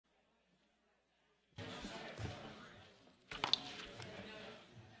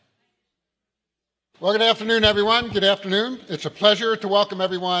Well, good afternoon, everyone. Good afternoon. It's a pleasure to welcome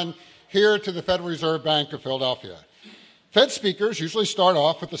everyone here to the Federal Reserve Bank of Philadelphia. Fed speakers usually start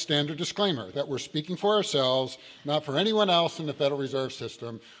off with a standard disclaimer that we're speaking for ourselves, not for anyone else in the Federal Reserve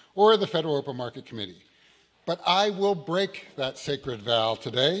System or the Federal Open Market Committee. But I will break that sacred vow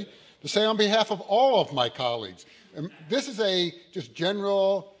today to say on behalf of all of my colleagues, and this is a just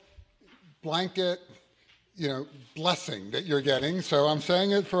general blanket blessing that you're getting. So I'm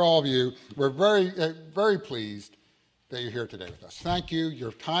saying it for all of you. We're very pleased that you're here today with us. Thank you.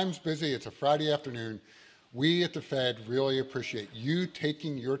 Your time's busy. It's a Friday afternoon. We at the Fed really appreciate you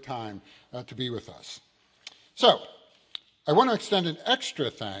taking your time to be with us. So I want to extend an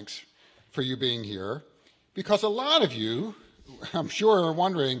extra thanks for you being here because a lot of you, I'm sure, are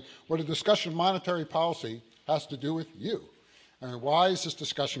wondering what a discussion of monetary policy has to do with you. And why is this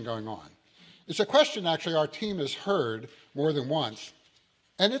discussion going on? It's a question, actually, our team has heard more than once,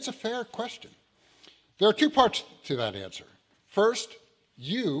 and it's a fair question. There are two parts to that answer. First,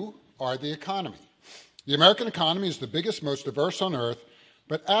 you are the economy. The American economy is the biggest, most diverse on earth,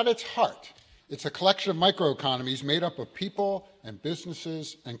 but at its heart, it's a collection of microeconomies made up of people and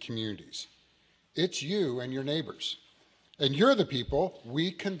businesses and communities. It's you and your neighbors, and you're the people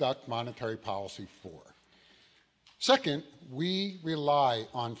we conduct monetary policy for. Second, we rely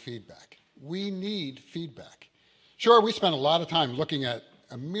on feedback. We need feedback. Sure, we spend a lot of time looking at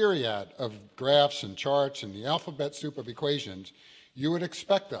a myriad of graphs and charts and the alphabet soup of equations you would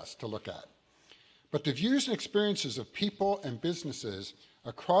expect us to look at. But the views and experiences of people and businesses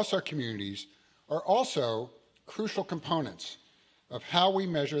across our communities are also crucial components of how we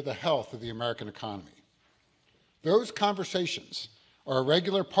measure the health of the American economy. Those conversations are a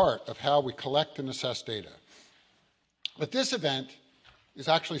regular part of how we collect and assess data. But this event is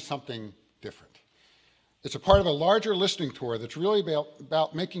actually something different. It's a part of a larger listening tour that's really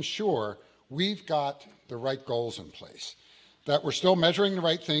about making sure we've got the right goals in place, that we're still measuring the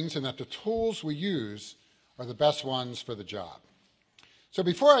right things, and that the tools we use are the best ones for the job. So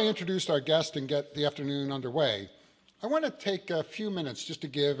before I introduce our guest and get the afternoon underway, I want to take a few minutes just to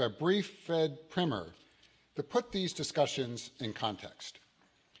give a brief Fed primer to put these discussions in context.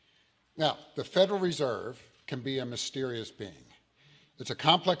 Now, the Federal Reserve can be a mysterious being. It's a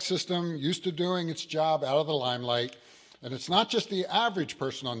complex system used to doing its job out of the limelight, and it's not just the average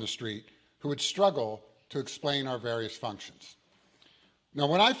person on the street who would struggle to explain our various functions. Now,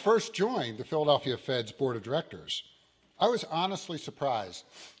 when I first joined the Philadelphia Fed's Board of Directors, I was honestly surprised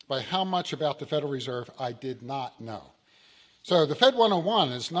by how much about the Federal Reserve I did not know. So the Fed 101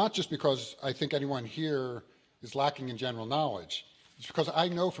 is not just because I think anyone here is lacking in general knowledge. It's because I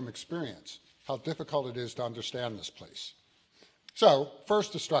know from experience how difficult it is to understand this place. So,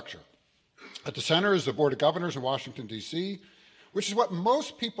 first, the structure. At the center is the Board of Governors in Washington, D.C., which is what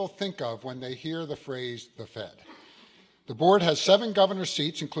most people think of when they hear the phrase the Fed. The board has 7 governor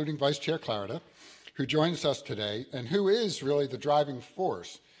seats, including Vice Chair Clarida, who joins us today and who is really the driving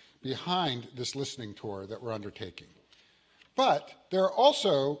force behind this listening tour that we're undertaking. But there are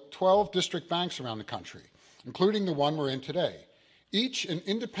also 12 district banks around the country, including the one we're in today, each an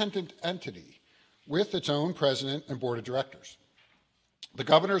independent entity with its own president and board of directors. The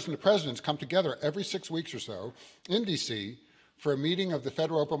governors and the presidents come together every 6 weeks or so in D.C. for a meeting of the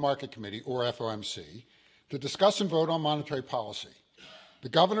Federal Open Market Committee, or FOMC, to discuss and vote on monetary policy. The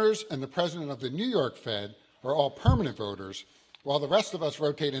governors and the president of the New York Fed are all permanent voters, while the rest of us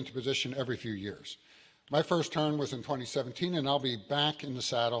rotate into position every few years. My first term was in 2017, and I'll be back in the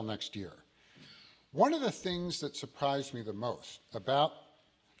saddle next year. One of the things that surprised me the most about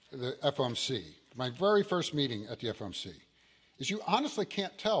the FOMC, my very first meeting at the FOMC, is you honestly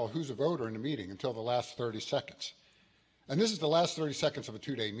can't tell who's a voter in a meeting until the last 30 seconds. And this is the last 30 seconds of a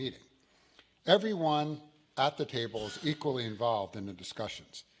 2-day meeting. Everyone at the table is equally involved in the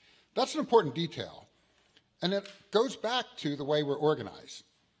discussions. That's an important detail, and it goes back to the way we're organized.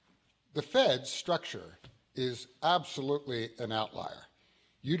 The Fed's structure is absolutely an outlier.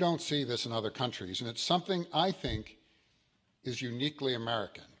 You don't see this in other countries, and it's something I think is uniquely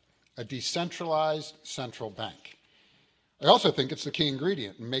American, a decentralized central bank. I also think it's the key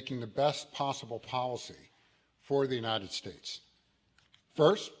ingredient in making the best possible policy for the United States.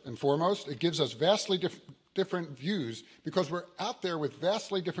 First and foremost, it gives us vastly different views because we're out there with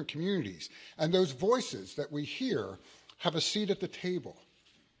vastly different communities, and those voices that we hear have a seat at the table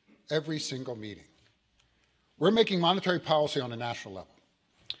every single meeting. We're making monetary policy on a national level,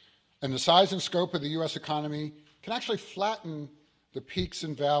 and the size and scope of the U.S. economy can actually flatten the peaks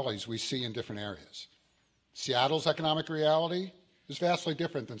and valleys we see in different areas. Seattle's economic reality is vastly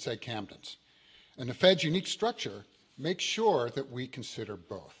different than, say, Camden's. And the Fed's unique structure makes sure that we consider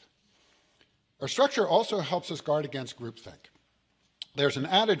both. Our structure also helps us guard against groupthink. There's an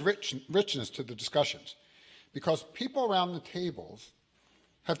added richness to the discussions because people around the tables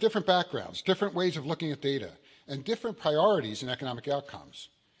have different backgrounds, different ways of looking at data, and different priorities in economic outcomes.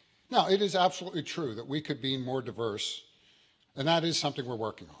 Now, it is absolutely true that we could be more diverse, and that is something we're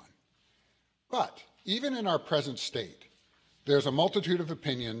working on. But even in our present state, there's a multitude of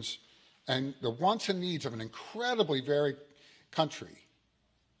opinions, and the wants and needs of an incredibly varied country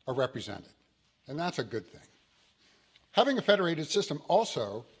are represented, and that's a good thing. Having a federated system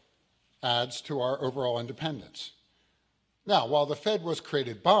also adds to our overall independence. Now, while the Fed was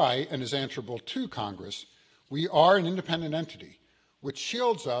created by and is answerable to Congress, we are an independent entity, which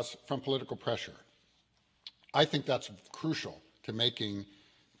shields us from political pressure. I think that's crucial to making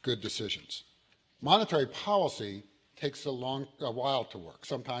good decisions. Monetary policy takes a while to work,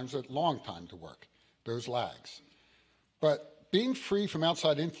 sometimes a long time to work, those lags. But being free from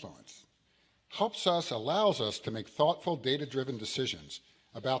outside influence allows us to make thoughtful, data-driven decisions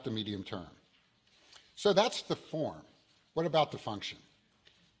about the medium term. So that's the form. What about the function?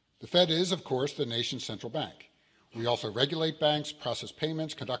 The Fed is, of course, the nation's central bank. We also regulate banks, process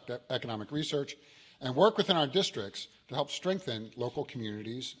payments, conduct economic research, and work within our districts to help strengthen local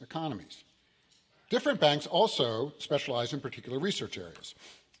communities' economies. Different banks also specialize in particular research areas.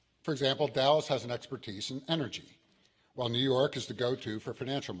 For example, Dallas has an expertise in energy, while New York is the go-to for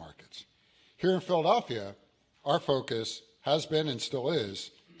financial markets. Here in Philadelphia, our focus has been and still is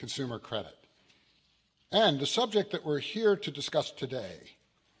consumer credit. And the subject that we're here to discuss today,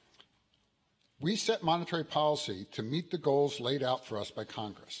 we set monetary policy to meet the goals laid out for us by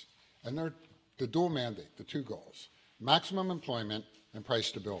Congress. And they're the dual mandate, the two goals, maximum employment and price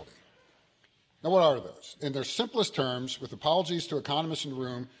stability. Now, what are those? In their simplest terms, with apologies to economists in the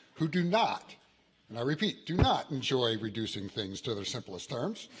room who do not, and I repeat, do not enjoy reducing things to their simplest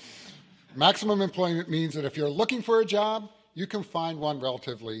terms, maximum employment means that if you're looking for a job, you can find one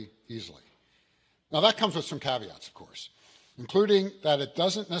relatively easily. Now, that comes with some caveats, of course, including that it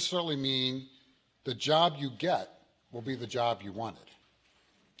doesn't necessarily mean the job you get will be the job you wanted.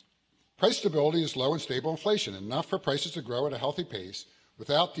 Price stability is low and stable inflation, enough for prices to grow at a healthy pace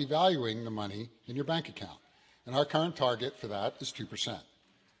without devaluing the money in your bank account. And our current target for that is 2%.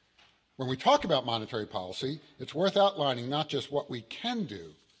 When we talk about monetary policy, it's worth outlining not just what we can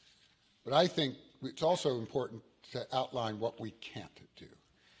do, but I think it's also important to outline what we can't do.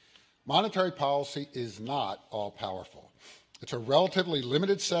 Monetary policy is not all-powerful. It's a relatively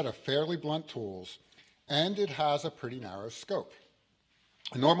limited set of fairly blunt tools, and it has a pretty narrow scope.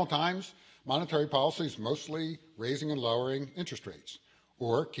 In normal times, monetary policy is mostly raising and lowering interest rates,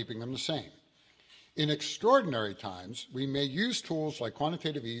 or keeping them the same. In extraordinary times, we may use tools like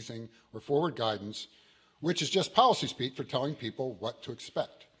quantitative easing or forward guidance, which is just policy speak for telling people what to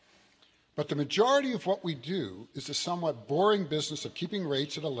expect. But the majority of what we do is the somewhat boring business of keeping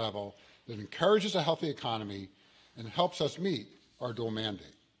rates at a level that encourages a healthy economy and helps us meet our dual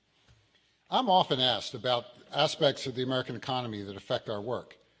mandate. I'm often asked about aspects of the American economy that affect our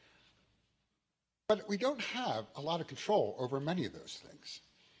work, but we don't have a lot of control over many of those things.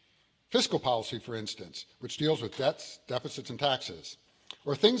 Fiscal policy, for instance, which deals with debts, deficits, and taxes,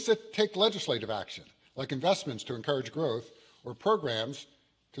 or things that take legislative action, like investments to encourage growth or programs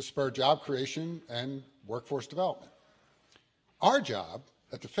to spur job creation and workforce development. Our job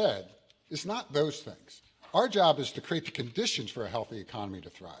at the Fed is not those things. Our job is to create the conditions for a healthy economy to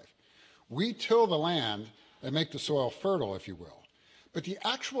thrive. We till the land and make the soil fertile, if you will. But the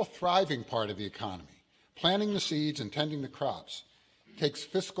actual thriving part of the economy, planting the seeds and tending the crops, takes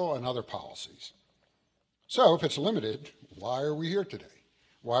fiscal and other policies. So if it's limited, why are we here today?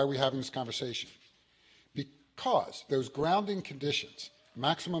 Why are we having this conversation? Because those grounding conditions,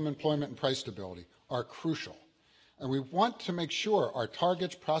 maximum employment and price stability, are crucial. And we want to make sure our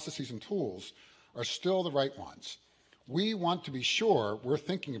targets, processes, and tools are still the right ones. We want to be sure we're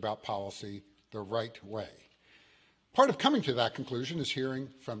thinking about policy the right way. Part of coming to that conclusion is hearing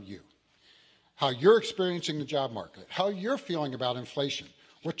from you. How you're experiencing the job market, how you're feeling about inflation,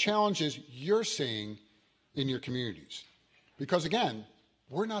 what challenges you're seeing in your communities. Because again,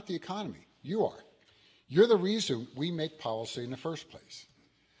 we're not the economy, you are. You're the reason we make policy in the first place.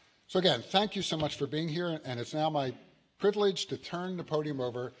 So again, thank you so much for being here, and it's now my privilege to turn the podium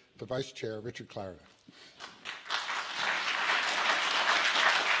over to Vice Chair Richard Clarida.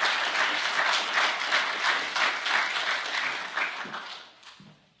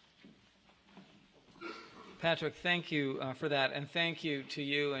 Patrick, thank you for that, and thank you to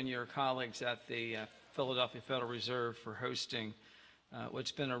you and your colleagues at the Philadelphia Federal Reserve for hosting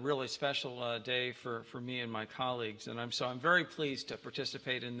what's been a really special day for me and my colleagues. And I'm very pleased to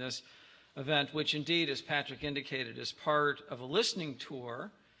participate in this event, which indeed, as Patrick indicated, is part of a listening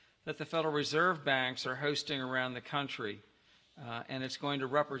tour that the Federal Reserve banks are hosting around the country. And it's going to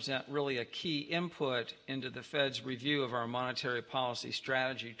represent really a key input into the Fed's review of our monetary policy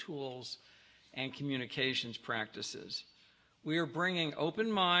strategy, tools, and communications practices. We are bringing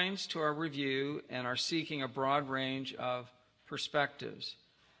open minds to our review and are seeking a broad range of perspectives.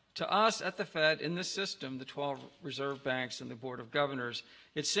 To us at the Fed, in this system, the 12 reserve banks and the Board of Governors,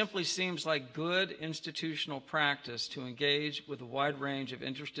 it simply seems like good institutional practice to engage with a wide range of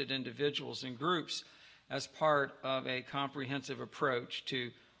interested individuals and groups as part of a comprehensive approach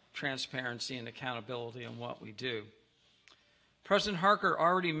to transparency and accountability in what we do. President Harker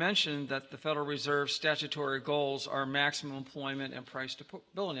already mentioned that the Federal Reserve's statutory goals are maximum employment and price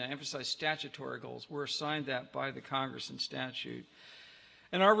stability. I emphasize statutory goals. We're assigned that by the Congress in statute.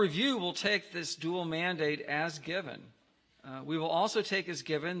 And our review will take this dual mandate as given. We will also take as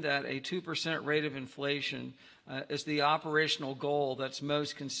given that a 2% rate of inflation is the operational goal that's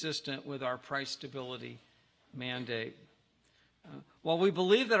most consistent with our price stability mandate. While we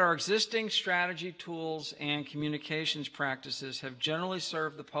believe that our existing strategy, tools, and communications practices have generally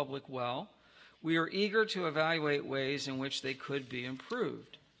served the public well, we are eager to evaluate ways in which they could be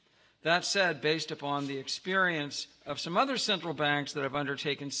improved. That said, based upon the experience of some other central banks that have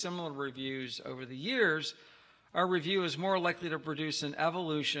undertaken similar reviews over the years, our review is more likely to produce an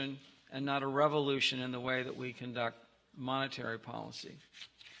evolution and not a revolution in the way that we conduct monetary policy.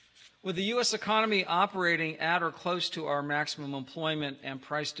 With the U.S. economy operating at or close to our maximum employment and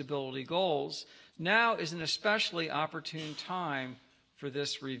price stability goals, now is an especially opportune time for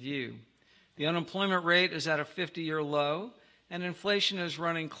this review. The unemployment rate is at a 50-year low, and inflation is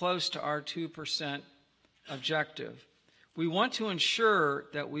running close to our 2% objective. We want to ensure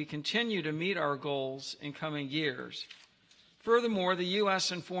that we continue to meet our goals in coming years. Furthermore, the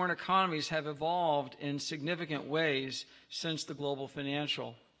U.S. and foreign economies have evolved in significant ways since the global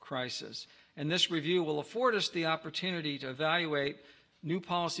financial crisis, and this review will afford us the opportunity to evaluate new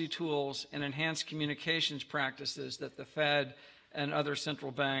policy tools and enhanced communications practices that the Fed and other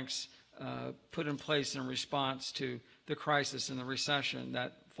central banks put in place in response to the crisis and the recession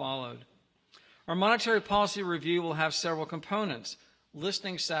that followed. Our monetary policy review will have several components.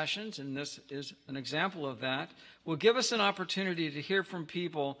 Listening sessions, and this is an example of that, will give us an opportunity to hear from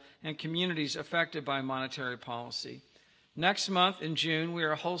people and communities affected by monetary policy. Next month in June, we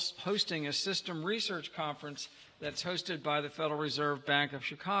are hosting a system research conference that's hosted by the Federal Reserve Bank of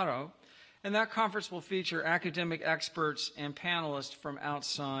Chicago, and that conference will feature academic experts and panelists from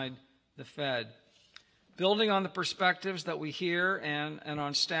outside the Fed. Building on the perspectives that we hear and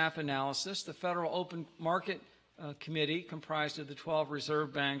on staff analysis, the Federal Open Market Committee, comprised of the 12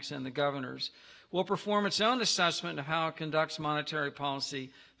 reserve banks and the governors, will perform its own assessment of how it conducts monetary policy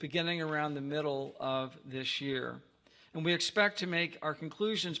beginning around the middle of this year. And we expect to make our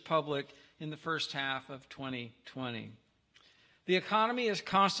conclusions public in the first half of 2020. The economy is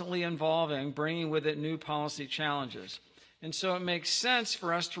constantly evolving, bringing with it new policy challenges. And so it makes sense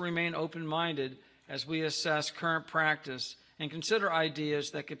for us to remain open-minded as we assess current practice and consider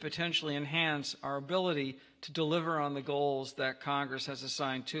ideas that could potentially enhance our ability to deliver on the goals that Congress has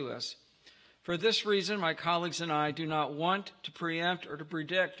assigned to us. For this reason, my colleagues and I do not want to preempt or to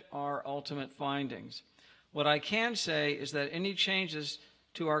predict our ultimate findings. What I can say is that any changes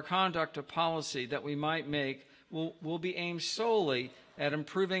to our conduct of policy that we might make will be aimed solely at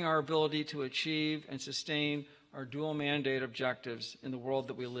improving our ability to achieve and sustain our dual mandate objectives in the world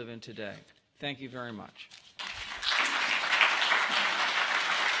that we live in today. Thank you very much.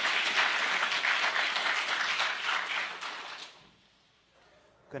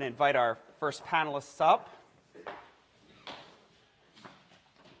 I'm going to invite our first panelists up.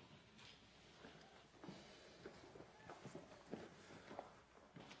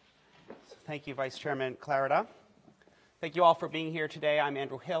 Thank you, Vice Chairman Clarida. Thank you all for being here today. I'm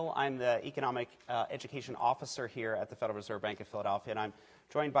Andrew Hill. I'm the Economic Education Officer here at the Federal Reserve Bank of Philadelphia, and I'm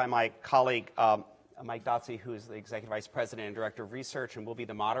joined by my colleague, Mike Dotze, who is the Executive Vice President and Director of Research, and will be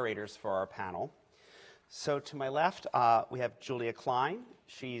the moderators for our panel. So to my left, we have Julia Klein.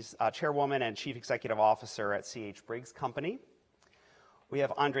 She's Chairwoman and Chief Executive Officer at C.H. Briggs Company. We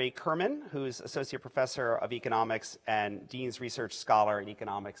have Andre Kerman, who's Associate Professor of Economics and Dean's Research Scholar in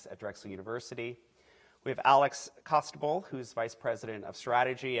Economics at Drexel University. We have Alex Costabile, who's Vice President of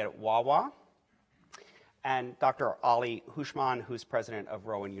Strategy at Wawa. And Dr. Ali Hushman, who's President of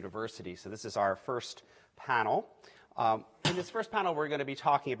Rowan University. So this is our first panel. In this first panel, we're going to be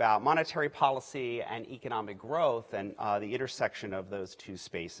talking about monetary policy and economic growth and the intersection of those two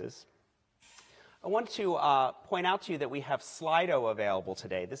spaces. I want to point out to you that we have Slido available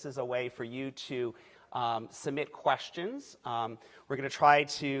today. This is a way for you to submit questions. We're going to try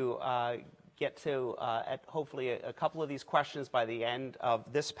to get to hopefully a couple of these questions by the end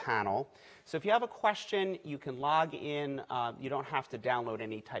of this panel. So if you have a question, you can log in. You don't have to download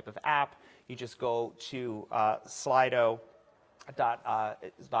any type of app. You just go to slido.com,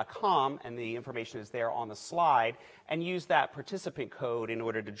 and the information is there on the slide, and use that participant code in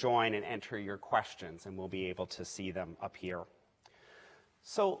order to join and enter your questions, and we'll be able to see them up here.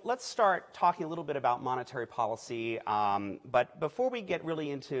 So let's start talking a little bit about monetary policy, but before we get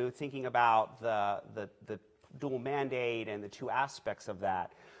really into thinking about the dual mandate and the two aspects of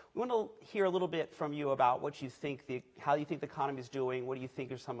that, we want to hear a little bit from you about what you think, how you think the economy is doing, what do you think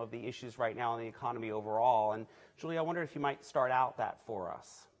are some of the issues right now in the economy overall, and Julie, I wonder if you might start out that for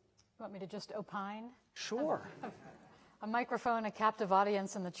us. You want me to just opine? Sure. A microphone, a captive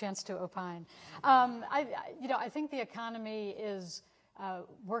audience, and the chance to opine. I think the economy is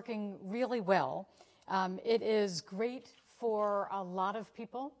working really well. It is great for a lot of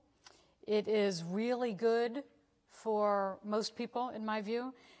people. It is really good for most people, in my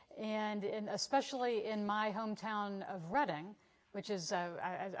view, and especially in my hometown of Reading, which is,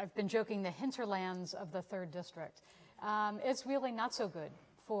 I've been joking, the hinterlands of the 3rd District. It's really not so good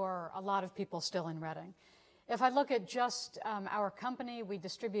for a lot of people still in Reading. If I look at just our company, we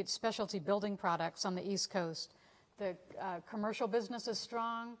distribute specialty building products on the East Coast. The commercial business is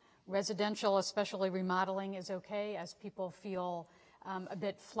strong. Residential, especially remodeling, is okay as people feel a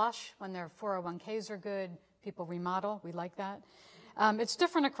bit flush when their 401ks are good. People remodel. We like that. It's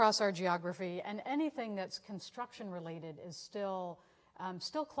different across our geography, and anything that's construction related is still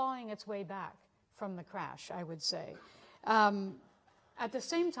clawing its way back from the crash, I would say. At the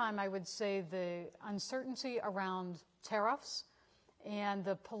same time, I would say the uncertainty around tariffs and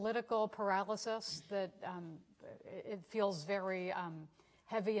the political paralysis that it feels very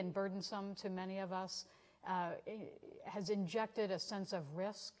heavy and burdensome to many of us has injected a sense of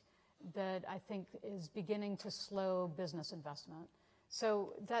risk that I think is beginning to slow business investment.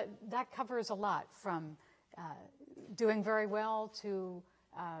 So that covers a lot, from doing very well to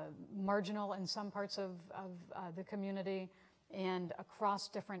marginal in some parts of the community and across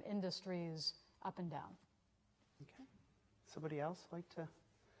different industries, up and down. Okay. Somebody else like to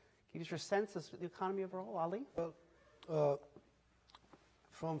give us your sense of the economy overall? Ali? Well,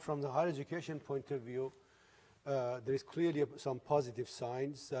 from the higher education point of view, there is clearly some positive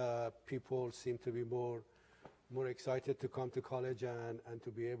signs. People seem to be more excited to come to college and to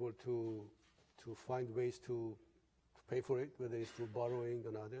be able to find ways to pay for it, whether it's through borrowing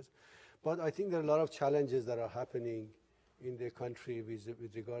and others. But I think there are a lot of challenges that are happening in the country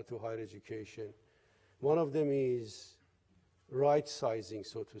with regard to higher education. One of them is right sizing,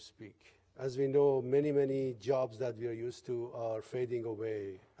 so to speak. As we know, many jobs that we are used to are fading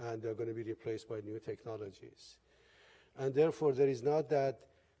away, and they're going to be replaced by new technologies. And therefore, there is not that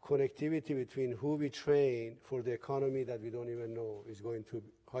connectivity between who we train for the economy that we don't even know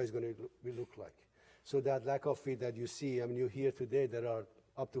how it's going to look like. So that lack of fit that you see, I mean, you hear today there are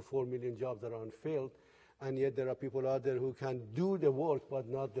up to 4 million jobs that are unfilled, and yet there are people out there who can do the work but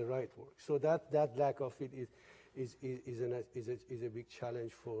not the right work. So that lack of fit is a big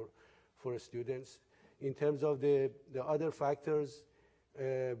challenge for students. In terms of the other factors,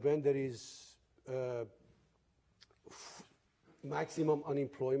 when there is maximum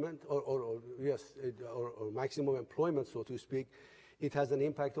unemployment or maximum employment, so to speak, it has an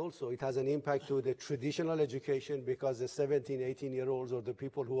impact also. It has an impact to the traditional education, because the 17, 18-year-olds or the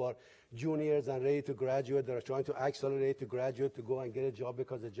people who are juniors and ready to graduate, they are trying to accelerate to graduate to go and get a job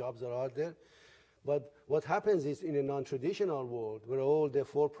because the jobs are out there. But what happens is, in a non-traditional world, where all the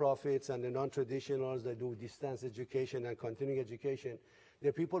for-profits and the non-traditionals that do distance education and continuing education,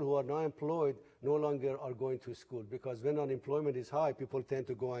 the people who are now employed no longer are going to school, because when unemployment is high, people tend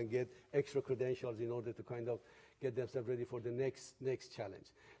to go and get extra credentials in order to kind of get themselves ready for the next challenge.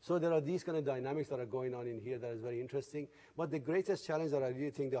 So there are these kind of dynamics that are going on in here that is very interesting. But the greatest challenge that I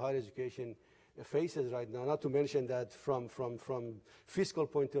really think the higher education faces right now, not to mention that from fiscal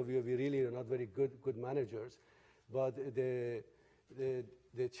point of view, we really are not very good managers, but the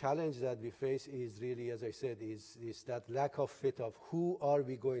challenge that we face is really, as I said, is that lack of fit of who are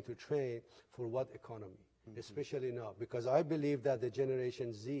we going to train for what economy, especially now, because I believe that the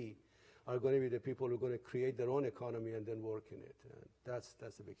Generation Z are going to be the people who are going to create their own economy and then work in it. And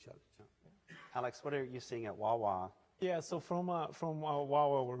that's a big challenge. Alex, what are you seeing at Wawa? Yeah, so from a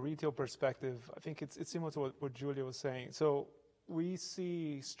Wawa or retail perspective, I think it's similar to what Julia was saying. So we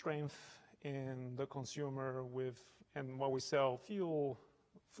see strength in the consumer and what we sell, fuel,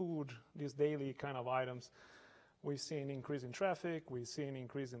 food, these daily kind of items, we've seen an increase in traffic, we've seen an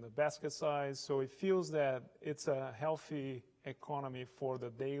increase in the basket size, so it feels that it's a healthy economy for the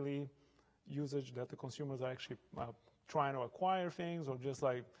daily usage that the consumers are actually trying to acquire things or just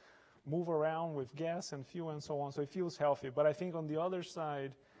like move around with gas and fuel and so on, so it feels healthy. But I think on the other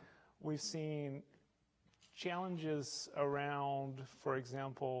side, we've seen challenges around, for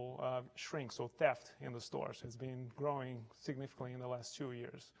example, shrink, so theft in the stores has been growing significantly in the last 2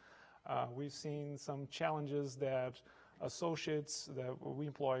 years. We've seen some challenges that associates, that we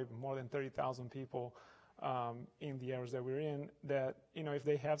employ more than 30,000 people in the areas that we're in, that, you know, if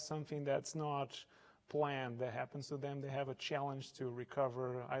they have something that's not planned that happens to them, they have a challenge to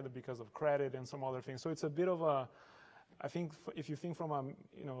recover either because of credit and some other things. So it's a bit of a, I think if you think from a,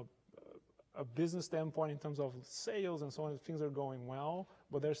 you know, a business standpoint in terms of sales and so on, things are going well,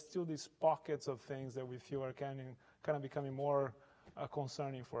 but there's still these pockets of things that we feel are kind of becoming more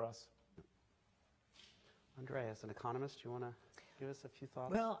concerning for us. Andre, as an economist, do you want to give us a few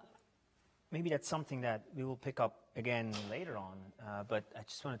thoughts? Well, maybe that's something that we will pick up again later on, but I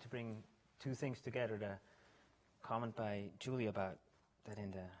just wanted to bring two things together. The comment by Julie about that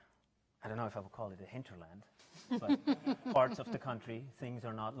in the, I don't know if I would call it a hinterland, but parts of the country, things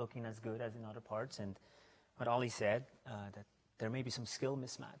are not looking as good as in other parts. And what Ollie said, that there may be some skill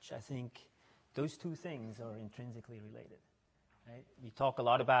mismatch. I think those two things are intrinsically related. Right? We talk a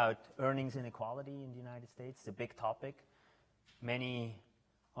lot about earnings inequality in the United States. It's a big topic. Many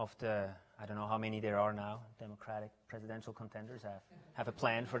of the, I don't know how many there are now, Democratic presidential contenders have a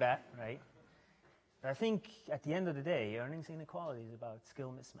plan for that, right? But I think at the end of the day, earnings inequality is about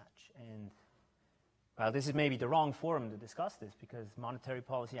skill mismatch. And well, this is maybe the wrong forum to discuss this because monetary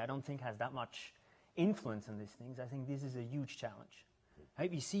policy, I don't think, has that much influence on these things. I think this is a huge challenge.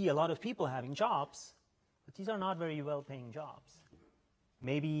 Right? We see a lot of people having jobs, but these are not very well-paying jobs.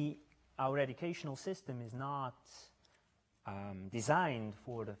 Maybe our educational system is not designed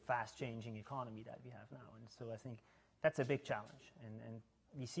for the fast-changing economy that we have now. And so I think that's a big challenge. And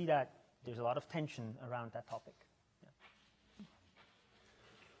we see that there's a lot of tension around that topic. Yeah.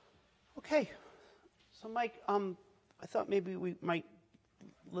 Okay. So, Mike, I thought maybe we might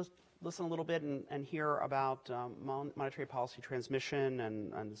listen a little bit and hear about monetary policy transmission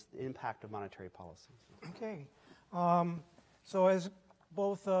and the impact of monetary policy. Okay. So as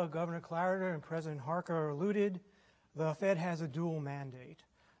both Governor Clarida and President Harker alluded, the Fed has a dual mandate.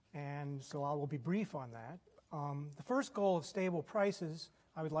 And so I will be brief on that. The first goal of stable prices,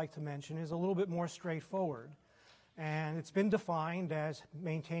 I would like to mention, is a little bit more straightforward. And it's been defined as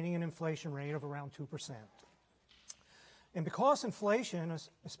maintaining an inflation rate of around 2%. And because inflation,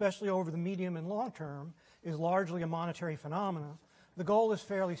 especially over the medium and long term, is largely a monetary phenomena, the goal is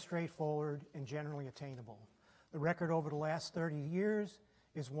fairly straightforward and generally attainable. The record over the last 30 years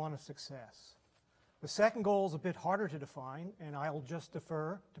is one of success. The second goal is a bit harder to define, and I'll just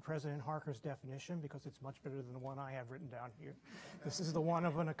defer to President Harker's definition because it's much better than the one I have written down here. This is the one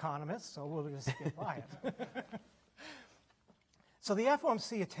of an economist, so we'll just get by it. So the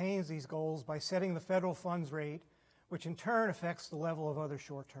FOMC attains these goals by setting the federal funds rate, which in turn affects the level of other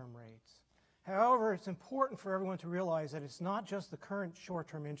short-term rates. However, it's important for everyone to realize that it's not just the current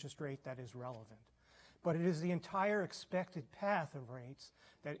short-term interest rate that is relevant, but it is the entire expected path of rates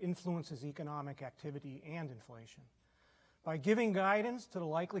that influences economic activity and inflation. By giving guidance to the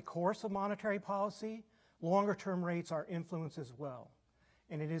likely course of monetary policy, longer-term rates are influenced as well.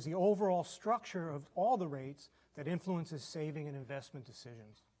 And it is the overall structure of all the rates that influences saving and investment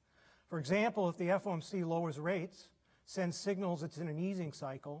decisions. For example, if the FOMC lowers rates, sends signals it's in an easing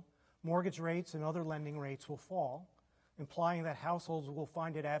cycle, mortgage rates and other lending rates will fall, implying that households will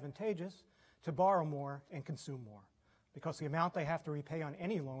find it advantageous to borrow more and consume more, because the amount they have to repay on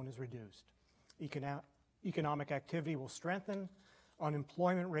any loan is reduced. Economic activity will strengthen,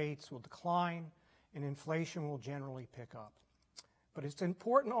 unemployment rates will decline, and inflation will generally pick up. But it's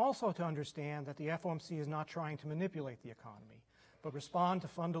important also to understand that the FOMC is not trying to manipulate the economy, but respond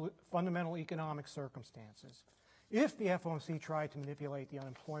to fundamental economic circumstances. If the FOMC tried to manipulate the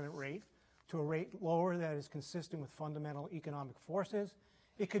unemployment rate to a rate lower that is consistent with fundamental economic forces,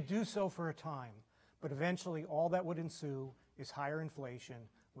 it could do so for a time, but eventually all that would ensue is higher inflation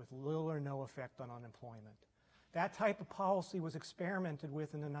with little or no effect on unemployment. That type of policy was experimented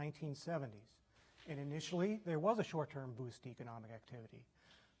with in the 1970s. And initially, there was a short-term boost to economic activity.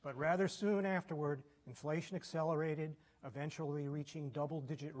 But rather soon afterward, inflation accelerated, eventually reaching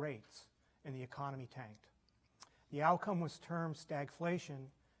double-digit rates, and the economy tanked. The outcome was termed stagflation,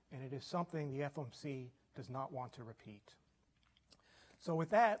 and it is something the FOMC does not want to repeat. So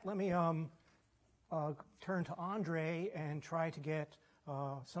with that, let me turn to Andre and try to get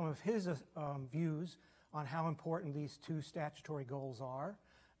some of his views on how important these two statutory goals are.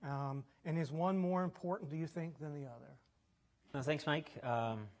 And is one more important, do you think, than the other? No, thanks, Mike.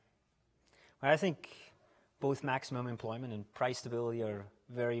 Well, I think both maximum employment and price stability are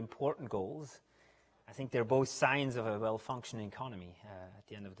very important goals. I think they're both signs of a well-functioning economy at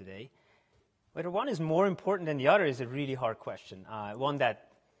the end of the day. Whether one is more important than the other is a really hard question. One that,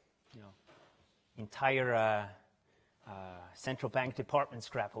 entire central bank departments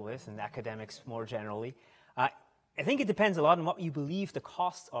grapple with, and academics more generally. I think it depends a lot on what you believe the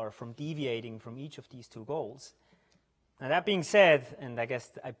costs are from deviating from each of these two goals. Now, that being said, and I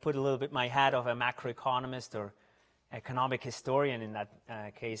guess I put a little bit my hat of a macroeconomist or economic historian in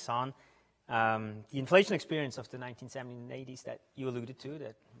that case on, the inflation experience of the 1970s and 80s that you alluded to,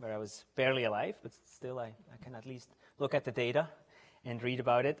 where I was barely alive, but still I can at least look at the data and read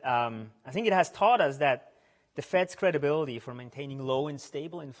about it. I think it has taught us that the Fed's credibility for maintaining low and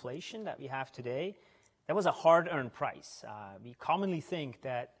stable inflation that we have today, that was a hard-earned price. We commonly think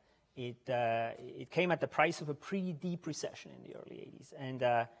that it came at the price of a pretty deep recession in the early 80s. And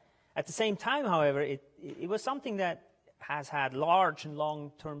at the same time, however, it was something that has had large and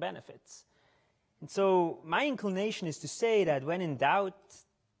long-term benefits. And so my inclination is to say that when in doubt,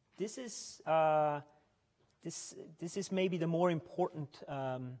 this is maybe the more important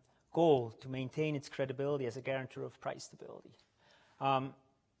goal to maintain its credibility as a guarantor of price stability.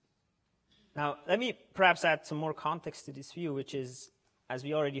 Now, let me perhaps add some more context to this view, which is, as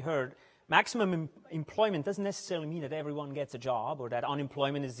we already heard, maximum employment doesn't necessarily mean that everyone gets a job or that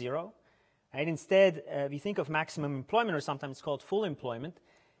unemployment is zero. Right? Instead, we think of maximum employment, or sometimes called full employment,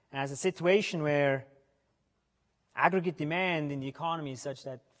 as a situation where aggregate demand in the economy is such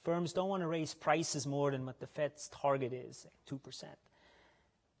that firms don't want to raise prices more than what the Fed's target is, 2%.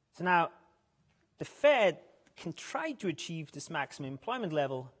 So now, the Fed can try to achieve this maximum employment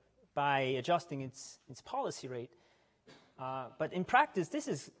level by adjusting its policy rate. But in practice, this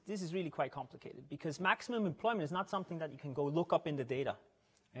is really quite complicated, because maximum employment is not something that you can go look up in the data.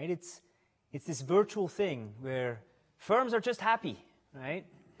 Right? It's this virtual thing where firms are just happy, right?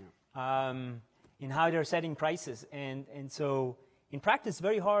 In how they're setting prices. And so in practice, it's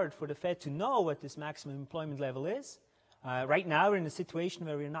very hard for the Fed to know what this maximum employment level is. Right now, we're in a situation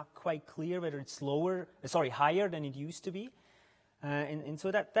where we're not quite clear whether it's higher than it used to be. And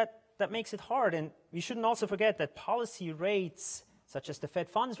so that makes it hard. And we shouldn't also forget that policy rates, such as the Fed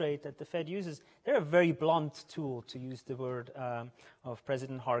funds rate that the Fed uses, they're a very blunt tool, to use the word of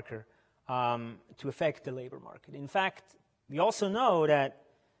President Harker, to affect the labor market. In fact, we also know that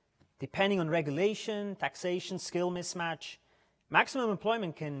depending on regulation, taxation, skill mismatch, maximum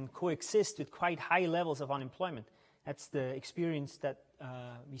employment can coexist with quite high levels of unemployment. That's the experience that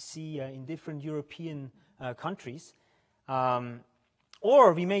we see in different European countries.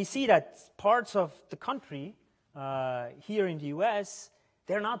 Or we may see that parts of the country here in the US,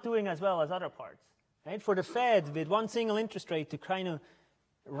 they're not doing as well as other parts. Right? For the Fed, with one single interest rate to kind of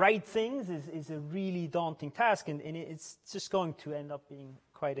right things is a really daunting task, and it's just going to end up being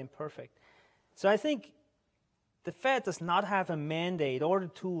quite imperfect. So I think the Fed does not have a mandate or the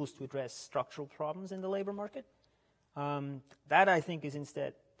tools to address structural problems in the labor market. That, I think, is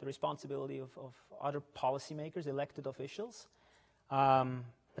instead the responsibility of other policymakers, elected officials.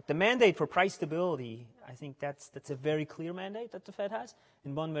 But the mandate for price stability, I think that's a very clear mandate that the Fed has,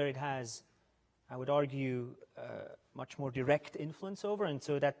 and one where it has, I would argue, much more direct influence over. And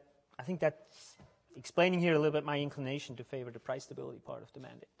so that, I think that's explaining here a little bit my inclination to favor the price stability part of the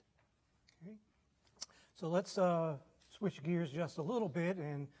mandate. Okay. So let's switch gears just a little bit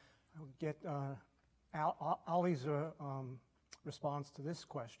and get Ali's response to this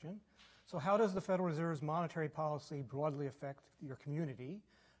question. So how does the Federal Reserve's monetary policy broadly affect your community?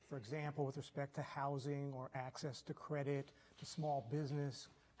 For example, with respect to housing or access to credit, to small business,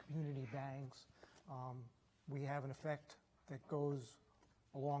 community banks. We have an effect that goes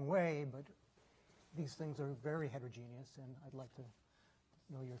a long way, but these things are very heterogeneous, and I'd like to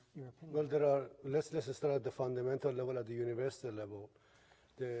know your opinion. Well, let's start at the fundamental level, at the universal level.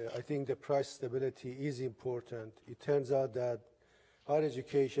 I think the price stability is important. It turns out that higher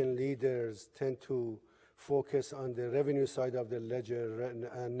education leaders tend to focus on the revenue side of the ledger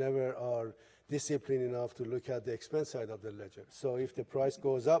and never are disciplined enough to look at the expense side of the ledger. So if the price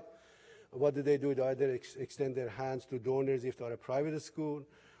goes up, what do? They either extend their hands to donors if they're a private school,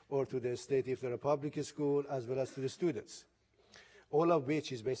 or to the state if they're a public school, as well as to the students. All of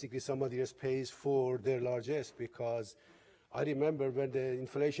which is basically somebody else pays for their largesse, because I remember when the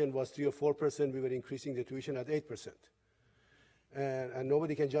inflation was 3 or 4%, we were increasing the tuition at 8%. And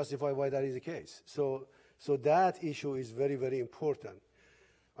nobody can justify why that is the case. So that issue is very, very important.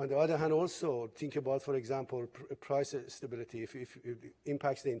 On the other hand, also think about, for example, price stability. If it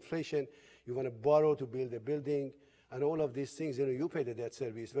impacts the inflation, you want to borrow to build a building, and all of these things, you pay the debt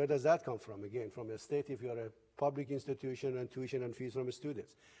service. Where does that come from? Again, from a state if you're a public institution, and tuition and fees from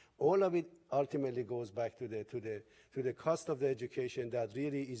students. All of it ultimately goes back to the cost of the education. That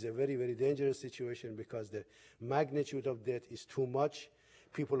really is a very, very dangerous situation because the magnitude of debt is too much.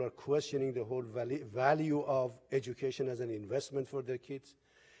 People are questioning the whole value of education as an investment for their kids.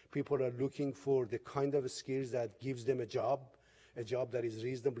 People are looking for the kind of skills that gives them a job that is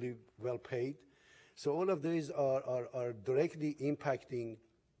reasonably well paid. So all of these are directly impacting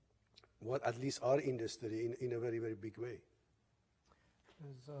what at least our industry in a very, very big way.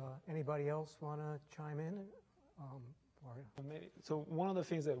 Does anybody else want to chime in? So one of the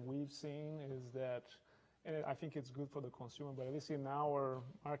things that we've seen is that, and I think it's good for the consumer, but at least in our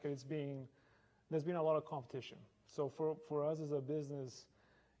market, there's been a lot of competition. So for us as a business,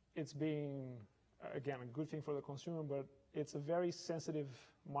 it's been, again, a good thing for the consumer, but it's a very sensitive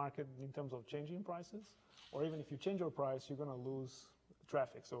market in terms of changing prices, or even if you change your price, you're going to lose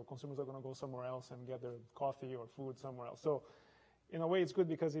traffic. So consumers are going to go somewhere else and get their coffee or food somewhere else. So in a way, it's good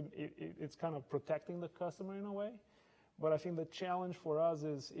because it's kind of protecting the customer in a way. But I think the challenge for us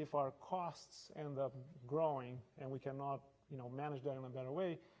is if our costs end up growing and we cannot, manage that in a better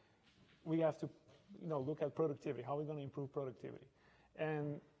way, we have to, look at productivity. How are we going to improve productivity?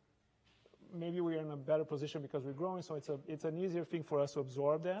 And maybe we're in a better position because we're growing, so it's an easier thing for us to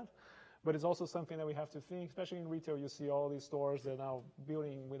absorb that. But it's also something that we have to think, especially in retail, you see all these stores that are now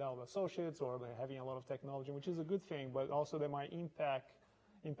building without associates or they're having a lot of technology, which is a good thing, but also they might impact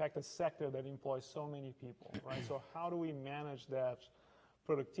a sector that employs so many people, right? So how do we manage that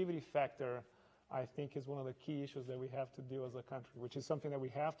productivity factor, I think, is one of the key issues that we have to do as a country, which is something that we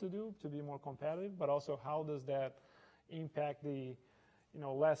have to do to be more competitive, but also how does that impact the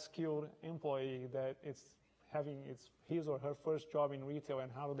less skilled employee that it's having his or her first job in retail,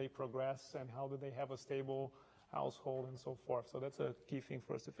 and how do they progress, and how do they have a stable household and so forth. So that's a key thing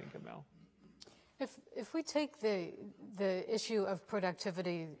for us to think about. If we take the issue of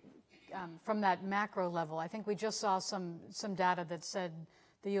productivity from that macro level, I think we just saw some data that said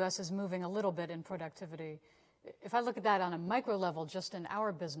the U.S. is moving a little bit in productivity. If I look at that on a micro level, just in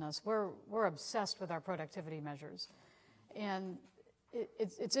our business, we're obsessed with our productivity measures. And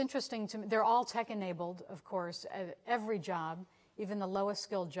it's interesting to me. They're all tech-enabled, of course. Every job, even the lowest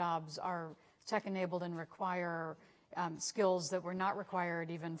skilled jobs, are tech-enabled and require skills that were not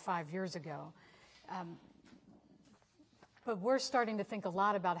required even 5 years ago. But we're starting to think a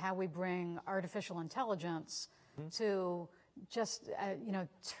lot about how we bring artificial intelligence to just,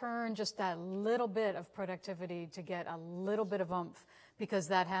 turn just that little bit of productivity to get a little bit of oomph, because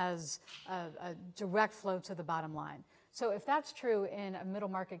that has a direct flow to the bottom line. So if that's true in a middle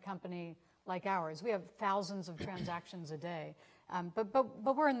market company like ours, we have thousands of transactions a day,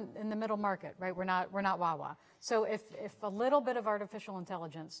 but we're in the middle market, right? We're not Wawa. So if a little bit of artificial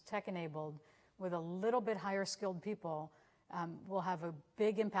intelligence, tech-enabled, with a little bit higher skilled people, will have a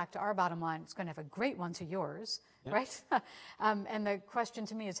big impact to our bottom line. It's going to have a great one to yours, right? And the question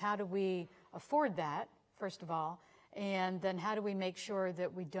to me is, how do we afford that, first of all? And then how do we make sure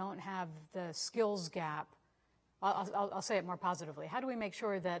that we don't have the skills gap? I'll say it more positively. How do we make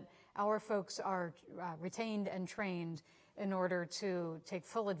sure that our folks are retained and trained in order to take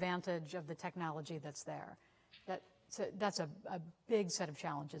full advantage of the technology that's there? That's a big set of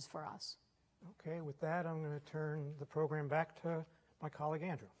challenges for us. Okay, with that, I'm going to turn the program back to my colleague,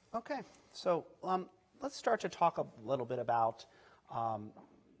 Andrew. Okay, so let's start to talk a little bit about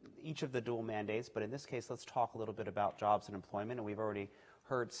each of the dual mandates, but in this case, let's talk a little bit about jobs and employment. And we've already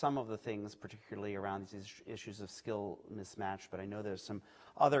heard some of the things, particularly around these issues of skill mismatch, but I know there's some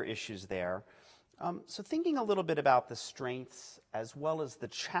other issues there. So thinking a little bit about the strengths as well as the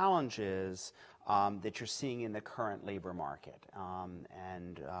challenges that you're seeing in the current labor market.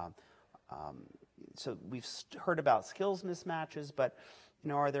 So we've heard about skills mismatches, but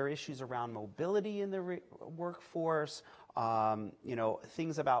are there issues around mobility in the workforce?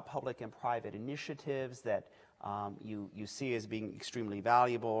 Things about public and private initiatives that you see as being extremely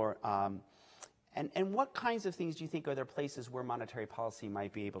valuable, and what kinds of things do you think are there places where monetary policy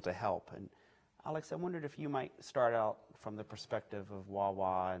might be able to help? And Alex, I wondered if you might start out from the perspective of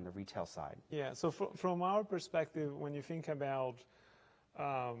Wawa and the retail side. Yeah, so from our perspective, when you think about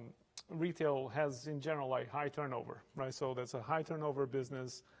retail has in general like high turnover, right? So that's a high turnover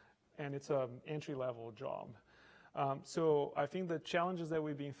business, and it's an entry-level job. So I think the challenges that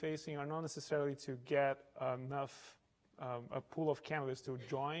we've been facing are not necessarily to get enough a pool of candidates to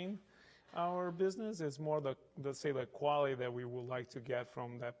join our business. It's more the quality that we would like to get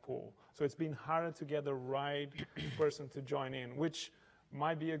from that pool. So it's been harder to get the right person to join in, which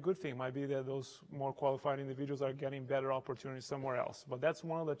might be a good thing. Might be that those more qualified individuals are getting better opportunities somewhere else. But that's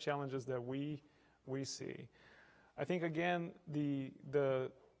one of the challenges that we see. I think, again,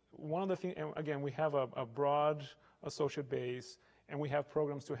 one of the things, again, we have a broad associate base, and we have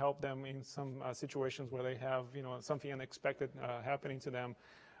programs to help them in some situations where they have, something unexpected happening to them.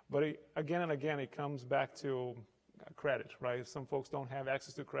 But again and again, it comes back to credit, right? Some folks don't have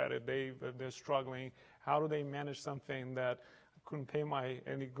access to credit. They're struggling. How do they manage something that I couldn't pay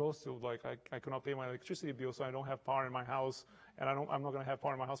and it goes to like, I cannot pay my electricity bill, so I don't have power in my house, and I'm not going to have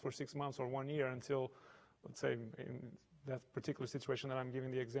power in my house for 6 months or 1 year until, let's say, in that particular situation that I'm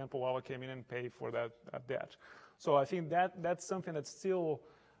giving the example, Wawa came in and paid for that debt. So I think that's something that's still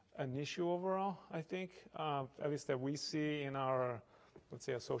an issue overall, I think, at least that we see in our, let's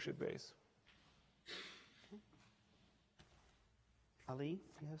say, associate base. Ali,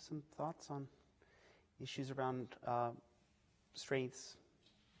 do you have some thoughts on issues around strengths,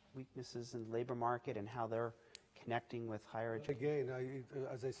 weaknesses in the labor market and how they're connecting with higher education? Again,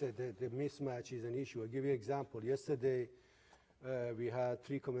 as I said, the mismatch is an issue. I'll give you an example. Yesterday, we had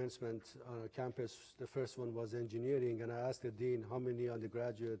 3 commencements on our campus. The first one was engineering, and I asked the dean how many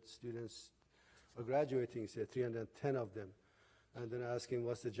undergraduate students are graduating. He said 310 of them. And then I asked him,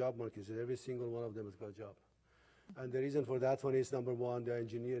 what's the job market? He said, every single one of them has got a job. And the reason for that one is, number one, the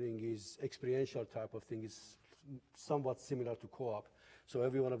engineering is experiential type of thing. It's somewhat similar to co-op. So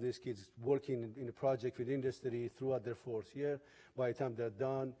every one of these kids working in a project with industry throughout their 4th year. By the time they're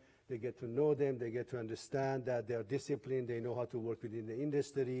done, they get to know them, they get to understand that they're disciplined, they know how to work within the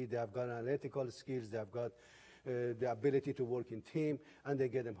industry, they have got analytical skills, they have got the ability to work in team, and they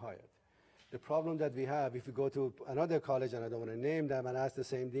get them hired. The problem that we have, if you go to another college, and I don't want to name them, and ask the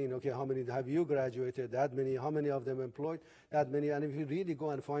same dean, okay, how many have you graduated? That many. How many of them employed? That many. And if you really go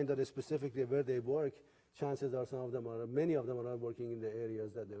and find out specifically where they work, chances are many of them are not working in the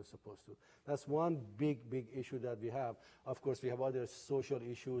areas that they're supposed to. That's one big issue that we have. Of course, we have other social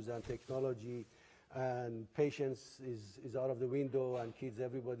issues and technology, and patience is out of the window, and kids,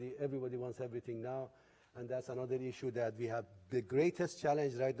 everybody wants everything now. And that's another issue that we have. The greatest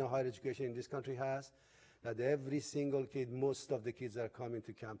challenge right now higher education in this country has, that every single kid, most of the kids that are coming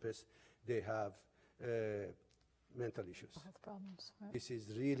to campus, they have mental issues. Health problems. Right? This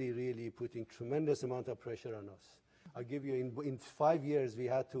is really putting tremendous amount of pressure on us. I'll give you, in 5 years, we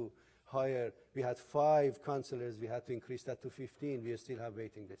had 5 counselors, we had to increase that to 15, we still have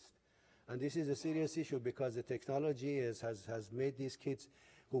waiting list. And this is a serious issue because the technology has made these kids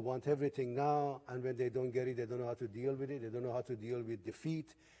who want everything now, and when they don't get it, they don't know how to deal with it, they don't know how to deal with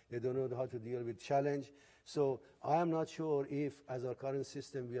defeat, they don't know how to deal with challenge. So I am not sure if, as our current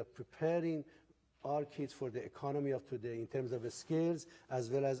system, we are preparing our kids for the economy of today in terms of the skills as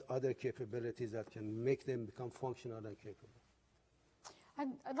well as other capabilities that can make them become functional and capable.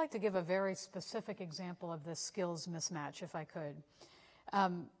 I'd like to give a very specific example of this skills mismatch, if I could.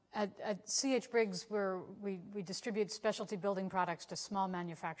 At C.H. Briggs, where we distribute specialty building products to small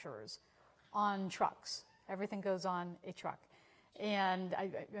manufacturers on trucks. Everything goes on a truck. And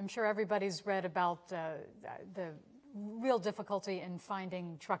I'm sure everybody's read about the real difficulty in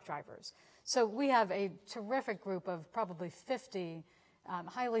finding truck drivers. So we have a terrific group of probably 50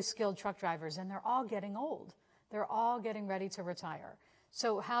 highly skilled truck drivers, and they're all getting old. They're all getting ready to retire.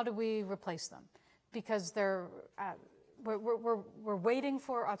 So how do we replace them? Because we're waiting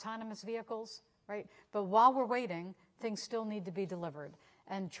for autonomous vehicles, right? But while we're waiting, things still need to be delivered,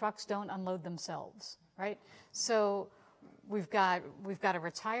 and trucks don't unload themselves, right? So we've got a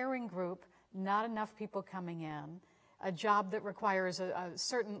retiring group, not enough people coming in, a job that requires a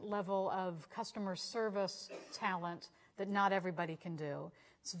certain level of customer service talent that not everybody can do.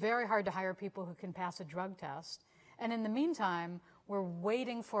 It's very hard to hire people who can pass a drug test. And in the meantime, we're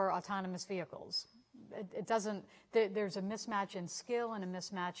waiting for autonomous vehicles. There's a mismatch in skill and a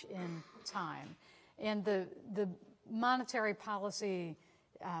mismatch in time. And the monetary policy,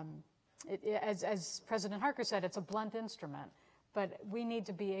 as President Harker said, it's a blunt instrument, but we need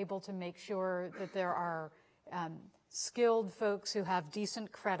to be able to make sure that there are skilled folks who have decent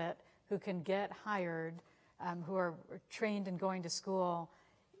credit, who can get hired, who are trained and going to school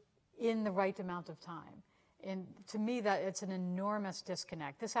in the right amount of time. And to me, that it's an enormous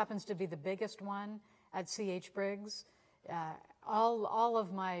disconnect. This happens to be the biggest one at C.H. Briggs. All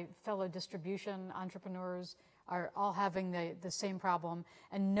of my fellow distribution entrepreneurs are all having the same problem,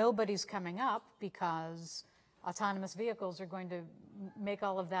 and nobody's coming up because autonomous vehicles are going to make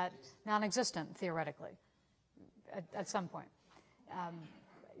all of that non-existent, theoretically, at some point.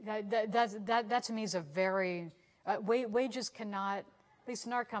 That to me is a very, wages cannot, at least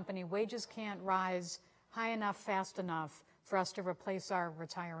in our company, wages can't rise high enough, fast enough for us to replace our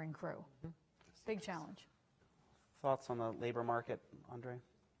retiring crew. Big challenge. Thoughts on the labor market, Andre?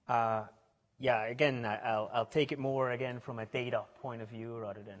 Yeah, again, I'll take it more again from a data point of view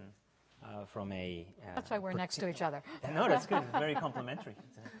rather than from a... That's why we're next to each other. No, that's good. It's very complimentary.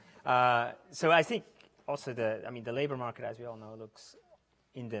 So I think also the labor market, as we all know, looks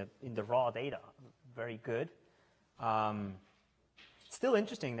in the raw data very good. It's still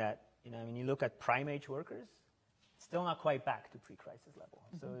interesting that when you look at prime age workers, still not quite back to pre-crisis level.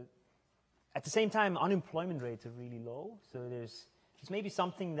 So at the same time, unemployment rates are really low. So there's maybe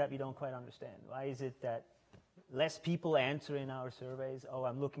something that we don't quite understand. Why is it that less people answer in our surveys? Oh,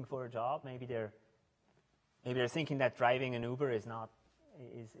 I'm looking for a job. Maybe they're thinking that driving an Uber is not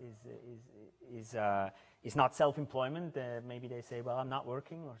not self-employment. Maybe they say, well, I'm not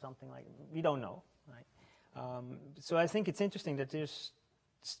working or something like that. We don't know, right? So I think it's interesting that there's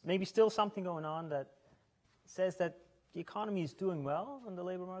maybe still something going on that says that the economy is doing well on the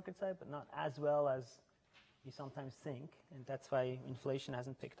labor market side, but not as well as you sometimes think, and that's why inflation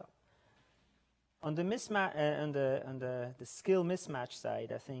hasn't picked up. On the on the skill mismatch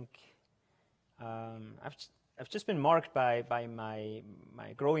side, I think I've just been marked by my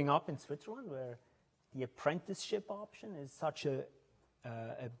growing up in Switzerland, where the apprenticeship option is such a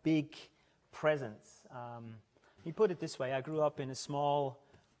big presence. You put it this way: I grew up in a small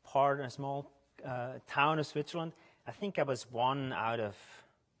town of Switzerland. I think I was one out of,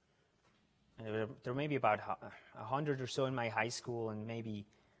 there were maybe about 100 or so in my high school, and maybe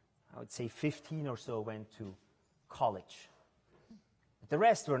I would say 15 or so went to college. The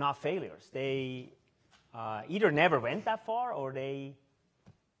rest were not failures. They either never went that far, or they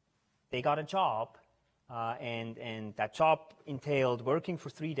got a job, and that job entailed working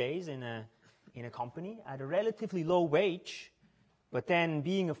for 3 days in a company at a relatively low wage, but then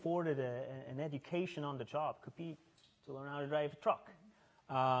being afforded an education on the job. Could be to learn how to drive a truck,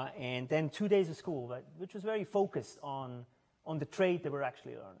 and then 2 days of school, which was very focused on the trade they were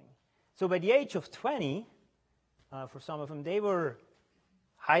actually learning. So by the age of 20, for some of them, they were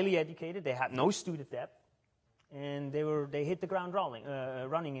highly educated. They had no student debt, and they hit the ground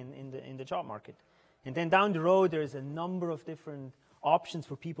running in the job market. And then down the road, there's a number of different options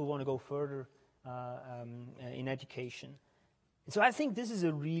for people who want to go further in education. And so I think this is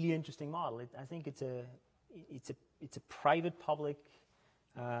a really interesting model. I think it's a private-public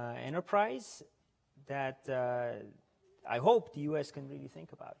enterprise that I hope the U.S. can really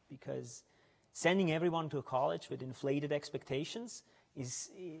think about, because sending everyone to a college with inflated expectations is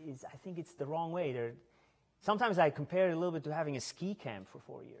I think it's the wrong way. Sometimes I compare it a little bit to having a ski camp for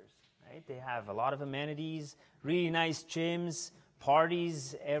 4 years. Right? They have a lot of amenities, really nice gyms,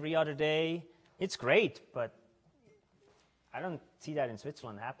 parties every other day. It's great, but I don't see that in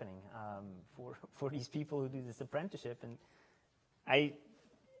Switzerland happening for these people who do this apprenticeship. And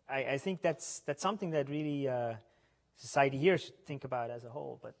I think that's something that really society here should think about as a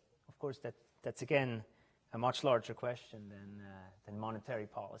whole. But of course, that's again a much larger question than monetary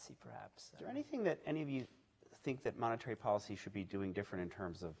policy, perhaps. Is there anything that any of you think that monetary policy should be doing different in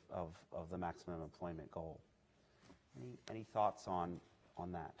terms of the maximum employment goal? Any thoughts on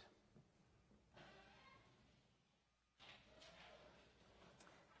that?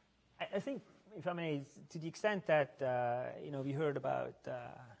 I think, if I may, to the extent that we heard about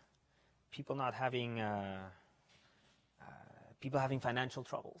people not having people having financial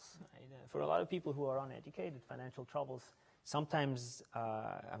troubles. Right? For a lot of people who are uneducated, financial troubles sometimes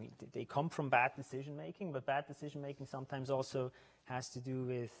they come from bad decision making, but bad decision making sometimes also has to do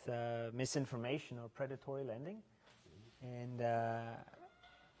with misinformation or predatory lending. And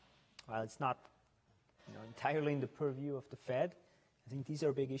while it's not entirely in the purview of the Fed, I think these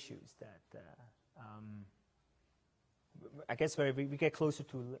are big issues that I guess where we get closer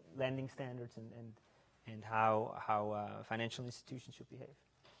to lending standards and how financial institutions should behave.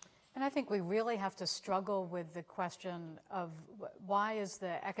 And I think we really have to struggle with the question of why is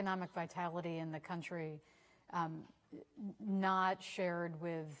the economic vitality in the country not shared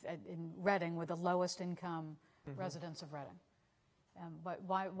with, in Reading, with the lowest income residents of Reading? But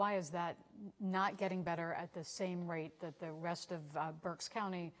why is that not getting better at the same rate that the rest of Berks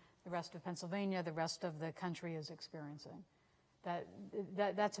County, the rest of Pennsylvania, the rest of the country is experiencing?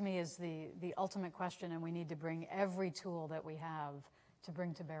 That to me is the ultimate question, and we need to bring every tool that we have to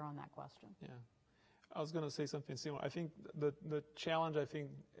bring to bear on that question. Yeah, I was going to say something similar. I think the challenge, I think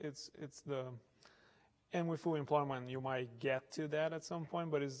it's the, and with full employment, you might get to that at some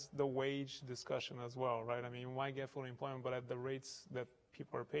point, but it's the wage discussion as well, right? I mean, you might get full employment, but at the rates that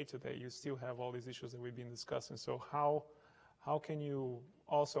people are paid today, you still have all these issues that we've been discussing. So how can you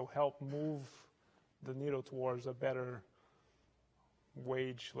also help move the needle towards a better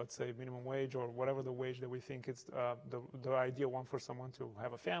wage, let's say minimum wage or whatever the wage that we think is the ideal one for someone to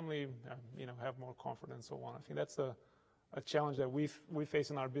have a family, have more comfort and so on. I think that's a challenge that we face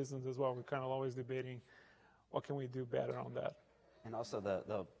in our business as well. We're kind of always debating what can we do better on that. And also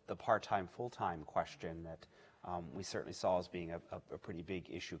the part-time, full-time question that we certainly saw as being a pretty big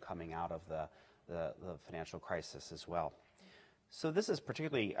issue coming out of the financial crisis as well. So this is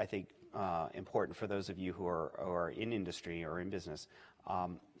particularly, I think, important for those of you who are in industry or in business.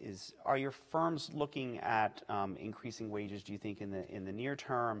 Are your firms looking at increasing wages, do you think, in the near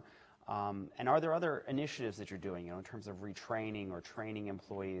term? And are there other initiatives that you're doing, in terms of retraining or training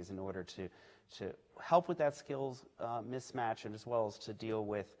employees in order to help with that skills mismatch, and as well as to deal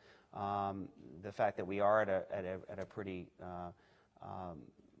with the fact that we are at a pretty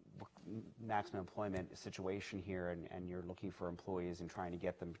maximum employment situation here, and you're looking for employees and trying to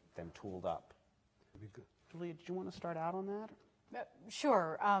get them tooled up? Julia, did you want to start out on that?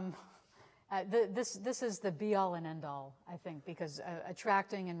 Sure. This is the be-all and end-all, I think, because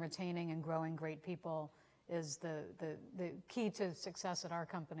attracting and retaining and growing great people is the key to success at our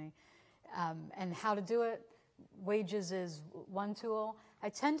company. And how to do it, wages is one tool. I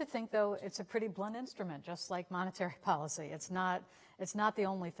tend to think, though, it's a pretty blunt instrument, just like monetary policy. It's not the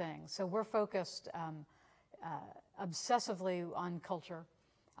only thing. So we're focused obsessively on culture,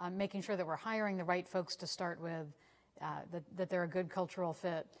 making sure that we're hiring the right folks to start with, that they're a good cultural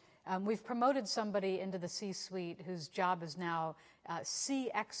fit. We've promoted somebody into the C-suite whose job is now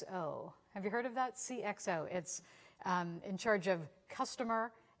CXO. Have you heard of that? CXO. It's in charge of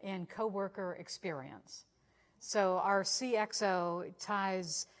customer and coworker experience. So our CXO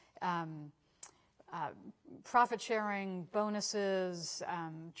ties profit sharing, bonuses,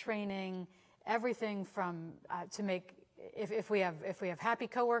 training, everything from to make. If we have happy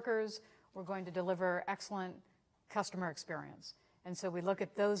coworkers, we're going to deliver excellent customer experience. And so we look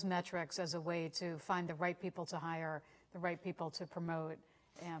at those metrics as a way to find the right people to hire, the right people to promote,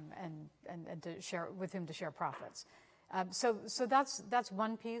 and to share with whom to share profits. So that's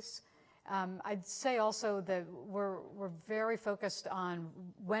one piece. I'd say also that we're very focused on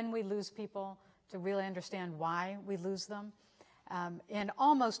when we lose people to really understand why we lose them. And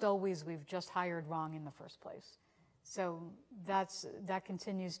almost always we've just hired wrong in the first place. So that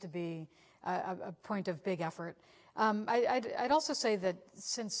continues to be a point of big effort. I'd also say that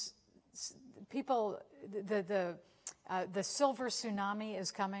since people, the silver tsunami is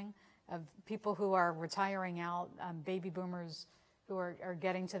coming of people who are retiring out, baby boomers who are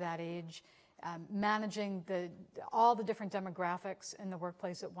getting to that age, managing all the different demographics in the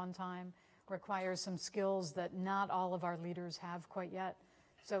workplace at one time requires some skills that not all of our leaders have quite yet.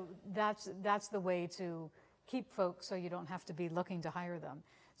 So that's the way to keep folks so you don't have to be looking to hire them.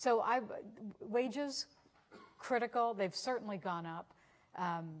 So wages, critical. They've certainly gone up.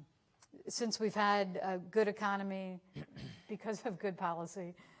 Since we've had a good economy because of good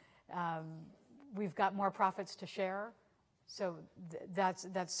policy, we've got more profits to share. So that's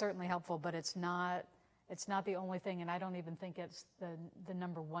certainly helpful, but it's not the only thing, and I don't even think it's the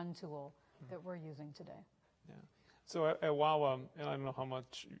number one tool that we're using today. Yeah. So at Wawa, and I don't know how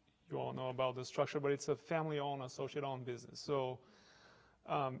much you all know about the structure, but it's a family-owned, associate-owned business. So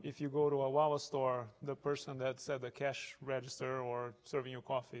if you go to a Wawa store, the person that's at the cash register or serving you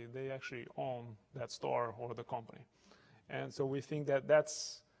coffee, they actually own that store or the company. And so we think that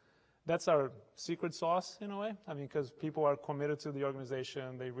that's our secret sauce in a way. I mean, because people are committed to the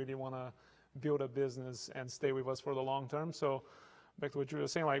organization. They really want to build a business and stay with us for the long term. So back to what you were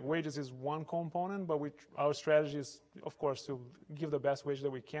saying, like wages is one component, but our strategy is, of course, to give the best wage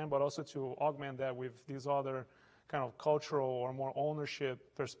that we can, but also to augment that with these other kind of cultural or more ownership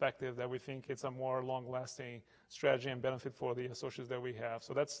perspective that we think it's a more long-lasting strategy and benefit for the associates that we have.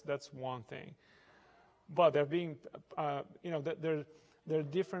 So that's one thing. But there being, there are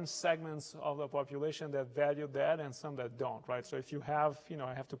different segments of the population that value that and some that don't, right? So if you have,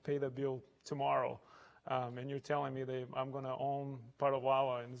 I have to pay the bill tomorrow, and you're telling me that I'm going to own part of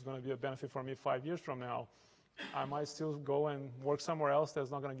Wawa and it's going to be a benefit for me 5 years from now, I might still go and work somewhere else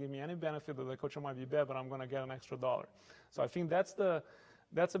that's not going to give me any benefit, that the culture might be bad, but I'm going to get an extra $1. So I think that's a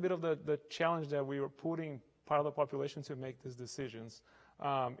bit of the challenge that we were putting part of the population to make these decisions.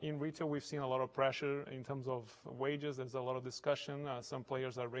 In retail, we've seen a lot of pressure in terms of wages. There's a lot of discussion. Some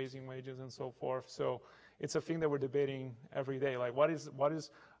players are raising wages and so forth. So it's a thing that we're debating every day. Like what is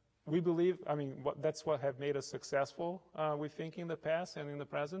we believe, that's what have made us successful, we think, in the past and in the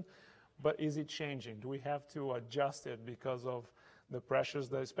present. But is it changing? Do we have to adjust it because of the pressures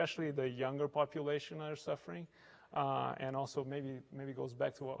that especially the younger population are suffering. And also maybe goes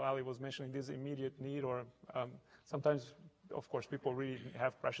back to what Ali was mentioning, this immediate need, or sometimes, of course, people really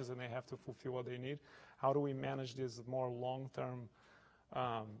have pressures and they have to fulfill what they need. How do we manage this more long-term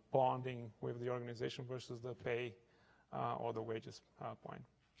bonding with the organization versus the pay or the wages point?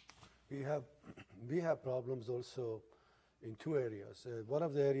 We have problems also in two areas. One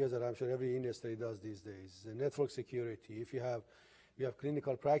of the areas that I'm sure every industry does these days, the network security. If we have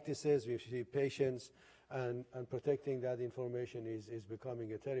clinical practices, we see patients, and protecting that information is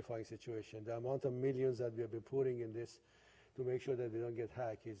becoming a terrifying situation. The amount of millions that we have been putting in this to make sure that we don't get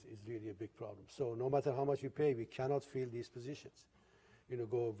hacked is really a big problem. So no matter how much we pay, we cannot fill these positions.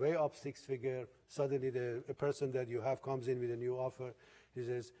 Go way up six-figure, suddenly a person that you have comes in with a new offer. He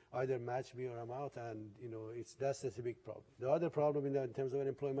says, either match me or I'm out, and that's a big problem. The other problem in terms of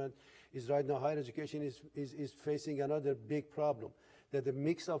unemployment is right now higher education is facing another big problem, that the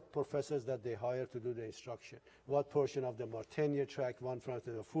mix of professors that they hire to do the instruction, what portion of them are tenure track, one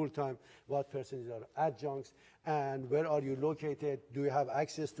person are full-time, what persons are adjuncts, and where are you located? Do you have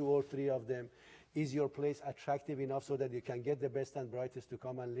access to all three of them? Is your place attractive enough so that you can get the best and brightest to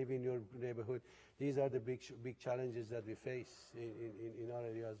come and live in your neighborhood? These are the big challenges that we face in our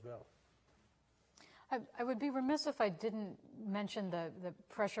area as well. I would be remiss if I didn't mention the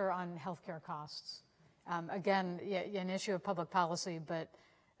pressure on healthcare costs. Again, an issue of public policy, but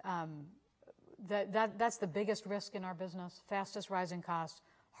that's the biggest risk in our business, fastest rising cost,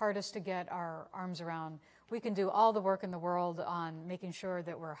 hardest to get our arms around. We can do all the work in the world on making sure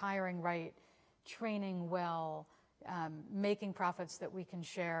that we're hiring right, training well, making profits that we can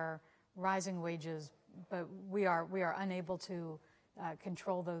share, rising wages, but we are unable to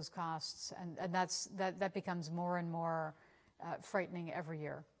control those costs, and that becomes more and more frightening every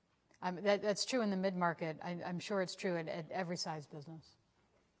year. That's true in the mid-market. I'm sure it's true at every size business.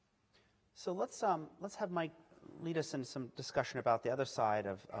 So let's have Mike lead us in some discussion about the other side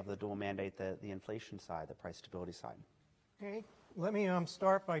of the dual mandate, the inflation side, the price stability side. Okay, let me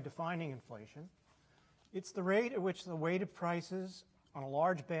start by defining inflation. It's the rate at which the weighted prices on a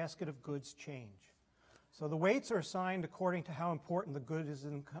large basket of goods change. So the weights are assigned according to how important the good is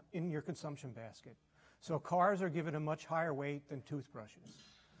in your consumption basket. So cars are given a much higher weight than toothbrushes.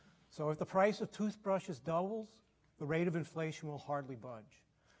 So if the price of toothbrushes doubles, the rate of inflation will hardly budge.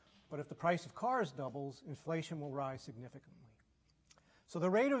 But if the price of cars doubles, inflation will rise significantly. So the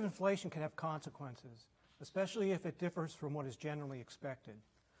rate of inflation can have consequences, especially if it differs from what is generally expected.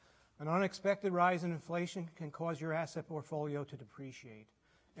 An unexpected rise in inflation can cause your asset portfolio to depreciate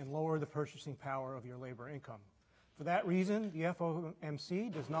and lower the purchasing power of your labor income. For that reason, the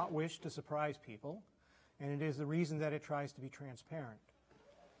FOMC does not wish to surprise people, and it is the reason that it tries to be transparent.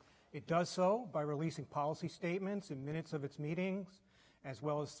 It does so by releasing policy statements in minutes of its meetings, as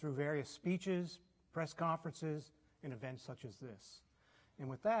well as through various speeches, press conferences, and events such as this. And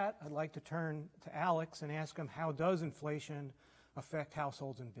with that, I'd like to turn to Alex and ask him, how does inflation affect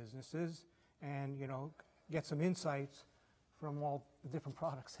households and businesses, and get some insights from all the different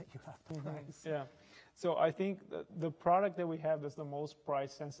products that you have to price. Yeah, so I think the product that we have that's the most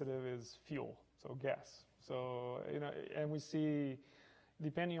price sensitive is fuel, so gas. So and we see,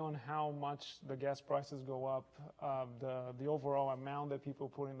 depending on how much the gas prices go up, the overall amount that people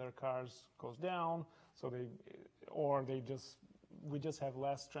put in their cars goes down. So we just have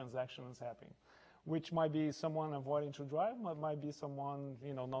less transactions happening, which might be someone avoiding to drive, might be someone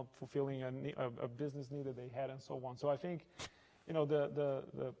not fulfilling a business need that they had, and so on. So I think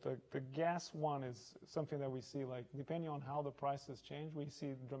the gas one is something that we see, like, depending on how the prices change, we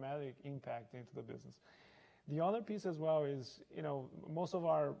see dramatic impact into the business. The other piece as well is, most of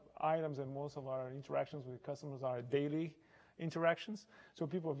our items and most of our interactions with customers are daily interactions. So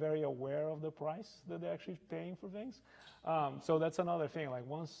people are very aware of the price that they're actually paying for things. So that's another thing. Like,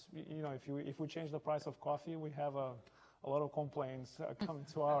 once, if we change the price of coffee, we have a lot of complaints coming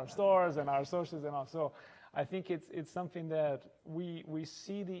to our stores and our associates and all. So I think it's something that we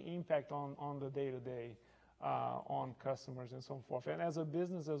see the impact on the day-to-day on customers and so forth. And as a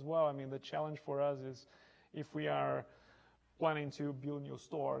business as well, I mean, the challenge for us is, if we are planning to build new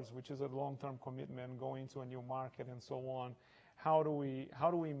stores, which is a long-term commitment, going to a new market and so on, how do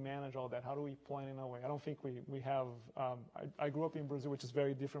we manage all that? How do we plan in a way? I don't think we have. I grew up in Brazil, which is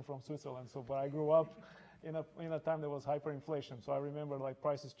very different from Switzerland. So, but I grew up in a time there was hyperinflation. So I remember, like,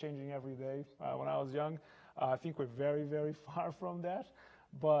 prices changing every day when I was young. I think we're very, very far from that.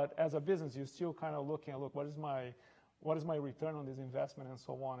 But as a business, you're still kind of looking at, what is my return on this investment and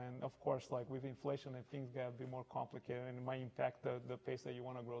so on. And of course, like with inflation, and things get a bit more complicated, and it might impact the pace that you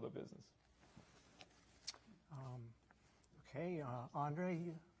want to grow the business. Okay, Andre,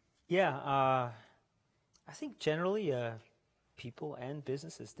 Yeah, I think generally people and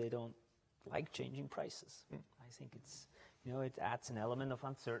businesses, they don't like changing prices. I think it's, it adds an element of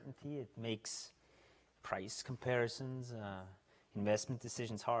uncertainty. It makes price comparisons, investment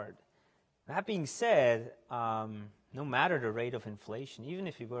decisions hard. That being said, no matter the rate of inflation, even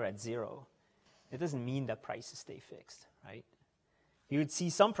if you were at zero, it doesn't mean that prices stay fixed, right? You would see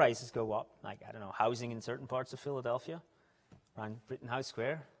some prices go up, like, I don't know, housing in certain parts of Philadelphia, around Rittenhouse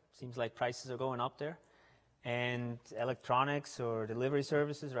Square. Seems like prices are going up there. And electronics or delivery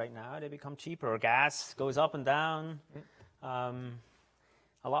services right now, they become cheaper. Or gas goes up and down a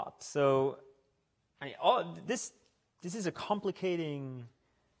lot. So this is a complicating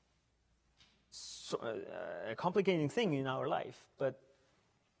thing in our life, but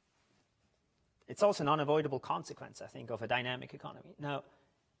it's also an unavoidable consequence, I think, of a dynamic economy. Now,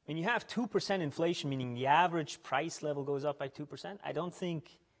 when you have 2% inflation, meaning the average price level goes up by 2%, I don't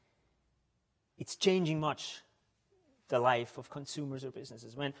think it's changing much the life of consumers or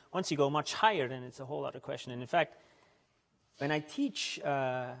businesses. Once you go much higher, then it's a whole other question. And in fact, when I teach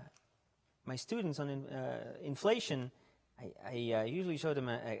my students on inflation, I usually show them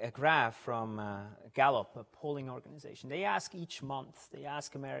a graph from Gallup, a polling organization. They ask each month, they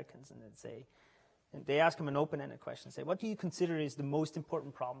ask Americans, and they ask them an open-ended question. Say, what do you consider is the most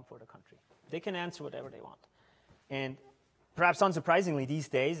important problem for the country? They can answer whatever they want. And perhaps unsurprisingly, these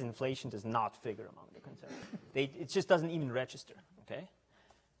days, inflation does not figure among the concerns. It just doesn't even register, okay?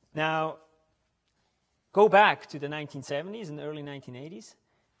 Now, go back to the 1970s and early 1980s.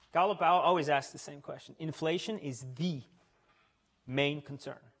 Gallup always asked the same question. Inflation is the main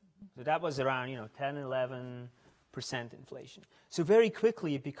concern. So that was around, 10, 11% inflation. So very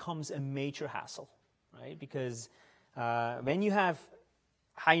quickly, it becomes a major hassle, right? Because when you have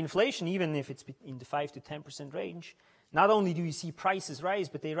high inflation, even if it's in the 5 to 10% range, not only do you see prices rise,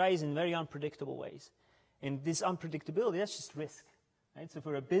 but they rise in very unpredictable ways. And this unpredictability, that's just risk, right? So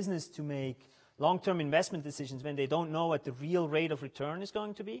for a business to make long-term investment decisions when they don't know what the real rate of return is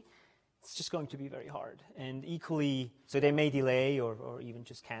going to be, it's just going to be very hard. And equally, so they may delay or even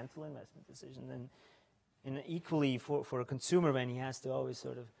just cancel investment decisions. And equally for a consumer, when he has to always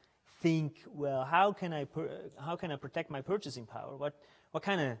sort of think, well, how can I protect my purchasing power? What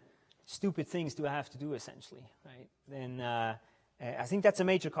kind of stupid things do I have to do, essentially, right? Then I think that's a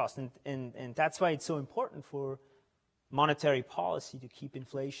major cost, and that's why it's so important for monetary policy to keep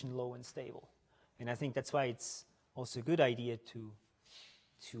inflation low and stable. And I think that's why it's also a good idea to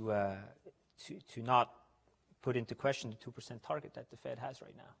not put into question the 2% target that the Fed has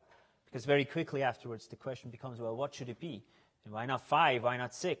right now. Because very quickly afterwards, the question becomes, well, what should it be? And why not 5? Why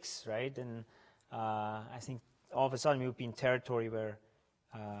not 6, right? And I think all of a sudden we would be in territory where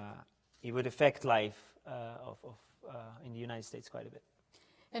it would affect life in the United States quite a bit.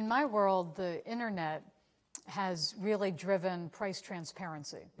 In my world, the internet has really driven price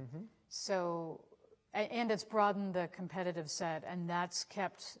transparency. Mm-hmm. So, and it's broadened the competitive set, and that's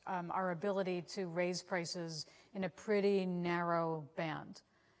kept our ability to raise prices in a pretty narrow band.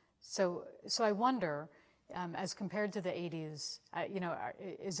 So I wonder, as compared to the 80s,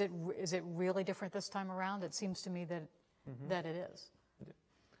 is it really different this time around? It seems to me that that it is.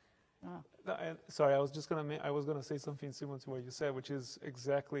 Sorry, I was gonna say something similar to what you said, which is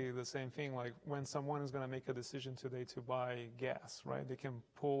exactly the same thing. Like when someone is gonna make a decision today to buy gas, right? They can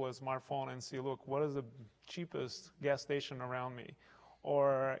pull a smartphone and see, look, what is the cheapest gas station around me?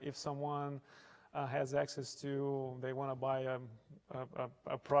 Or if someone has access to, they want to buy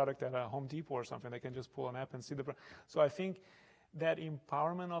a product at a Home Depot or something, they can just pull an app and see the. So I think that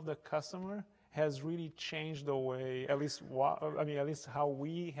empowerment of the customer has really changed the way, at least how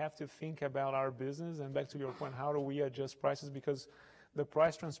we have to think about our business. And back to your point, how do we adjust prices? Because the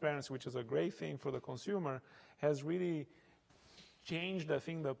price transparency, which is a great thing for the consumer, has really changed, I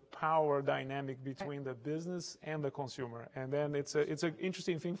think, the power dynamic between the business and the consumer. And then it's an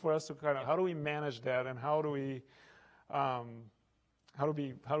interesting thing for us to kind of, how do we manage that, and how do we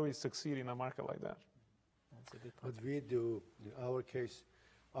succeed in a market like that? That's a good point. What we do, in our case,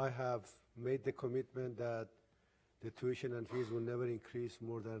 I have made the commitment that the tuition and fees will never increase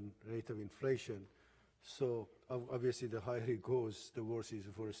more than rate of inflation. So obviously the higher it goes, the worse it is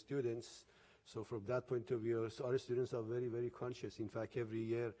for students. So from that point of view, our students are very, very conscious. In fact, every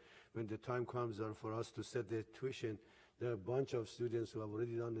year when the time comes for us to set the tuition, there are a bunch of students who have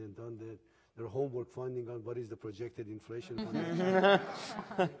already done their homework, finding out what is the projected inflation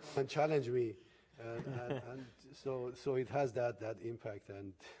and challenge me. And so it has that impact,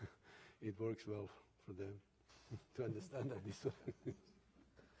 and it works well for them to understand that this way.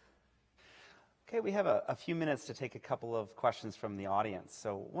 Okay, we have a few minutes to take a couple of questions from the audience.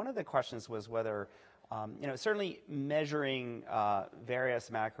 So one of the questions was whether, certainly measuring various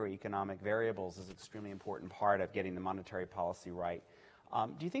macroeconomic variables is an extremely important part of getting the monetary policy right.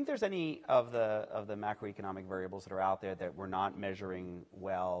 Do you think there's any of the macroeconomic variables that are out there that we're not measuring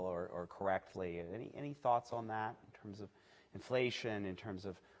well or correctly? Any thoughts on that in terms of inflation, in terms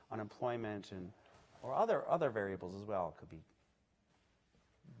of unemployment, or other variables as well? Could be.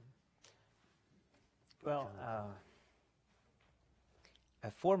 Well, a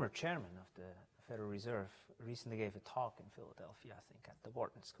former chairman of the Federal Reserve recently gave a talk in Philadelphia, I think, at the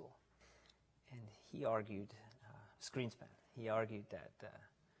Wharton School. And he argued, Greenspan, he argued that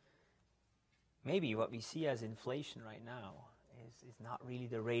maybe what we see as inflation right now is not really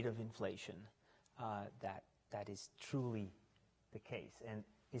the rate of inflation that is truly the case. And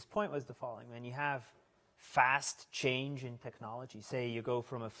his point was the following: when you have fast change in technology, say you go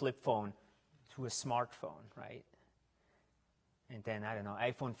from a flip phone to a smartphone, right? And then, I don't know,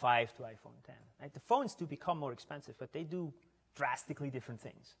 iPhone 5 to iPhone 10. Right? The phones do become more expensive, but they do drastically different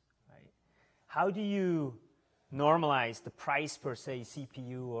things, right? How do you normalize the price per, say,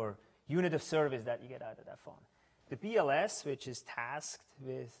 CPU or unit of service that you get out of that phone? The BLS, which is tasked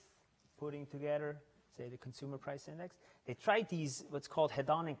with putting together, say, the consumer price index, they tried these, what's called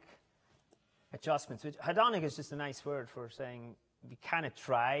hedonic adjustments. Which, hedonic is just a nice word for saying we kind of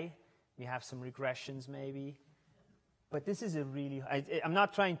try. We have some regressions maybe. But this is a really, I'm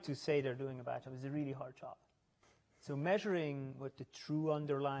not trying to say they're doing a bad job. It's a really hard job. So measuring what the true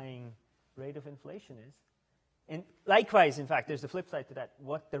underlying rate of inflation is. And likewise, in fact, there's the flip side to that.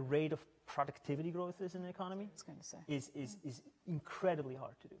 What the rate of productivity growth is in the economy is incredibly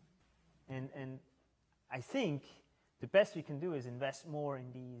hard to do. And I think the best we can do is invest more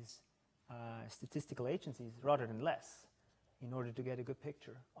in these statistical agencies rather than less, in order to get a good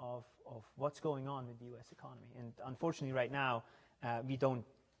picture of what's going on with the U.S. economy. And unfortunately, right now, we don't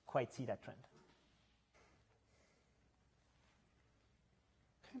quite see that trend.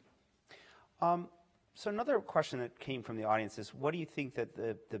 Okay. So another question that came from the audience is, what do you think that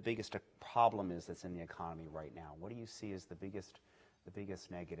the biggest problem is that's in the economy right now? What do you see as the biggest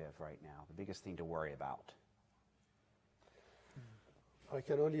negative right now, the biggest thing to worry about? I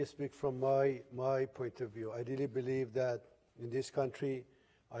can only speak from my point of view. I really believe that in this country,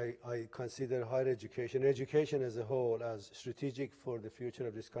 I consider higher education as a whole, as strategic for the future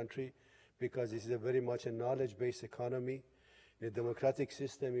of this country, because this is a very much a knowledge-based economy. In a democratic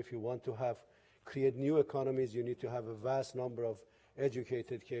system, if you want to create new economies, you need to have a vast number of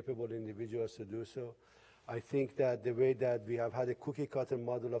educated, capable individuals to do so. I think that the way that we have had a cookie-cutter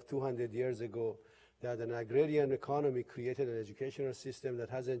model of 200 years ago, that an agrarian economy created an educational system that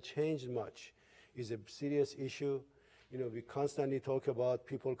hasn't changed much, is a serious issue. You know, we constantly talk about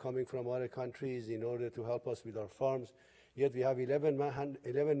people coming from other countries in order to help us with our farms, yet we have 11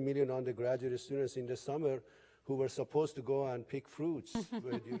 million undergraduate students in the summer who were supposed to go and pick fruits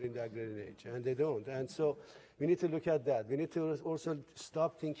during the agrarian age, and they don't. And so we need to look at that. We need to also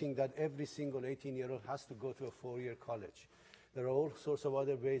stop thinking that every single 18-year-old has to go to a 4-year college. There are all sorts of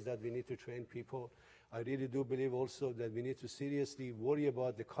other ways that we need to train people. I really do believe also that we need to seriously worry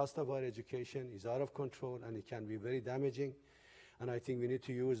about the cost of our education. It's out of control and it can be very damaging. And I think we need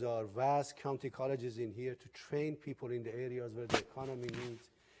to use our vast county colleges in here to train people in the areas where the economy needs.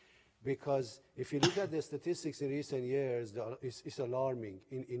 Because if you look at the statistics in recent years, it's alarming.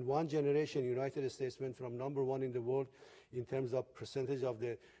 In one generation, United States went from #1 in the world in terms of percentage of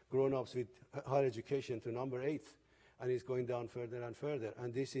the grown-ups with higher education to number 8. And it's going down further and further.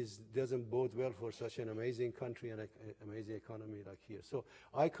 And this doesn't bode well for such an amazing country and an amazing economy like here. So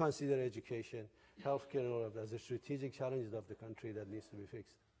I consider education, healthcare, and all of that as a strategic challenge of the country that needs to be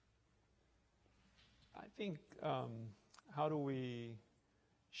fixed. I think how do we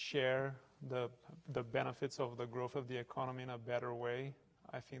share the benefits of the growth of the economy in a better way?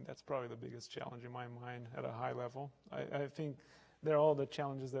 I think that's probably the biggest challenge in my mind at a high level. I think there are all the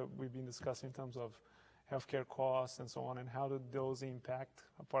challenges that we've been discussing in terms of healthcare costs and so on, and how do those impact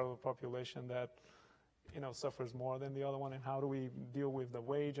a part of the population that, suffers more than the other one, and how do we deal with the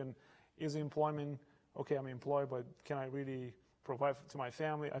wage, and is employment, okay, I'm employed, but can I really provide to my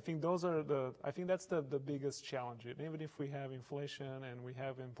family? I think that's the biggest challenge. And even if we have inflation and we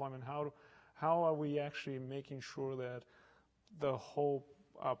have employment, how are we actually making sure that the whole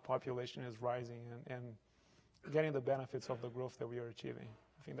population is rising and getting the benefits of the growth that we are achieving?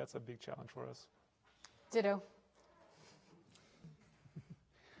 I think that's a big challenge for us. Ditto.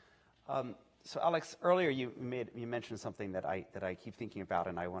 So Alex, earlier you mentioned something that I keep thinking about,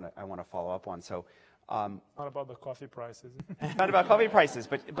 and I want to follow up on. So. Not about the coffee prices. Not about coffee prices,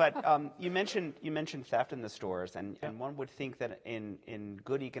 but you mentioned theft in the stores, and one would think that in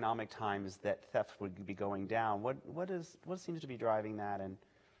good economic times that theft would be going down. What seems to be driving that? And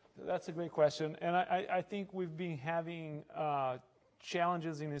that's a great question, and I think we've been having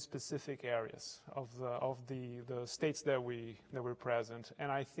challenges in specific areas of the states that we're present, and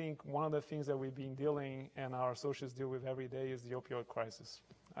I think one of the things that we've been dealing and our associates deal with every day is the opioid crisis.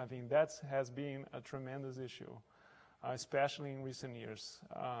 I think that has been a tremendous issue, especially in recent years.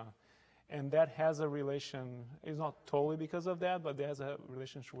 And that has a relation, it's not totally because of that, but there's a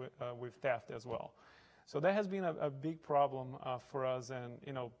relationship with theft as well. So that has been a big problem for us, and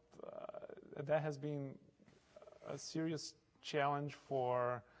that has been a serious challenge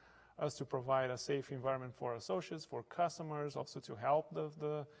for us to provide a safe environment for associates, for customers, also to help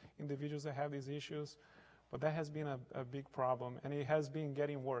the individuals that have these issues. But that has been a big problem, and it has been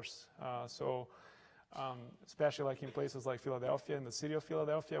getting worse. Especially like in places like Philadelphia, in the city of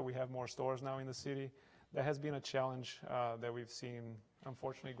Philadelphia, we have more stores now in the city. That has been a challenge that we've seen,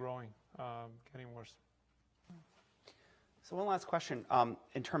 unfortunately, growing, getting worse. So one last question,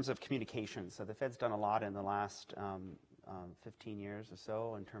 in terms of communication. So the Fed's done a lot in the last 15 years or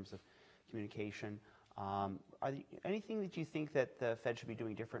so in terms of communication. Anything that you think that the Fed should be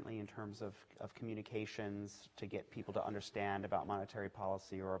doing differently in terms of communications to get people to understand about monetary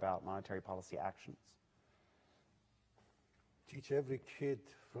policy or about monetary policy actions? Teach every kid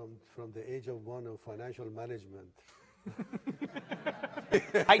from the age of 1 of financial management.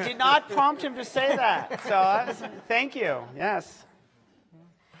 I did not prompt him to say that, so thank you. Yes.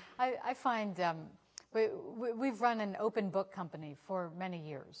 I find we've run an open book company for many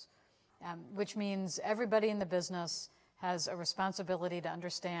years. Which means everybody in the business has a responsibility to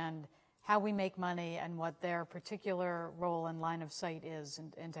understand how we make money and what their particular role and line of sight is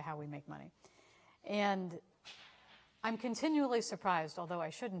into how we make money. And I'm continually surprised, although I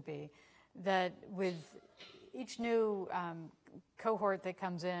shouldn't be, that with each new cohort that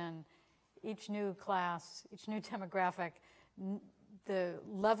comes in, each new class, each new demographic, the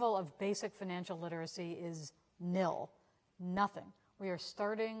level of basic financial literacy is nil, nothing. We are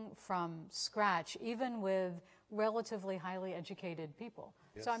starting from scratch, even with relatively highly educated people.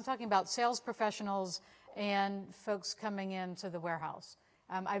 Yes. So I'm talking about sales professionals and folks coming into the warehouse.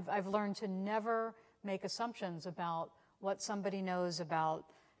 I've learned to never make assumptions about what somebody knows about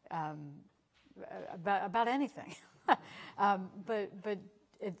anything. But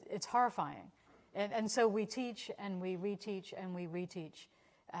it's horrifying. And so we teach and we reteach and we reteach.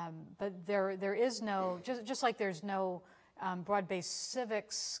 But there is no, just like there's no broad-based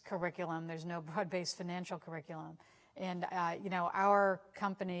civics curriculum, there's no broad-based financial curriculum. And, our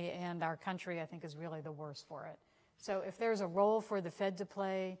company and our country, I think, is really the worst for it. So if there's a role for the Fed to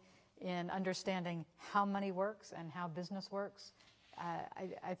play in understanding how money works and how business works,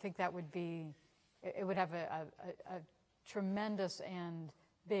 I think that would be, it would have a tremendous and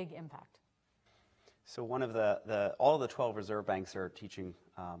big impact. So one of all of the 12 reserve banks are teaching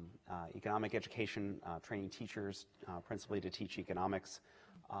economic education, training teachers principally to teach economics,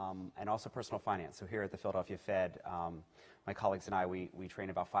 and also personal finance. So here at the Philadelphia Fed, my colleagues and I, we train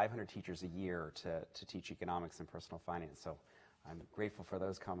about 500 teachers a year to teach economics and personal finance. So I'm grateful for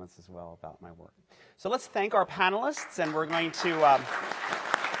those comments as well about my work. So let's thank our panelists, and we're going to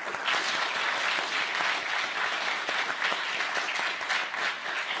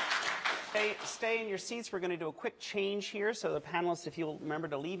stay in your seats. We're going to do a quick change here. So the panelists, if you'll remember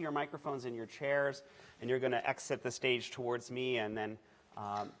to leave your microphones in your chairs, and you're going to exit the stage towards me, and then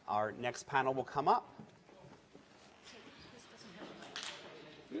our next panel will come up.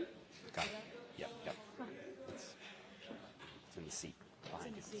 Got it. Yep. It's in the seat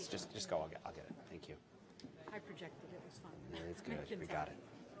behind you. Just go. I'll get it. Thank you. I projected it was fun. Yeah, it's good. We got it.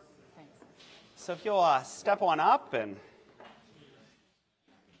 Thanks. So if you'll step on up and.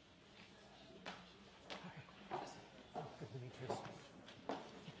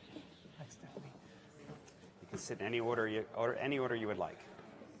 You can sit in any order you would like.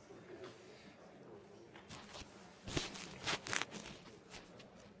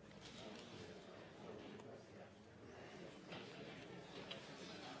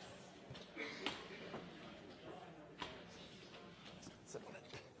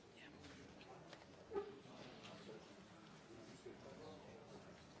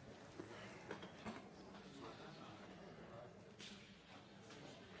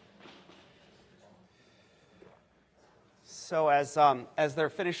 So as they're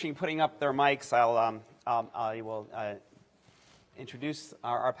finishing putting up their mics, I will introduce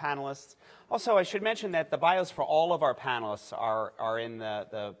our panelists. Also, I should mention that the bios for all of our panelists are in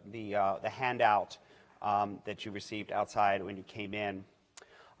the handout that you received outside when you came in.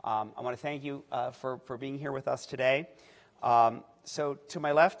 I want to thank you for being here with us today. So to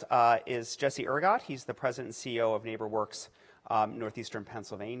my left is Jesse Ergot. He's the president and CEO of NeighborWorks Northeastern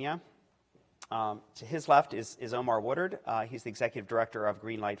Pennsylvania. To his left is Omar Woodard. He's the executive director of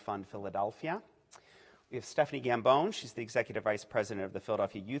Greenlight Fund Philadelphia. We have Stephanie Gambone. She's the executive vice president of the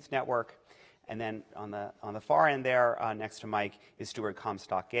Philadelphia Youth Network. And then on the far end there, next to Mike, is Stuart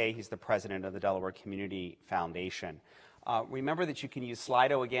Comstock-Gay. He's the president of the Delaware Community Foundation. Remember that you can use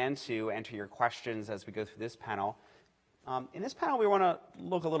Slido again to enter your questions as we go through this panel. In this panel, we want to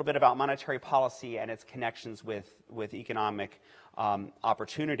look a little bit about monetary policy and its connections with economic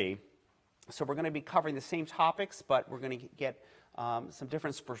opportunity. So we're going to be covering the same topics, but we're going to get some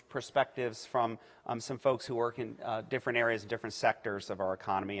different perspectives from some folks who work in different areas and different sectors of our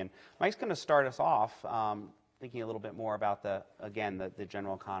economy. And Mike's going to start us off thinking a little bit more about the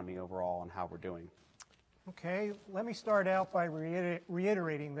general economy overall and how we're doing. Okay, let me start out by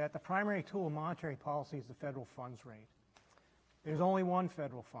reiterating that the primary tool of monetary policy is the federal funds rate. There's only one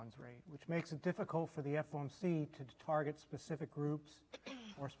federal funds rate, which makes it difficult for the FOMC to target specific groups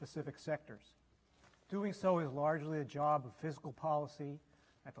or specific sectors. Doing so is largely a job of fiscal policy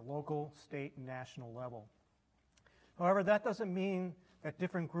at the local, state, and national level. However, that doesn't mean that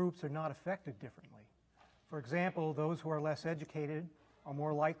different groups are not affected differently. For example, those who are less educated are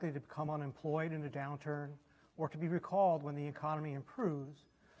more likely to become unemployed in a downturn or to be recalled when the economy improves,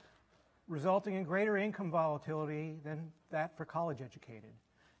 resulting in greater income volatility than that for college educated,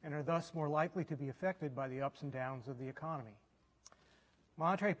 and are thus more likely to be affected by the ups and downs of the economy.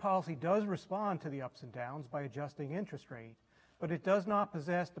 Monetary policy does respond to the ups and downs by adjusting interest rate, but it does not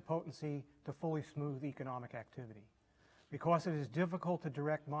possess the potency to fully smooth economic activity. Because it is difficult to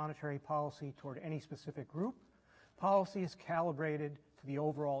direct monetary policy toward any specific group, policy is calibrated to the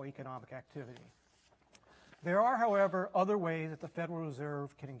overall economic activity. There are, however, other ways that the Federal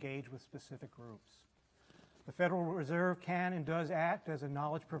Reserve can engage with specific groups. The Federal Reserve can and does act as a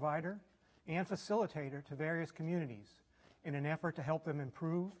knowledge provider and facilitator to various communities in an effort to help them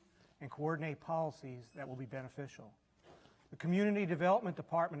improve and coordinate policies that will be beneficial. The Community Development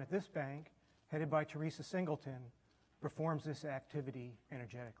Department at this bank, headed by Teresa Singleton, performs this activity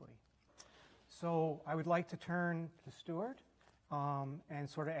energetically. So I would like to turn to Stuart and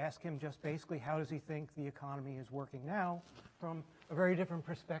sort of ask him just basically how does he think the economy is working now from a very different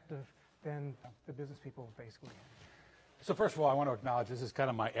perspective than the business people basically. So first of all, I want to acknowledge this is kind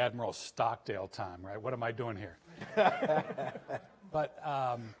of my Admiral Stockdale time, right? What am I doing here? But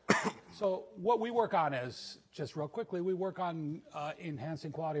so what we work on is, just real quickly, we work on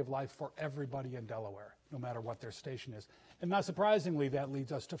enhancing quality of life for everybody in Delaware, no matter what their station is. And not surprisingly, that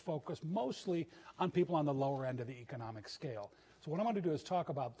leads us to focus mostly on people on the lower end of the economic scale. So what I'm going to do is talk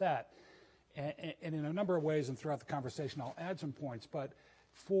about that. And in a number of ways, and throughout the conversation, I'll add some points. But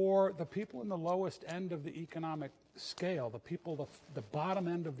for the people in the lowest end of the economic scale, the people, the bottom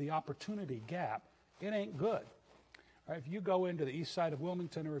end of the opportunity gap, it ain't good. Right? If you go into the east side of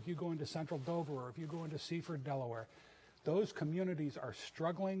Wilmington, or if you go into central Dover, or if you go into Seaford, Delaware, those communities are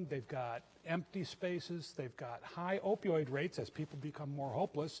struggling. They've got empty spaces. They've got high opioid rates as people become more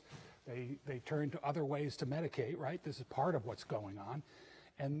hopeless. They turn to other ways to medicate, right? This is part of what's going on.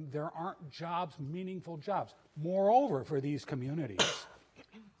 And there aren't jobs, meaningful jobs. Moreover, for these communities,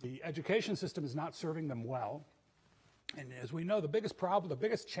 the education system is not serving them well. And as we know, the biggest problem, the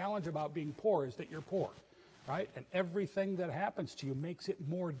biggest challenge about being poor is that you're poor, right? And everything that happens to you makes it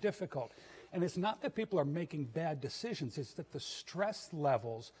more difficult. And it's not that people are making bad decisions, it's that the stress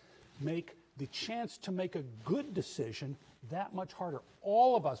levels make the chance to make a good decision that much harder.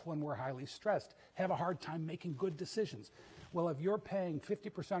 All of us, when we're highly stressed, have a hard time making good decisions. Well, if you're paying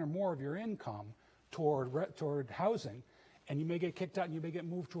 50% or more of your income toward housing, and you may get kicked out and you may get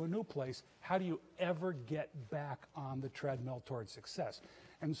moved to a new place, how do you ever get back on the treadmill towards success?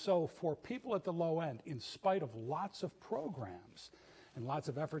 And so for people at the low end, in spite of lots of programs and lots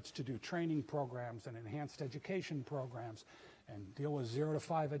of efforts to do training programs and enhanced education programs and deal with 0 to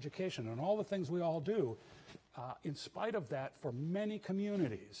 5 education and all the things we all do, in spite of that, for many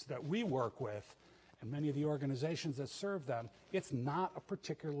communities that we work with and many of the organizations that serve them, it's not a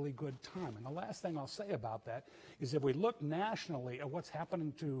particularly good time. And the last thing I'll say about that is if we look nationally at what's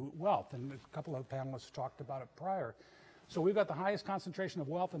happening to wealth, and a couple of panelists talked about it prior, so we've got the highest concentration of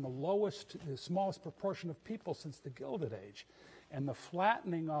wealth and the smallest proportion of people since the Gilded Age. And the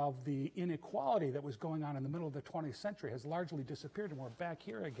flattening of the inequality that was going on in the middle of the 20th century has largely disappeared, and we're back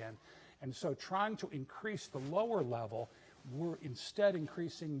here again. And so trying to increase the lower level we're instead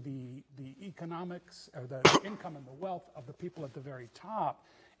increasing the economics or the income and the wealth of the people at the very top,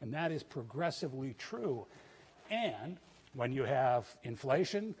 and that is progressively true. And when you have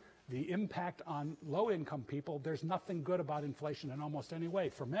inflation, the impact on low-income people, there's nothing good about inflation in almost any way.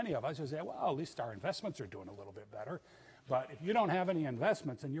 For many of us, you say, well, at least our investments are doing a little bit better. But if you don't have any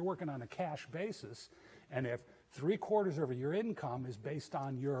investments and you're working on a cash basis, and if 3/4 of your income is based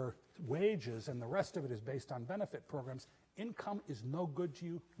on your wages and the rest of it is based on benefit programs, income is no good to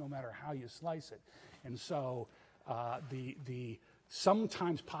you no matter how you slice it. And so the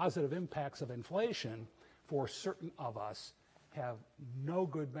sometimes positive impacts of inflation for certain of us have no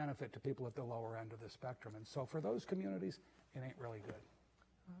good benefit to people at the lower end of the spectrum. And so for those communities, it ain't really good.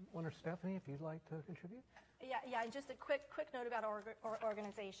 Wonder, Stephanie, if you'd like to contribute? Yeah, and just a quick note about our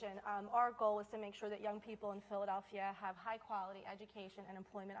organization. Our goal is to make sure that young people in Philadelphia have high-quality education and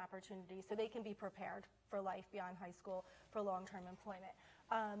employment opportunities so they can be prepared for life beyond high school for long-term employment.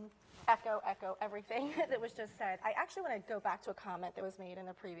 Echo everything that was just said. I actually want to go back to a comment that was made in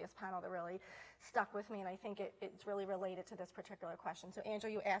the previous panel that really stuck with me, and I think it's really related to this particular question. So, Andrew,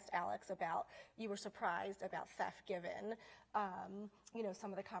 you asked Alex about, you were surprised about theft given,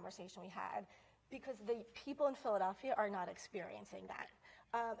 some of the conversation we had, because the people in Philadelphia are not experiencing that.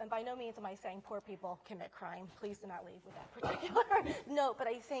 And by no means am I saying poor people commit crime. Please do not leave with that particular note. But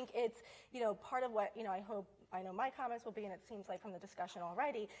I think it's, part of what, I know my comments will be, and it seems like from the discussion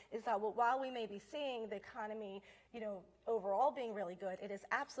already, is that while we may be seeing the economy, overall being really good, it is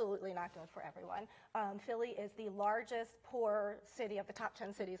absolutely not good for everyone. Philly is the largest poor city of the top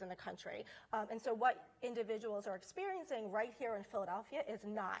 10 cities in the country. And so what individuals are experiencing right here in Philadelphia is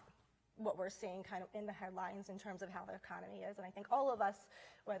not what we're seeing kind of in the headlines in terms of how the economy is. And I think all of us,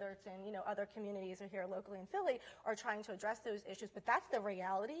 whether it's in other communities or here locally in Philly, are trying to address those issues. But that's the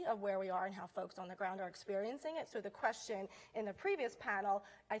reality of where we are and how folks on the ground are experiencing it. So the question in the previous panel,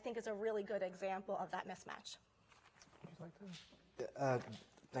 I think, is a really good example of that mismatch. Would you like to?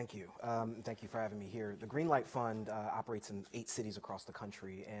 Thank you. Thank you for having me here. The Greenlight Fund operates in 8 cities across the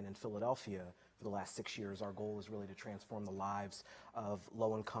country, and in Philadelphia, for the last 6 years, our goal is really to transform the lives of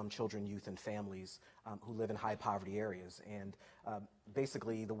low-income children, youth, and families who live in high-poverty areas. And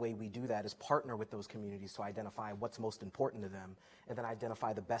basically, the way we do that is partner with those communities to identify what's most important to them, and then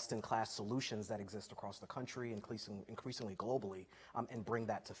identify the best-in-class solutions that exist across the country, increasingly globally, and bring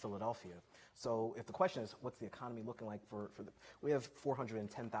that to Philadelphia. So if the question is, what's the economy looking like we have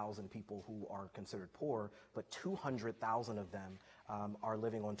 410,000 people who are considered poor, but 200,000 of them are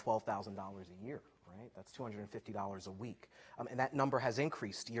living on $12,000 a year, right? That's $250 a week. And that number has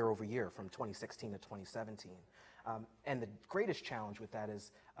increased year over year from 2016 to 2017. And the greatest challenge with that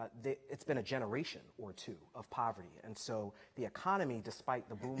is it's been a generation or two of poverty. And so the economy, despite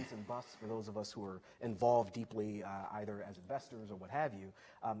the booms and busts for those of us who are involved deeply, either as investors or what have you,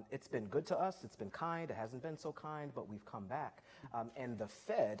 it's been good to us. It's been kind. It hasn't been so kind, but we've come back. And the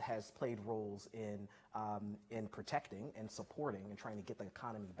Fed has played roles in protecting and supporting and trying to get the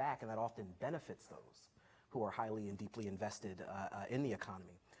economy back, and that often benefits those who are highly and deeply invested in the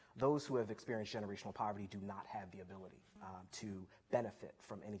economy. Those who have experienced generational poverty do not have the ability to benefit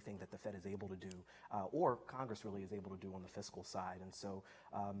from anything that the Fed is able to do, or Congress really is able to do on the fiscal side. And so,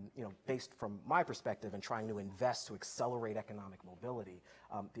 based from my perspective and trying to invest to accelerate economic mobility,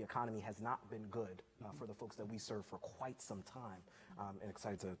 the economy has not been good for the folks that we serve for quite some time. And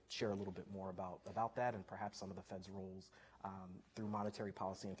excited to share a little bit more about that and perhaps some of the Fed's roles through monetary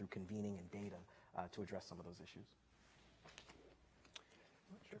policy and through convening and data to address some of those issues.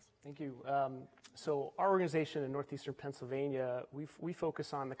 Thank you. So our organization in northeastern Pennsylvania, we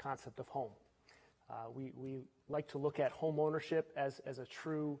focus on the concept of home. We like to look at home ownership as a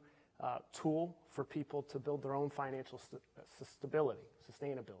true tool for people to build their own financial sustainability.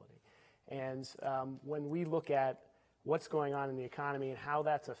 And when we look at what's going on in the economy and how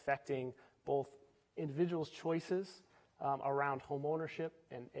that's affecting both individuals' choices around home ownership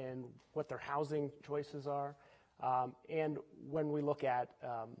and what their housing choices are, and when we look at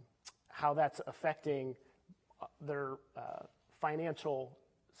how that's affecting their financial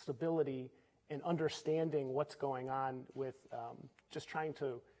stability and understanding what's going on with just trying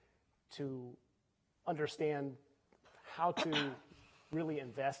to understand how to really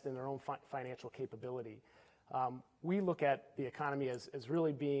invest in their own financial capability. We look at the economy as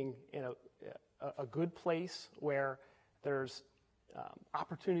really being in a good place where there's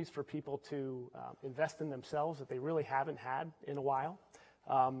opportunities for people to invest in themselves that they really haven't had in a while.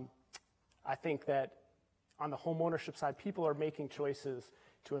 I think that on the home ownership side, people are making choices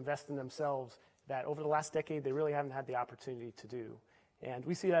to invest in themselves that over the last decade they really haven't had the opportunity to do. And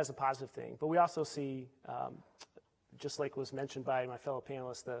we see that as a positive thing. But we also see just like was mentioned by my fellow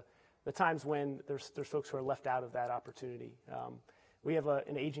panelists, the times when there's folks who are left out of that opportunity. We have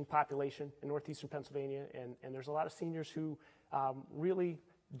an aging population in northeastern Pennsylvania, and there's a lot of seniors who really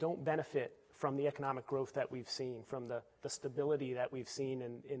don't benefit from the economic growth that we've seen, from the stability that we've seen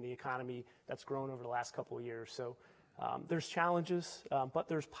in the economy that's grown over the last couple of years. So there's challenges, but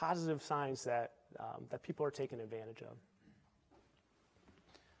there's positive signs that people are taking advantage of.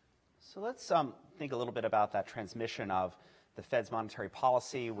 So let's think a little bit about that transmission of the Fed's monetary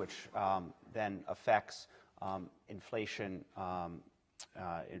policy, which then affects inflation,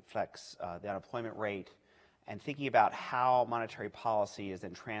 affects the unemployment rate, and thinking about how monetary policy is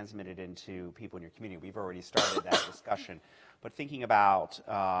then transmitted into people in your community. We've already started that discussion, but thinking about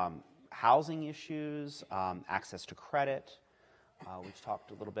housing issues, access to credit, we've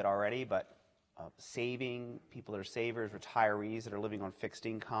talked a little bit already, but saving, people that are savers, retirees that are living on fixed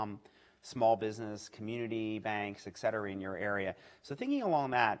income, small business, community banks, et cetera, in your area. So thinking along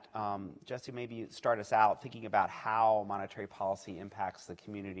that, Jesse, maybe you start us out thinking about how monetary policy impacts the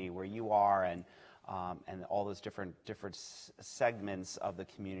community where you are and all those different segments of the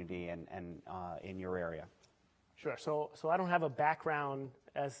community and in your area. Sure. So I don't have a background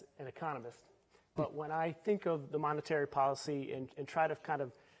as an economist, but when I think of the monetary policy and try to kind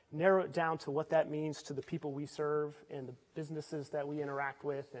of narrow it down to what that means to the people we serve and the businesses that we interact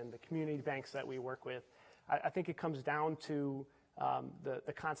with and the community banks that we work with, I think it comes down to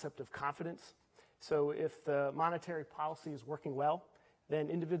the concept of confidence. So if the monetary policy is working well, then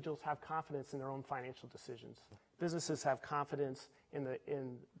individuals have confidence in their own financial decisions. Businesses have confidence in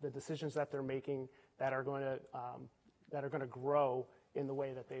the decisions that they're making that are going to grow in the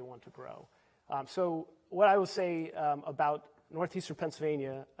way that they want to grow. So what I would say about northeastern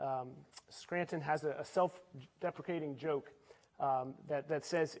Pennsylvania, Scranton has a self-deprecating joke that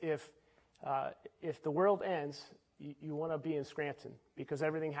says if the world ends, you want to be in Scranton because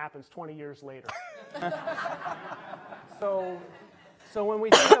everything happens 20 years later. So when we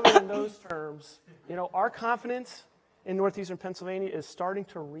think of it in those terms, our confidence in northeastern Pennsylvania is starting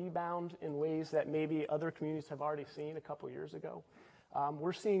to rebound in ways that maybe other communities have already seen a couple years ago.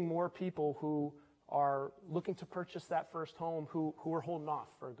 We're seeing more people who are looking to purchase that first home who are holding off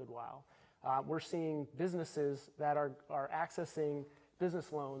for a good while. We're seeing businesses that are accessing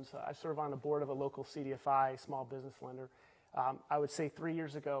business loans. I serve on the board of a local CDFI, small business lender. I would say 3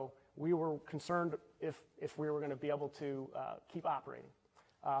 years ago, we were concerned if we were going to be able to keep operating.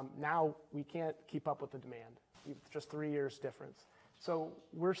 Now we can't keep up with the demand. Just 3 years difference. So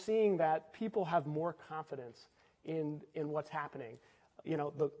we're seeing that people have more confidence in what's happening.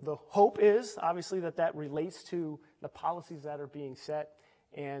 The hope is obviously that relates to the policies that are being set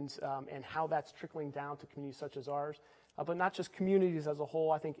and how that's trickling down to communities such as ours, but not just communities as a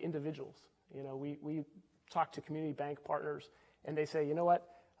whole. I think individuals. We talk to community bank partners, and they say, you know what,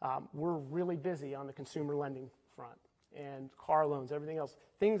 we're really busy on the consumer lending front and car loans, everything else,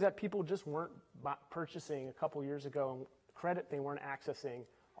 things that people just weren't purchasing a couple years ago, and credit they weren't accessing.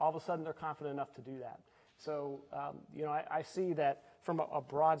 All of a sudden, they're confident enough to do that. So, I see that from a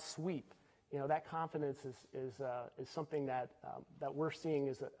broad sweep, that confidence is something that we're seeing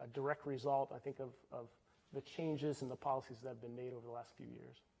as a direct result, I think, of the changes and the policies that have been made over the last few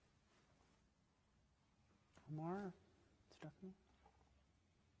years. Omar, Stephanie?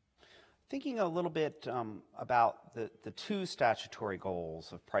 Thinking a little bit about the two statutory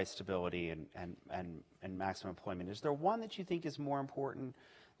goals of price stability and maximum employment, is there one that you think is more important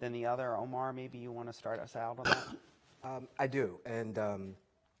than the other? Omar, maybe you want to start us out on that? I do, and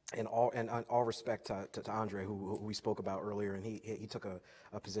in all respect to Andre, who we spoke about earlier, and he took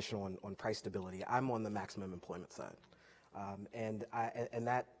a position on price stability. I'm on the maximum employment side, and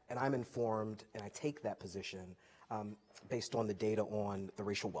I'm informed, and I take that position based on the data on the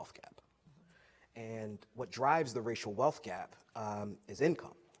racial wealth gap. And what drives the racial wealth gap is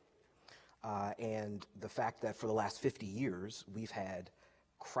income, and the fact that for the last 50 years we've had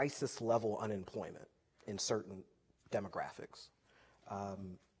crisis-level unemployment in certain demographics.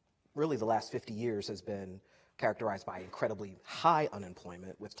 Really, the last 50 years has been characterized by incredibly high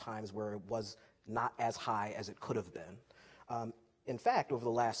unemployment, with times where it was not as high as it could have been. In fact, over the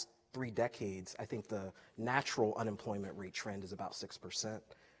last 3 decades, I think the natural unemployment rate trend is about 6%.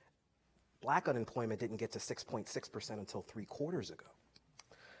 Black unemployment didn't get to 6.6% until 3 quarters ago.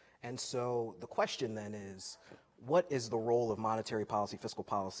 And so the question then is, what is the role of monetary policy, fiscal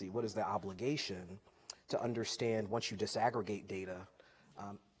policy? What is the obligation to understand, once you disaggregate data,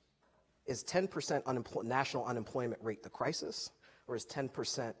 is 10% national unemployment rate the crisis, or is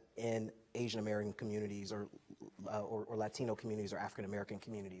 10% in Asian American communities or Latino communities or African American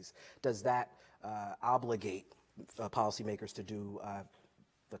communities? Does that obligate policymakers to do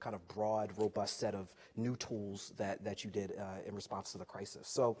the kind of broad, robust set of new tools that you did in response to the crisis.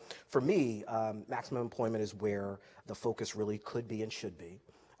 So for me, maximum employment is where the focus really could be and should be.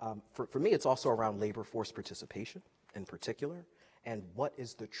 For me, it's also around labor force participation in particular, and what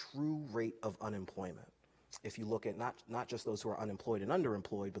is the true rate of unemployment. If you look at not just those who are unemployed and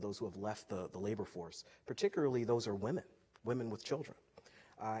underemployed, but those who have left the labor force, particularly those are women with children.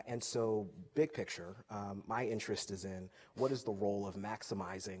 And so, big picture, my interest is in what is the role of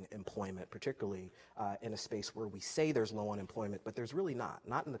maximizing employment, particularly in a space where we say there's low unemployment, but there's really not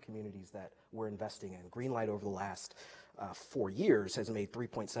in the communities that we're investing in. Greenlight over the last 4 years has made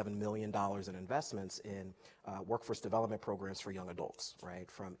 $3.7 million in investments in workforce development programs for young adults, right?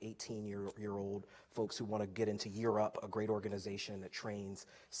 From 18-year-old folks who want to get into Year Up, a great organization that trains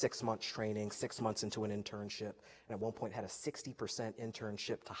 6 months training, 6 months into an internship, and at one point had a 60%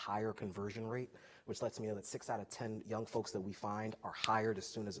 internship to hire conversion rate, which lets me know that 6 out of 10 young folks that we find are hired as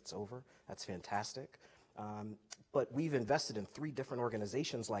soon as it's over. That's fantastic. But we've invested in 3 different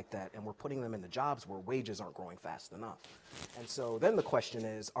organizations like that, and we're putting them into jobs where wages aren't growing fast enough. And so then the question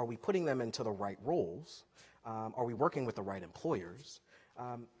is, are we putting them into the right roles? Are we working with the right employers?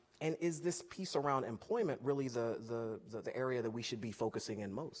 And is this piece around employment really the area that we should be focusing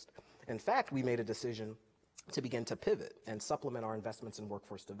in most? In fact, we made a decision to begin to pivot and supplement our investments in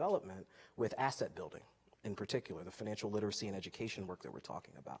workforce development with asset building. In particular, the financial literacy and education work that we're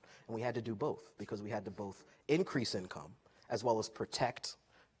talking about. And we had to do both because we had to both increase income as well as protect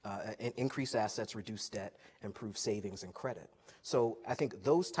and increase assets, reduce debt, improve savings and credit. So I think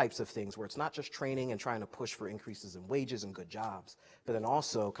those types of things where it's not just training and trying to push for increases in wages and good jobs, but then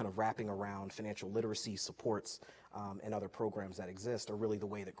also kind of wrapping around financial literacy supports and other programs that exist are really the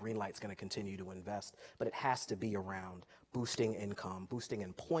way that Greenlight's going to continue to invest. But it has to be around boosting income, boosting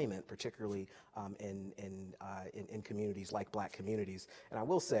employment, particularly in communities like Black communities. And I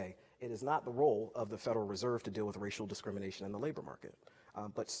will say, it is not the role of the Federal Reserve to deal with racial discrimination in the labor market.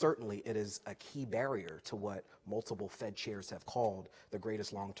 But certainly it is a key barrier to what multiple Fed chairs have called the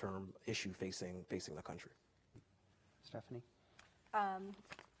greatest long-term issue facing the country. Stephanie?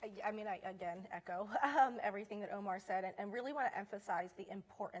 I mean, I again echo everything that Omar said, and really want to emphasize the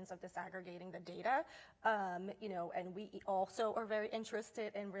importance of disaggregating the data. You know, and we also are very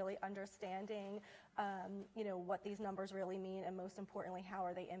interested in really understanding, you know, what these numbers really mean, and most importantly, how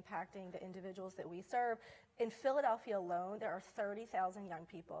are they impacting the individuals that we serve. In Philadelphia alone, there are 30,000 young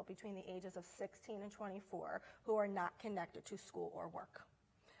people between the ages of 16 and 24 who are not connected to school or work.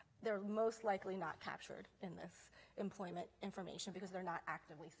 They're most likely not captured in this employment information because they're not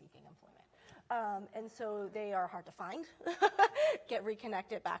actively seeking employment. And so they are hard to find, get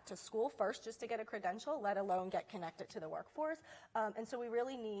reconnected back to school first just to get a credential, let alone get connected to the workforce. And so we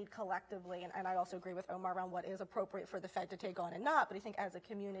really need collectively, and I also agree with Omar around what is appropriate for the Fed to take on and not, but I think as a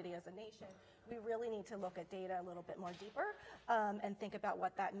community, as a nation, we really need to look at data a little bit more deeper and think about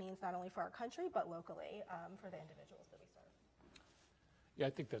what that means not only for our country, but locally for the individuals that we serve. Yeah, I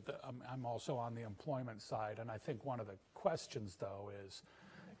think that I'm also on the employment side, and I think one of the questions, though, is,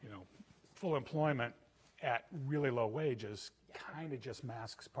 you know, full employment at really low wages kind of just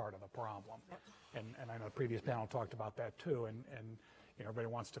masks part of the problem. And I know the previous panel talked about that too, and you know, everybody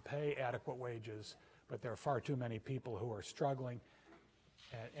wants to pay adequate wages, but there are far too many people who are struggling,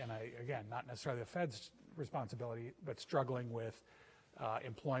 and again, not necessarily the Fed's responsibility, but struggling with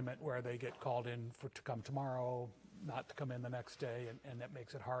employment where they get called in to come tomorrow, not to come in the next day, and that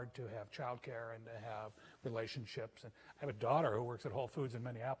makes it hard to have childcare and to have relationships. And I have a daughter who works at Whole Foods in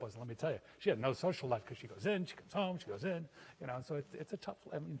Minneapolis, and let me tell you, she had no social life because she goes in, she comes home, she goes in, you know, so it's a tough,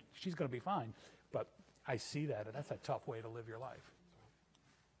 I mean, she's going to be fine, but I see that, and that's a tough way to live your life.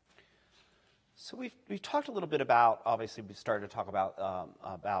 So we've talked a little bit about, obviously we started to talk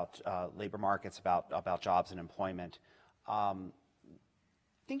about labor markets, about jobs and employment.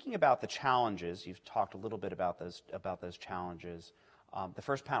 Thinking about the challenges, you've talked a little bit about those challenges. The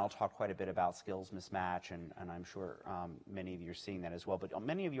first panel talked quite a bit about skills mismatch, and I'm sure many of you are seeing that as well. But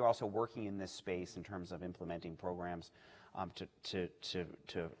many of you are also working in this space in terms of implementing programs to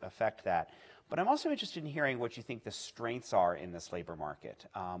affect that. But I'm also interested in hearing what you think the strengths are in this labor market.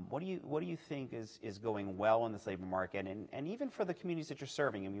 What do you think is going well in this labor market, and even for the communities that you're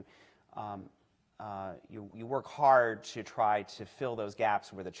serving? I mean, you work hard to try to fill those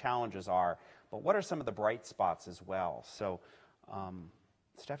gaps where the challenges are, but what are some of the bright spots as well? So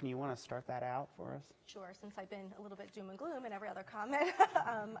Stephanie, you want to start that out for us? Sure, since I've been a little bit doom and gloom in every other comment,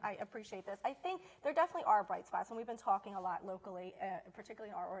 I appreciate this. I think there definitely are bright spots, and we've been talking a lot locally, particularly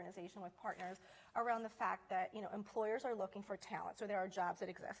in our organization with partners, around the fact that, employers are looking for talent, so there are jobs that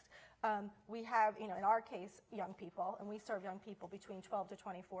exist. We have, in our case, young people, and we serve young people between 12 to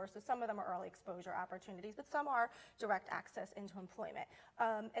 24, so some of them are early exposure opportunities, but some are direct access into employment.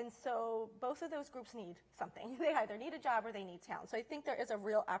 And so both of those groups need something. They either need a job or they need talent. So I think there is a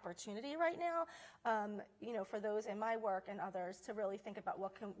real opportunity right now, for those in my work and others to really think about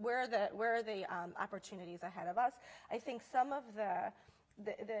where are the opportunities ahead of us. I think some of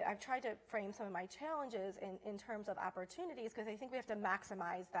I've tried to frame some of my challenges in terms of opportunities, because I think we have to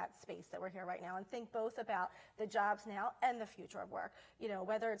maximize that space that we're here right now and think both about the jobs now and the future of work.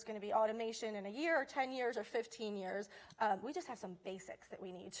 Whether it's going to be automation in a year or 10 years or 15 years, we just have some basics that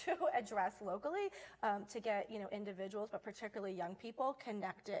we need to address locally to get individuals, but particularly young people,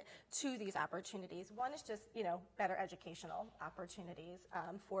 connected to these opportunities. One is just better educational opportunities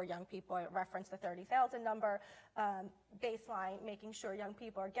for young people. I referenced the 30,000 number, baseline, making sure young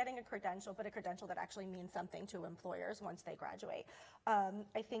people are getting a credential, but a credential that actually means something to employers once they graduate.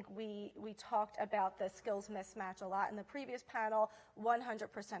 I think we talked about the skills mismatch a lot in the previous panel.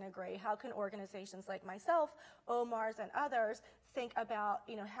 100% agree. How can organizations like myself, OMARS, and others think about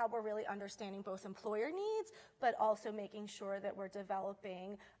how we're really understanding both employer needs, but also making sure that we're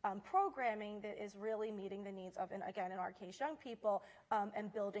developing programming that is really meeting the needs of, and again, in our case, young people,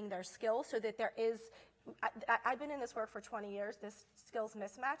 and building their skills so that there is. I've been in this work for 20 years. This skills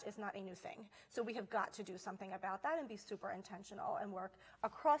mismatch is not a new thing. So we have got to do something about that and be super intentional and work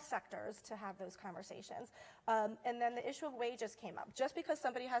across sectors to have those conversations. And then the issue of wages came up. Just because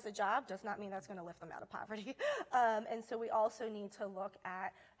somebody has a job does not mean that's going to lift them out of poverty. And so we also need to look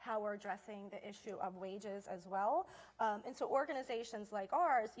at how we're addressing the issue of wages as well. And so organizations like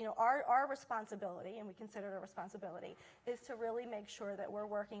ours, our responsibility, and we consider it a responsibility, is to really make sure that we're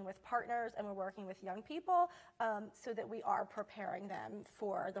working with partners and we're working with young people so that we are preparing them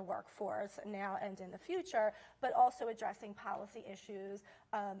for the workforce now and in the future, but also addressing policy issues,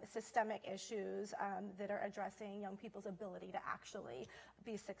 systemic issues that are addressing young people's ability to actually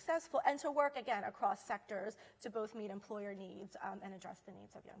be successful and to work, again, across sectors to both meet employer needs and address the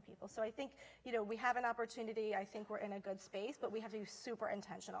needs of young people. So I think, we have an opportunity. I think we're in a good space, but we have to be super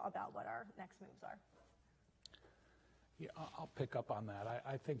intentional about what our next moves are. Yeah, I'll pick up on that.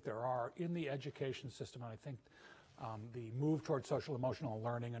 I think there are, in the education system, and I think the move towards social emotional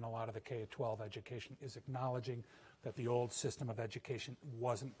learning in a lot of the K-12 education is acknowledging that the old system of education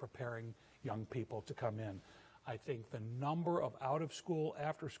wasn't preparing young people to come in. I think the number of out-of-school,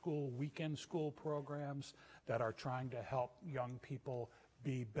 after-school, weekend school programs that are trying to help young people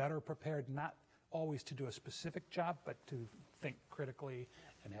be better prepared, not always to do a specific job, but to think critically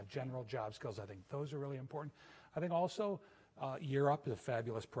and have general job skills, I think those are really important. I think also Year Up is a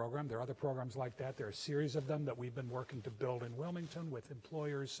fabulous program. There are other programs like that. There are a series of them that we've been working to build in Wilmington with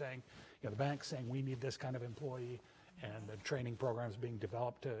employers saying, the banks saying we need this kind of employee, and the training programs being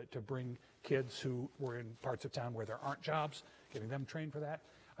developed to bring kids who were in parts of town where there aren't jobs, getting them trained for that.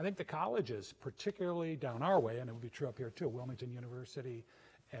 I think the colleges, particularly down our way, and it would be true up here too, Wilmington University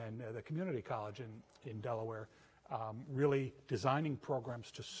and the community college in Delaware, really designing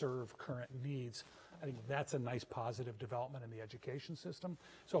programs to serve current needs. I think that's a nice positive development in the education system.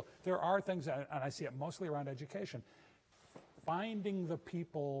 So there are things, and I see it mostly around education. Finding the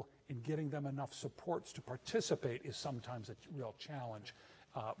people and getting them enough supports to participate is sometimes a real challenge.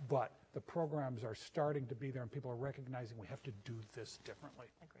 But the programs are starting to be there and people are recognizing we have to do this differently.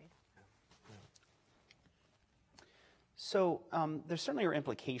 Agreed. So there certainly are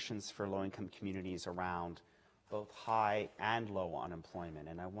implications for low-income communities around both high and low unemployment,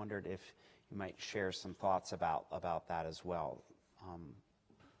 and I wondered if you might share some thoughts about that as well.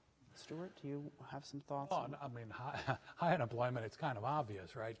 Stuart, do you have some thoughts? Well, I mean, high unemployment, it's kind of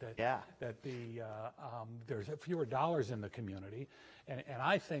obvious, right? That there's fewer dollars in the community. And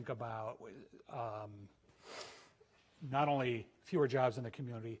I think about not only fewer jobs in the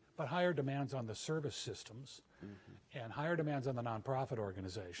community, but higher demands on the service systems and higher demands on the nonprofit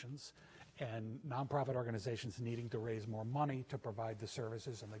organizations, and nonprofit organizations needing to raise more money to provide the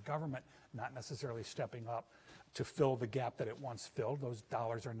services, and the government not necessarily stepping up to fill the gap that it once filled. Those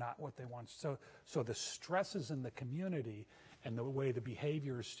dollars are not what they once. So the stresses in the community and the way the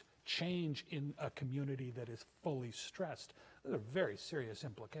behaviors change in a community that is fully stressed, those are very serious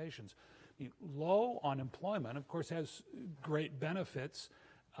implications. I mean, low unemployment, of course, has great benefits.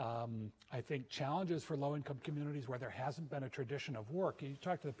 I think challenges for low-income communities where there hasn't been a tradition of work. You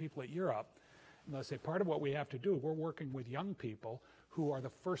talk to the people at Europe, and they'll say part of what we have to do, we're working with young people who are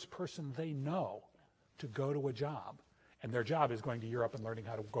the first person they know to go to a job. And their job is going to Europe and learning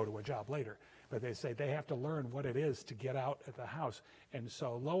how to go to a job later. But they say they have to learn what it is to get out of the house. And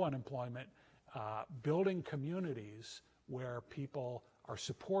so low unemployment, building communities where people are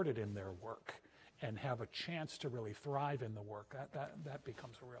supported in their work and have a chance to really thrive in the work, that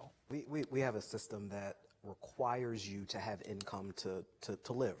becomes real. We have a system that requires you to have income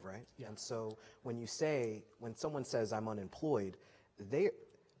to live, right? Yeah. And so when someone says I'm unemployed, they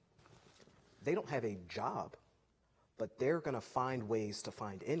don't have a job, but they're going to find ways to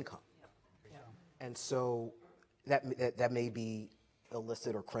find income. Yeah. And so that may be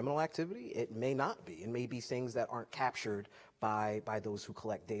illicit or criminal activity. It may not be. It may be things that aren't captured by those who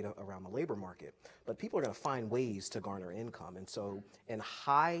collect data around the labor market. But people are going to find ways to garner income. And so in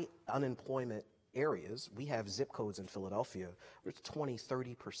high unemployment areas, we have zip codes in Philadelphia where it's 20,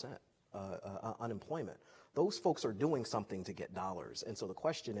 30% unemployment. Those folks are doing something to get dollars. And so the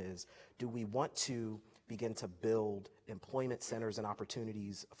question is, do we want to begin to build employment centers and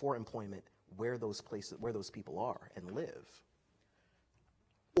opportunities for employment where those people are and live?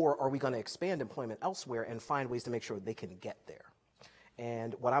 Or are we going to expand employment elsewhere and find ways to make sure they can get there?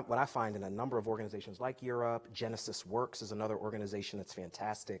 And what I find in a number of organizations like Europe, Genesis Works is another organization that's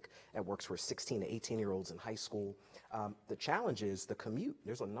fantastic. It works for 16 to 18-year-olds in high school. The challenge is the commute.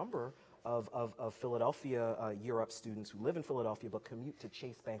 There's a number of Philadelphia, Europe students who live in Philadelphia but commute to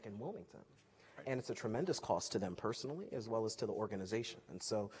Chase Bank in Wilmington. And it's a tremendous cost to them personally as well as to the organization. And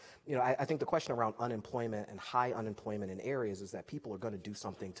so, I think the question around unemployment and high unemployment in areas is that people are going to do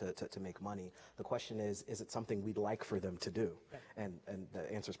something to make money. The question is it something we'd like for them to do? Yeah. And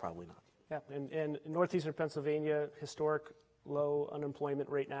the answer is probably not. Yeah, and in northeastern Pennsylvania, historic low unemployment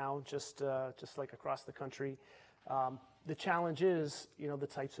rate now, just like across the country. The challenge is, the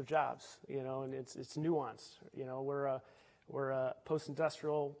types of jobs, and it's nuanced. We're a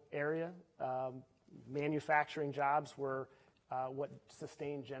post-industrial area. Manufacturing jobs were what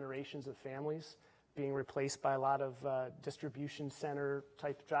sustained generations of families, being replaced by a lot of distribution center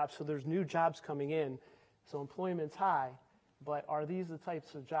type jobs. So there's new jobs coming in. So employment's high, but are these the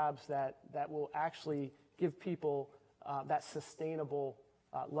types of jobs that will actually give people that sustainable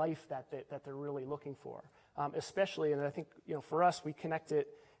life that they're really looking for? Especially, and I think, for us, we connect it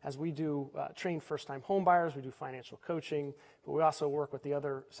as we do train first-time home buyers, we do financial coaching, but we also work with the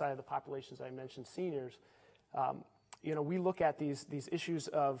other side of the populations I mentioned, seniors. We look at these issues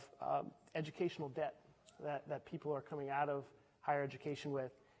of educational debt that people are coming out of higher education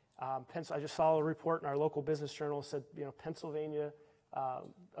with. I just saw a report in our local business journal that said, Pennsylvania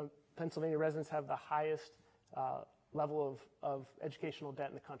residents have the highest level of educational debt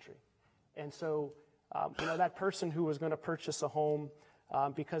in the country. And so, that person who was going to purchase a home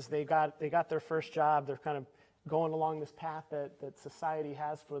because they got their first job, they're kind of going along this path that society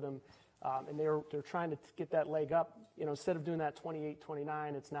has for them, and they're trying to get that leg up. Instead of doing that 28,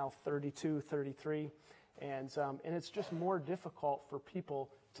 29, it's now 32, 33, and it's just more difficult for people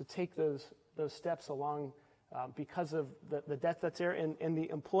to take those steps along because of the debt that's there, and the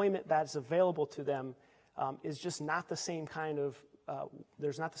employment that's available to them is just not the same kind of.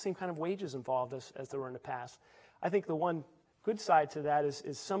 There's not the same kind of wages involved as there were in the past. I think the one good side to that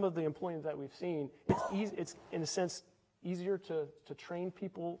is some of the employment that we've seen. It's in a sense easier to train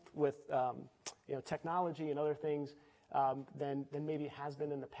people with technology and other things than maybe it has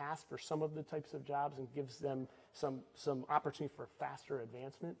been in the past for some of the types of jobs, and gives them some opportunity for faster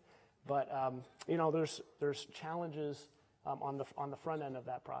advancement. But there's challenges on the front end of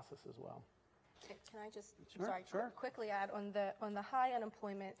that process as well. Can I just quickly add on the high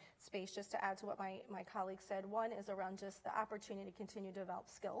unemployment space, just to add to what my colleague said. One is around just the opportunity to continue to develop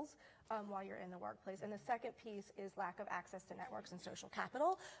skills while you're in the workplace. And the second piece is lack of access to networks and social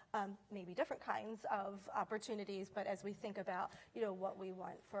capital, maybe different kinds of opportunities. But as we think about, what we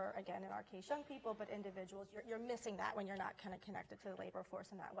want for, again, in our case, young people, but individuals, you're missing that when you're not kind of connected to the labor force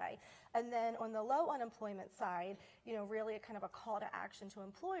in that way. And then on the low unemployment side, really a kind of a call to action to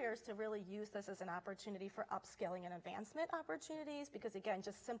employers to really use this as an opportunity for upskilling and advancement opportunities, because again,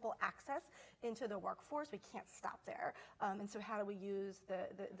 just simple access into the workforce, we can't stop there. And so how do we use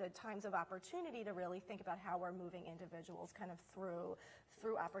the times of opportunity to really think about how we're moving individuals kind of through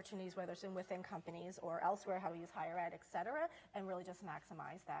opportunities, whether it's within companies or elsewhere, how we use higher ed, et cetera, and really just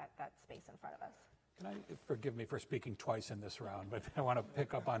maximize that space in front of us. Forgive me for speaking twice in this round, but I want to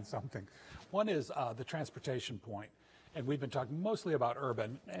pick up on something. One is the transportation point. And we've been talking mostly about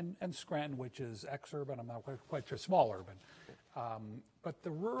urban and Scranton, which is ex-urban. I'm not quite sure, small urban. But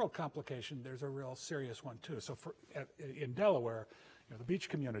the rural complication, there's a real serious one too. So in Delaware, the beach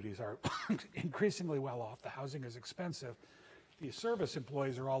communities are increasingly well off. The housing is expensive. The service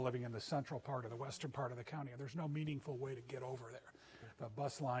employees are all living in the central part or the western part of the county, and there's no meaningful way to get over there. The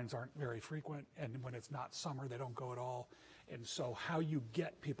bus lines aren't very frequent, and when it's not summer, they don't go at all. And so how you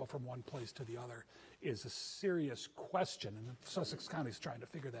get people from one place to the other is a serious question, and Sussex County is trying to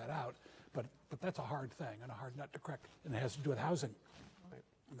figure that out. But that's a hard thing and a hard nut to crack, and it has to do with housing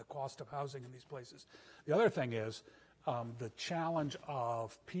and the cost of housing in these places. The other thing is the challenge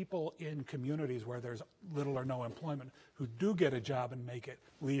of people in communities where there's little or no employment who do get a job and make it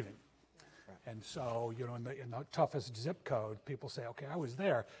leaving. And so, you know, in the toughest zip code, people say, okay, I was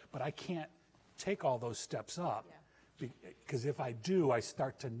there, but I can't take all those steps up. Because if I do, I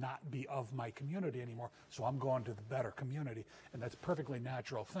start to not be of my community anymore, so I'm going to the better community, and that's a perfectly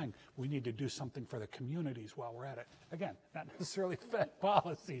natural thing. We need to do something for the communities while we're at it. Again, not necessarily Fed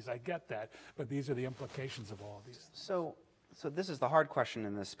policies, I get that, but these are the implications of all of these. So this is the hard question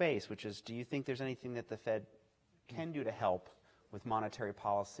in this space, which is, do you think there's anything that the Fed can do to help with monetary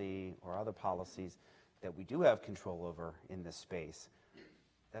policy or other policies that we do have control over in this space?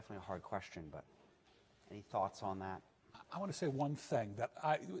 Definitely a hard question, but any thoughts on that? I want to say one thing that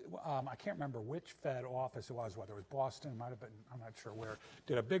I can't remember which Fed office it was, whether it was Boston, it might have been, I'm not sure where,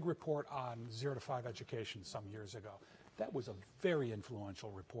 did a big report on 0 to 5 education some years ago. That was a very influential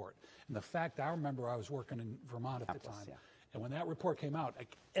report. And the fact, I remember I was working in Vermont at the time, and when that report came out,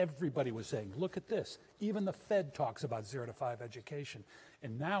 like, everybody was saying, look at this. Even the Fed talks about 0 to 5 education.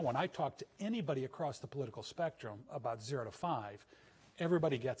 And now when I talk to anybody across the political spectrum about 0 to 5,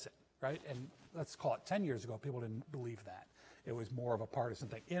 everybody gets it, right? And let's call it 10 years ago, people didn't believe that. It was more of a partisan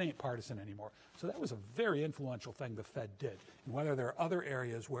thing. It ain't partisan anymore. So that was a very influential thing the Fed did. And whether there are other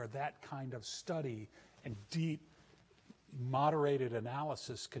areas where that kind of study and deep, moderated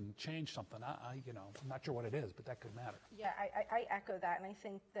analysis can change something, I'm not sure what it is, but that could matter. Yeah, I echo that, and I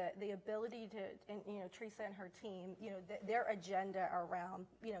think that the ability to, and Teresa and her team, their agenda around,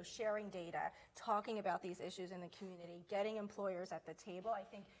 sharing data, talking about these issues in the community, getting employers at the table. I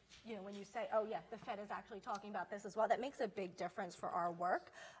think, when you say, oh yeah, the Fed is actually talking about this as well, that makes a big difference for our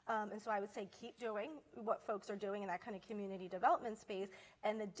work. And so I would say keep doing what folks are doing in that kind of community development space,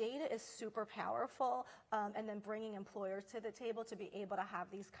 and the data is super powerful, and then bringing employers to the table to be able to have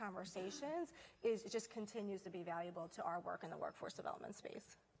these conversations it just continues to be valuable to our work in the workforce development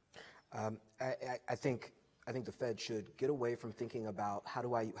space. I think the Fed should get away from thinking about how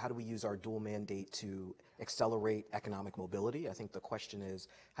do we use our dual mandate to accelerate economic mobility. I think the question is,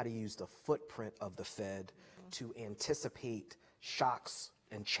 how do you use the footprint of the Fed to anticipate shocks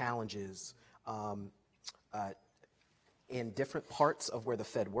and challenges in different parts of where the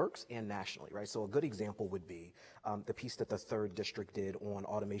Fed works and nationally, right? So a good example would be the piece that the 3rd District did on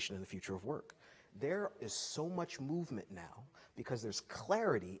automation and the future of work. There is so much movement now because there's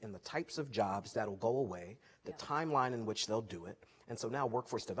clarity in the types of jobs that'll go away, the timeline in which they'll do it. And so now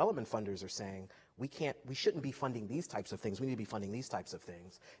workforce development funders are saying, we shouldn't be funding these types of things. We need to be funding these types of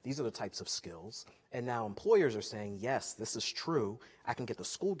things. These are the types of skills. And now employers are saying, yes, this is true. I can get the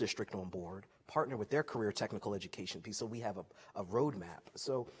school district on board, partner with their career technical education piece. So we have a roadmap.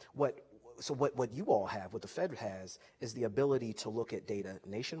 So what you all have, what the Fed has, is the ability to look at data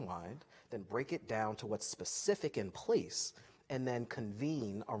nationwide, then break it down to what's specific in place, and then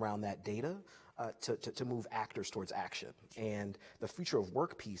convene around that data to move actors towards action. And the future of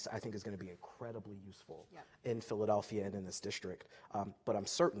work piece, I think, is going to be incredibly useful in Philadelphia and in this district. But I'm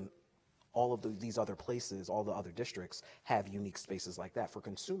certain all of these other places, all the other districts, have unique spaces like that. For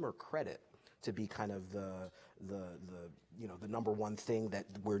consumer credit to be kind of the number one thing that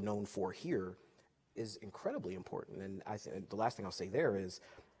we're known for here is incredibly important. And I think the last thing I'll say there is,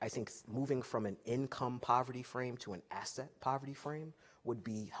 I think moving from an income poverty frame to an asset poverty frame would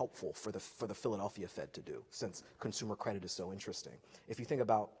be helpful for the Philadelphia Fed to do, since consumer credit is so interesting. If you think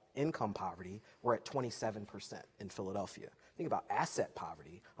about income poverty, we're at 27% in Philadelphia. Think about asset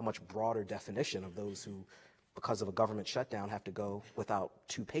poverty, a much broader definition of those who, because of a government shutdown, have to go without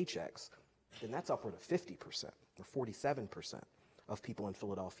 2 paychecks. Then that's upward of 50% or 47% of people in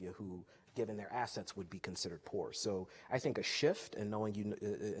Philadelphia who, given their assets, would be considered poor. So I think a shift in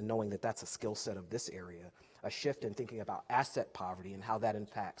knowing that that's a skill set of this area, a shift in thinking about asset poverty and how that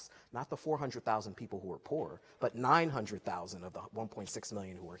impacts not the 400,000 people who are poor, but 900,000 of the 1.6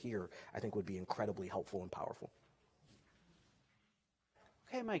 million who are here, I think would be incredibly helpful and powerful.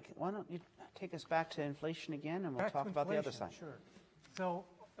 Okay, Mike, why don't you take us back to inflation again, and we'll talk about the other side. Sure. So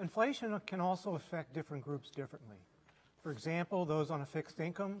inflation can also affect different groups differently. For example, those on a fixed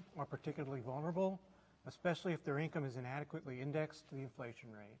income are particularly vulnerable, especially if their income is inadequately indexed to the inflation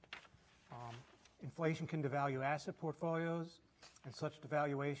rate. Inflation can devalue asset portfolios, and such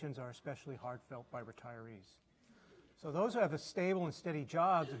devaluations are especially hard felt by retirees. So those who have a stable and steady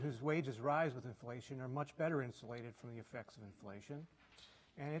jobs and whose wages rise with inflation are much better insulated from the effects of inflation.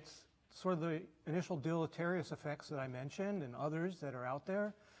 And it's sort of the initial deleterious effects that I mentioned and others that are out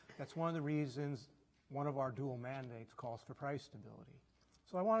there. That's one of the reasons one of our dual mandates calls for price stability.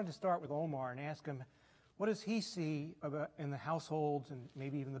 So I wanted to start with Omar and ask him, what does he see about in the households and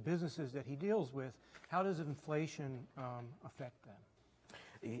maybe even the businesses that he deals with? How does inflation affect them?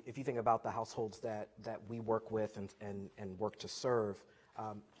 If you think about the households that we work with and work to serve,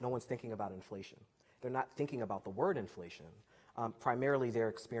 no one's thinking about inflation. They're not thinking about the word inflation. Primarily, they're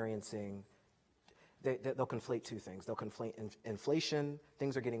experiencing, they'll conflate two things. They'll conflate inflation,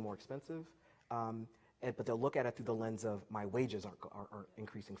 things are getting more expensive, but they'll look at it through the lens of my wages aren't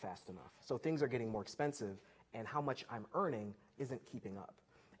increasing fast enough. So things are getting more expensive, and how much I'm earning isn't keeping up.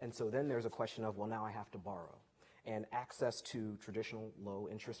 And so then there's a question of, well, now I have to borrow. And access to traditional low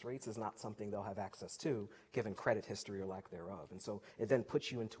interest rates is not something they'll have access to, given credit history or lack thereof. And so it then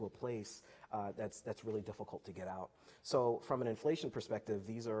puts you into a place that's really difficult to get out. So from an inflation perspective,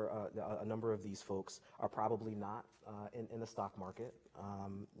 these are a number of these folks are probably not in the stock market.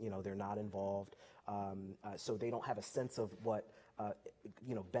 They're not involved, so they don't have a sense of what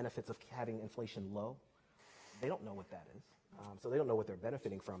benefits of having inflation low. They don't know what that is, so they don't know what they're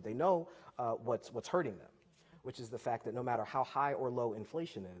benefiting from. They know what's hurting them, which is the fact that no matter how high or low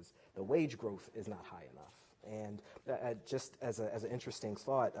inflation is, the wage growth is not high enough. And just as an interesting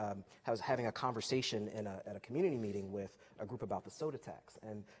thought, I was having a conversation at a community meeting with a group about the soda tax.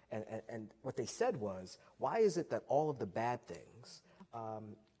 And what they said was, why is it that all of the bad things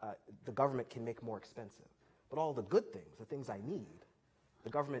the government can make more expensive, but all the good things, the things I need,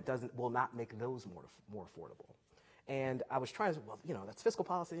 the government will not make those more affordable? And I was trying to, that's fiscal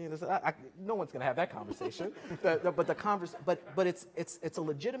policy. And no one's going to have that conversation. But it's a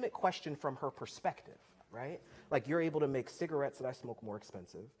legitimate question from her perspective, right? Like, you're able to make cigarettes that I smoke more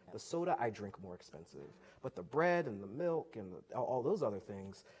expensive, the soda I drink more expensive, but the bread and the milk and all those other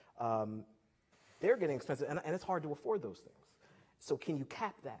things, they're getting expensive, and it's hard to afford those things. So can you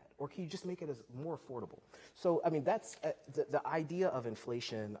cap that, or can you just make it as more affordable? So, I mean, that's the idea of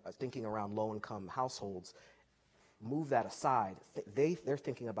inflation, thinking around low-income households. Move that aside, they're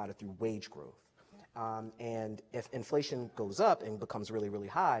thinking about it through wage growth. And if inflation goes up and becomes really, really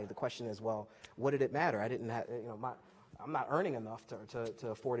high, the question is, well, what did it matter? I didn't have, I'm not earning enough to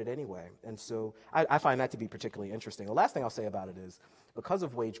afford it anyway. And so I find that to be particularly interesting. The last thing I'll say about it is, because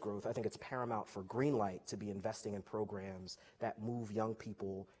of wage growth, I think it's paramount for Greenlight to be investing in programs that move young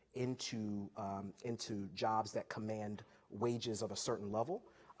people into jobs that command wages of a certain level,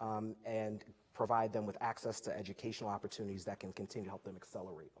 and provide them with access to educational opportunities that can continue to help them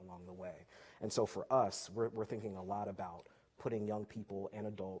accelerate along the way. And so for us, we're thinking a lot about putting young people and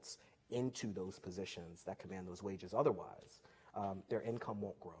adults into those positions that command those wages. Otherwise, their income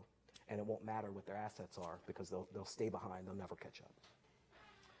won't grow, and it won't matter what their assets are, because they'll stay behind, they'll never catch up.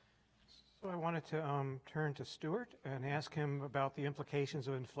 So I wanted to turn to Stuart and ask him about the implications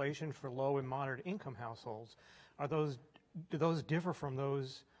of inflation for low and moderate income households. Do those differ from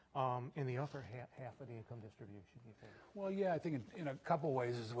those in the upper half of the income distribution, you think? Well, yeah, I think in a couple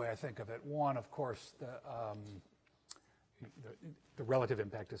ways is the way I think of it. One, of course, the relative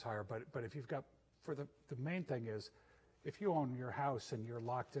impact is higher, but if you've got, the main thing is, if you own your house and you're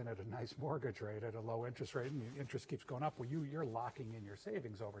locked in at a nice mortgage rate at a low interest rate, and the interest keeps going up, well, you're locking in your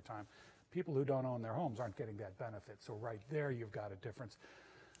savings over time. People who don't own their homes aren't getting that benefit, so right there you've got a difference.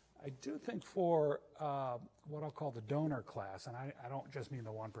 I do think for what I'll call the donor class, and I don't just mean the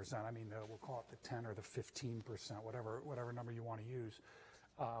 1%, I mean we'll call it the 10 or the 15%, whatever number you want to use.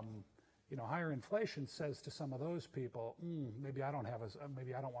 Higher inflation says to some of those people, maybe I don't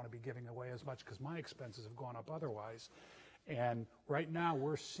want to be giving away as much because my expenses have gone up otherwise. And right now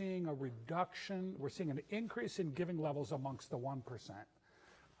we're seeing a reduction, we're seeing an increase in giving levels amongst the 1%.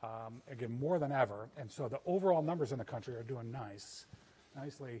 Again, more than ever, and so the overall numbers in the country are doing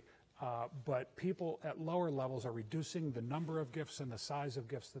nicely, but people at lower levels are reducing the number of gifts and the size of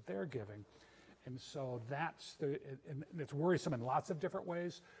gifts that they're giving. And so and it's worrisome in lots of different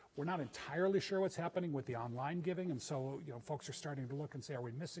ways. We're not entirely sure what's happening with the online giving, and so folks are starting to look and say, are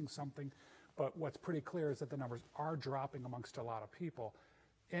we missing something? But what's pretty clear is that the numbers are dropping amongst a lot of people.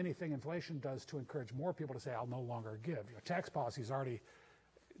 Anything inflation does to encourage more people to say, I'll no longer give. Tax policy's already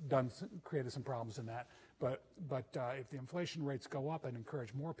created some problems in that. But if the inflation rates go up and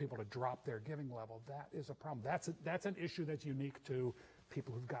encourage more people to drop their giving level, that is a problem. That's an issue that's unique to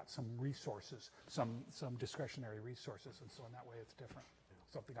people who've got some resources, some discretionary resources, and so in that way it's different.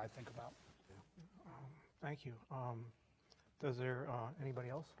 Something I think about. Thank you. Does anybody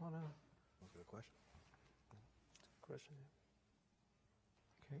else want to? That's a good question. question.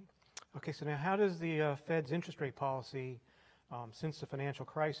 Okay. Okay, so now how does the Fed's interest rate policy, since the financial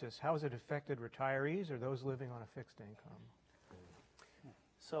crisis, how has it affected retirees or those living on a fixed income?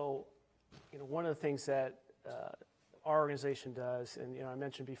 So, one of the things that our organization does, and I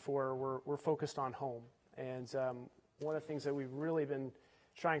mentioned before, we're focused on home. And one of the things that we've really been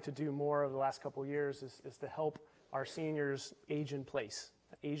trying to do more over the last couple of years is to help our seniors age in place,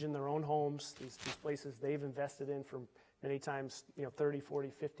 age in their own homes, these places they've invested in for many times 30,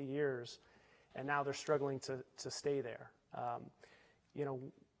 40, 50 years, and now they're struggling to stay there.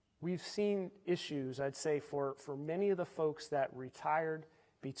 We've seen issues, I'd say, for many of the folks that retired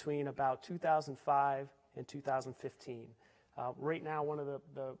between about 2005 and 2015. Right now, one of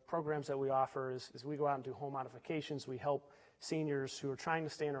the programs that we offer is we go out and do home modifications. We help seniors who are trying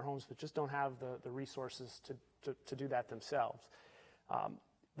to stay in their homes but just don't have the resources to do that themselves.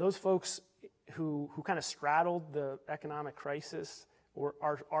 Those folks who kind of straddled the economic crisis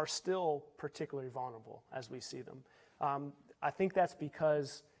are still particularly vulnerable as we see them. I think that's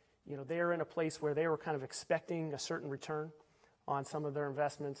because they're in a place where they were kind of expecting a certain return on some of their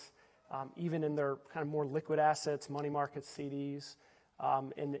investments, even in their kind of more liquid assets, money market CDs.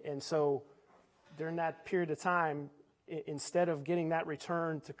 And so during that period of time, instead of getting that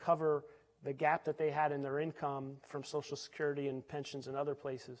return to cover the gap that they had in their income from Social Security and pensions and other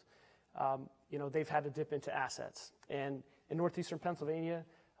places, they've had to dip into assets. And in northeastern Pennsylvania,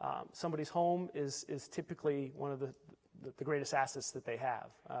 somebody's home is typically one of the greatest assets that they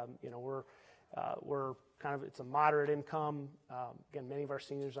have. We're kind of, it's a moderate income. Again, many of our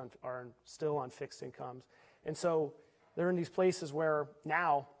seniors are still on fixed incomes. And so they're in these places where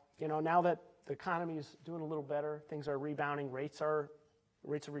now that the economy is doing a little better, things are rebounding, rates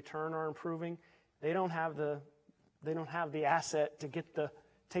of return are improving, they don't have the asset to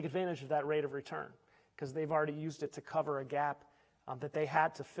take advantage of that rate of return because they've already used it to cover a gap that they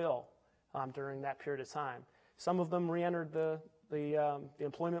had to fill during that period of time. Some of them re-entered the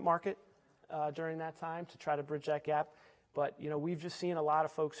employment market during that time to try to bridge that gap. But we've just seen a lot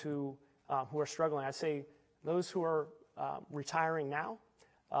of folks who are struggling. I'd say those who are retiring now,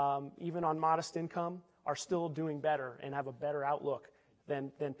 even on modest income, are still doing better and have a better outlook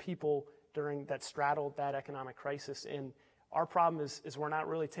than people that straddled that economic crisis. And our problem is we're not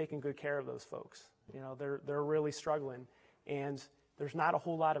really taking good care of those folks. They're really struggling, and there's not a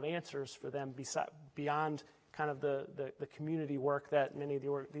whole lot of answers for them beyond kind of the community work that many of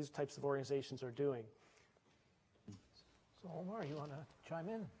these types of organizations are doing. So Omar, you want to chime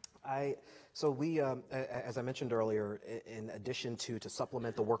in? So we, as I mentioned earlier, in addition to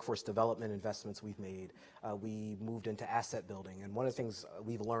supplement the workforce development investments we've made, we moved into asset building. And one of the things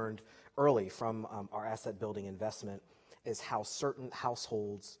we've learned early from our asset building investment is how certain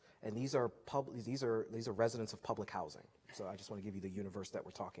households, and these are residents of public housing. So I just want to give you the universe that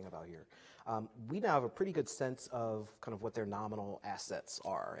we're talking about here. We now have a pretty good sense of kind of what their nominal assets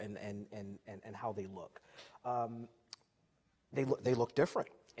are and how they look. They look different.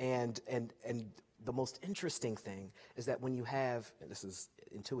 And the most interesting thing is that when you have, and this is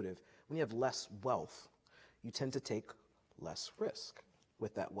intuitive, when you have less wealth, you tend to take less risk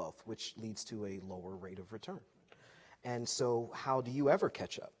with that wealth, which leads to a lower rate of return. And so how do you ever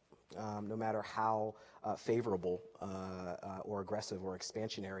catch up? No matter how favorable or aggressive or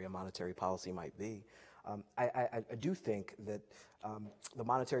expansionary a monetary policy might be. I do think that the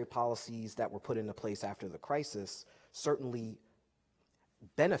monetary policies that were put into place after the crisis certainly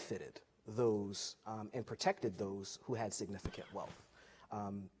benefited those and protected those who had significant wealth.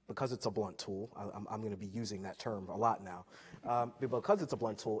 Because it's a blunt tool, I'm going to be using that term a lot now. Because it's a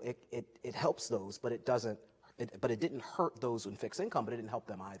blunt tool, it helps those, but it doesn't. But it didn't hurt those in fixed income, but it didn't help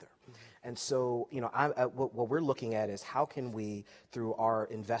them either. Mm-hmm. And so, what we're looking at is how can we, through our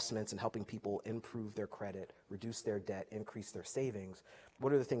investments and helping people improve their credit, reduce their debt, increase their savings,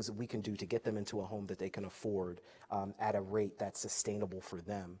 what are the things that we can do to get them into a home that they can afford at a rate that's sustainable for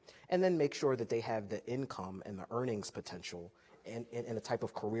them, and then make sure that they have the income and the earnings potential and a type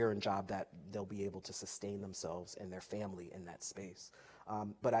of career and job that they'll be able to sustain themselves and their family in that space.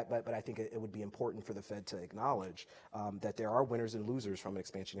 But I think it would be important for the Fed to acknowledge that there are winners and losers from an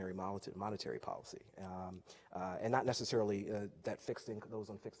expansionary monetary policy, and not necessarily that those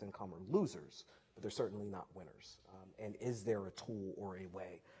on fixed income are losers, but they're certainly not winners. And is there a tool or a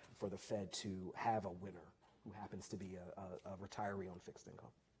way for the Fed to have a winner who happens to be a retiree on fixed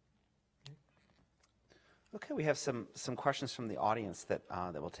income? Okay, we have some questions from the audience that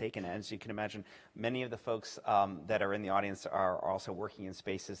we'll take, and as you can imagine, many of the folks that are in the audience are also working in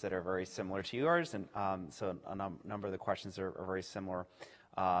spaces that are very similar to yours, and so a number of the questions are very similar.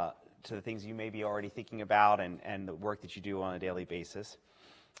 to the things you may be already thinking about and the work that you do on a daily basis.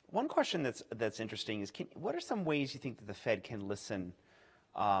 One question that's interesting is, what are some ways you think that the Fed can listen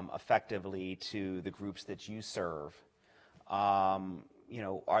effectively to the groups that you serve? You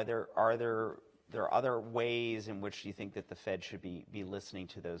know, are there other ways in which you think that the Fed should be listening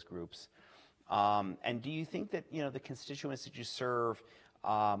to those groups? And do you think that, you know, the constituents that you serve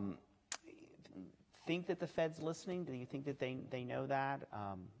think that the Fed's listening? Do you think that they know that?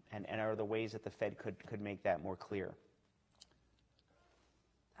 And are there ways that the Fed could make that more clear?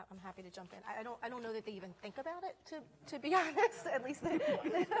 I'm happy to jump in. I don't know that they even think about it, to be honest. At least the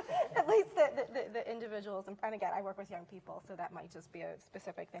individuals. And again, I work with young people, so that might just be a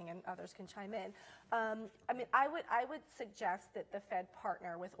specific thing, and others can chime in. I mean, I would suggest that the Fed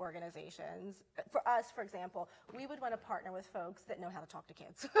partner with organizations. For us, for example, we would want to partner with folks that know how to talk to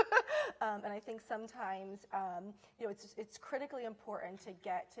kids. And I think sometimes, you know, it's critically important to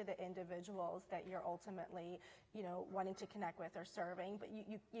get to the individuals that you're ultimately, you know, wanting to connect with or serving, but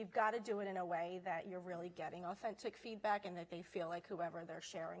you've got to do it in a way that you're really getting authentic feedback and that they feel like whoever they're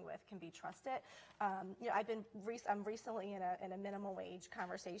sharing with can be trusted. You know, I'm recently in a minimum wage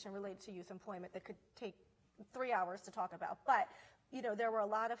conversation related to youth employment that could take 3 hours to talk about, but you know, there were a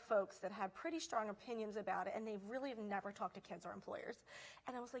lot of folks that had pretty strong opinions about it, and they really have never talked to kids or employers.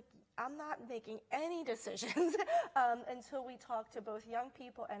 And I was like, I'm not making any decisions until we talk to both young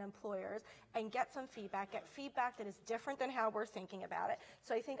people and employers and get some feedback, that is different than how we're thinking about it.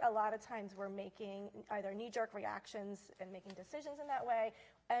 So I think a lot of times we're making either knee-jerk reactions and making decisions in that way,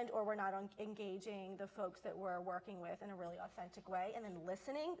 and or we're not engaging the folks that we're working with in a really authentic way, and then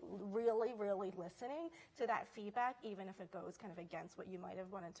listening, really, really listening to that feedback, even if it goes kind of against what you might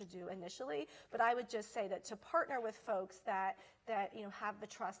have wanted to do initially. But I would just say that to partner with folks that you know, have the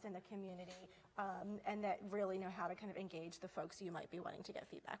trust in the community and that really know how to kind of engage the folks you might be wanting to get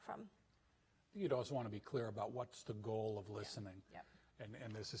feedback from. You'd also want to be clear about what's the goal of listening. Yep.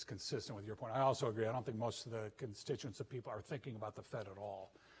 And this is consistent with your point. I also agree. I don't think most of the constituents of people are thinking about the Fed at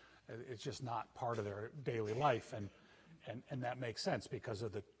all. It's just not part of their daily life, and that makes sense because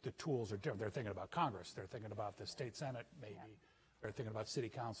of the tools are different. They're thinking about Congress. They're thinking about the state Senate, maybe. Yeah. They're thinking about city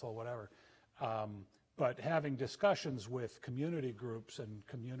council, whatever. But having discussions with community groups and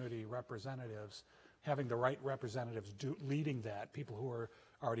community representatives, having the right representatives leading that, people who are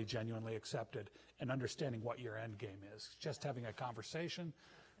already genuinely accepted, and understanding what your end game is. Just having a conversation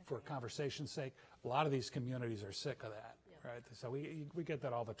for conversation's sake. A lot of these communities are sick of that, right? So we get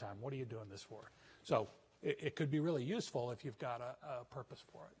that all the time. What are you doing this for? So it could be really useful if you've got a purpose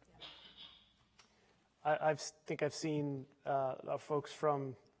for it. I think I've seen folks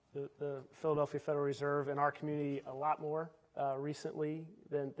from the Philadelphia Federal Reserve in our community a lot more recently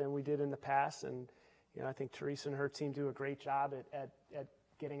than we did in the past. And you know, I think Teresa and her team do a great job at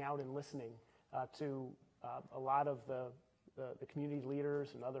getting out and listening to a lot of the community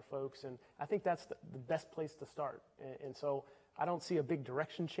leaders and other folks, and I think that's the best place to start. And so I don't see a big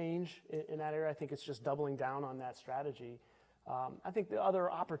direction change in that area. I think it's just doubling down on that strategy. I think the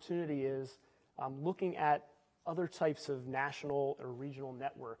other opportunity is looking at other types of national or regional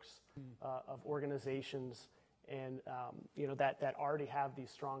networks of organizations and you know, that already have these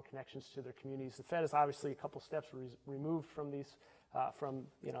strong connections to their communities. The Fed is obviously a couple steps removed from these, from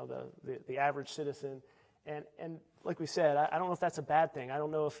you know, the average citizen. And like we said, I don't know if that's a bad thing. I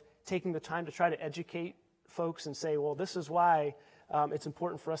don't know if taking the time to try to educate folks and say, well, this is why it's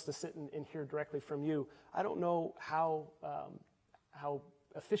important for us to sit and hear directly from you. I don't know how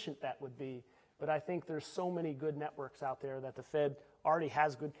efficient that would be, but I think there's so many good networks out there that the Fed already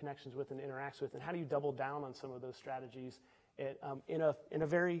has good connections with and interacts with. And how do you double down on some of those strategies in a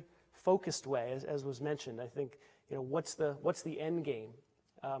very focused way, as was mentioned? I think, you know, what's the end game?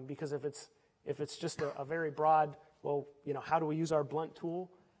 Because if it's just a very broad, well, you know, how do we use our blunt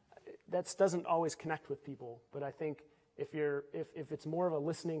tool? That doesn't always connect with people. But I think if it's more of a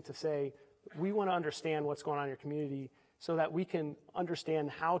listening to say, we want to understand what's going on in your community so that we can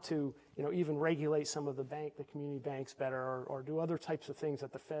understand how to, you know, even regulate some of the community banks better or do other types of things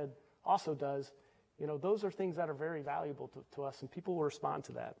that the Fed also does, you know, those are things that are very valuable to us, and people will respond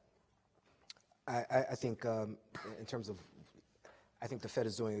to that. I think in terms of, I think the Fed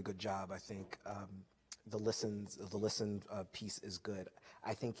is doing a good job. I think the listen piece is good.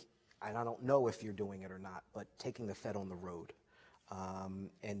 I think, and I don't know if you're doing it or not, but taking the Fed on the road.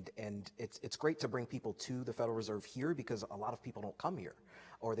 And it's great to bring people to the Federal Reserve here because a lot of people don't come here,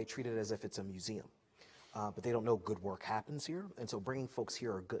 or they treat it as if it's a museum. but they don't know good work happens here. And so bringing folks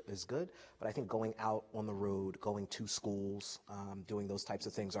here is good, but I think going out on the road, going to schools, doing those types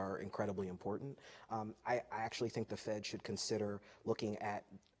of things are incredibly important. I actually think the Fed should consider looking at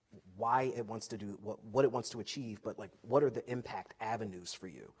why it wants to do what it wants to achieve, but like what are the impact avenues for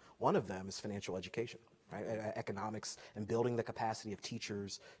you? One of them is financial education, right? Economics and building the capacity of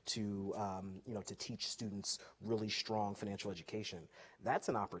teachers to to teach students really strong financial education. That's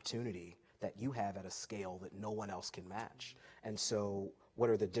an opportunity that you have at a scale that no one else can match. And so what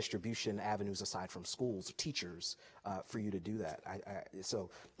are the distribution avenues aside from schools or teachers for you to do that? So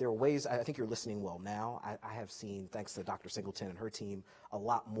there are ways, I think you're listening well now. I have seen, thanks to Dr. Singleton and her team, a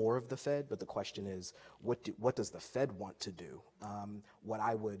lot more of the Fed, but the question is, what does the Fed want to do?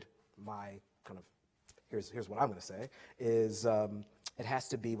 Here's what I'm gonna say, is it has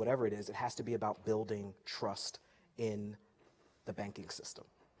to be, whatever it is, it has to be about building trust in the banking system.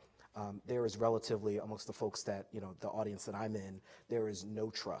 There is relatively, amongst the folks that, the audience that I'm in, there is no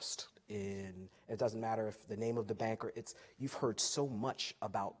trust in, it doesn't matter if the name of the bank or you've heard so much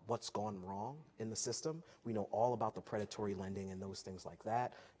about what's gone wrong in the system. We know all about the predatory lending and those things like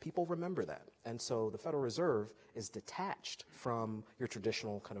that. People remember that. And so the Federal Reserve is detached from your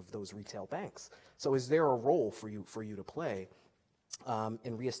traditional kind of those retail banks. So is there a role for you to play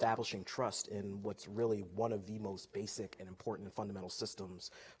in reestablishing trust in what's really one of the most basic and important and fundamental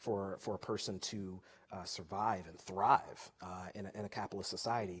systems for a person to survive and thrive in a capitalist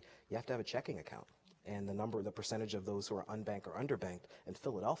society? You have to have a checking account. And the percentage of those who are unbanked or underbanked in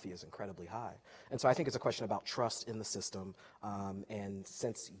Philadelphia is incredibly high. And so I think it's a question about trust in the system. And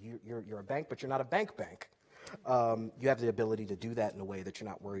since you're a bank, but you're not a bank, you have the ability to do that in a way that you're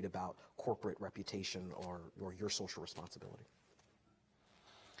not worried about corporate reputation or your social responsibility.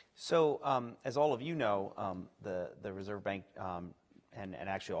 So, as all of you know, the Reserve Bank and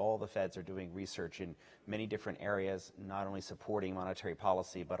actually all the Feds are doing research in many different areas, not only supporting monetary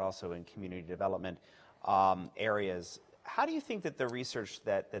policy, but also in community development areas. How do you think that the research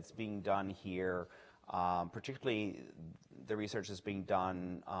that's being done here, particularly the research that's being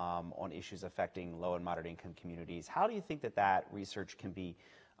done on issues affecting low and moderate income communities, how do you think that research can be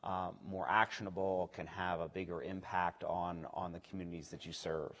more actionable, can have a bigger impact on the communities that you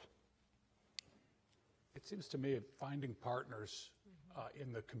serve? It seems to me finding partners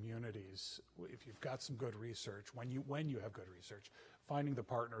in the communities, if you've got some good research, when you have good research, finding the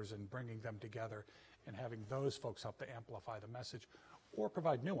partners and bringing them together and having those folks help to amplify the message or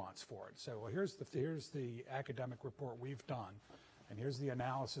provide nuance for it. So well, here's the academic report we've done, and here's the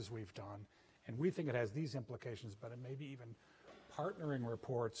analysis we've done, and we think it has these implications, but it may be even partnering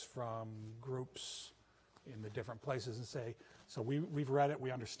reports from groups in the different places and say, so we've read it, we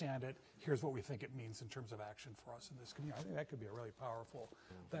understand it, here's what we think it means in terms of action for us in this community. I think that could be a really powerful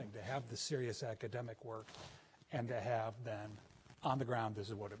thing, to have the serious academic work and to have then on the ground, this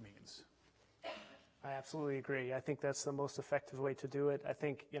is what it means. I absolutely agree. I think that's the most effective way to do it. I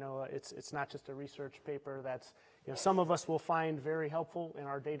think, it's not just a research paper that's, some of us will find very helpful in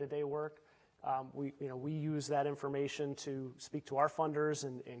our day-to-day work. We use that information to speak to our funders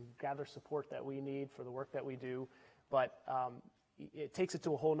and gather support that we need for the work that we do. But it takes it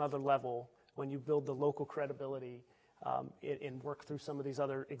to a whole nother level when you build the local credibility and work through some of these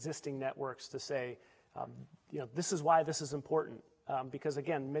other existing networks to say, this is why this is important. Because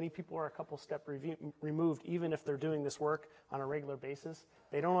again, many people are a couple steps removed, even if they're doing this work on a regular basis.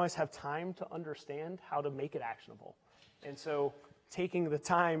 They don't always have time to understand how to make it actionable. And so taking the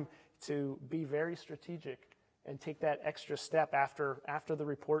time to be very strategic and take that extra step after the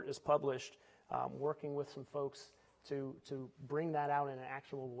report is published, working with some folks to bring that out in an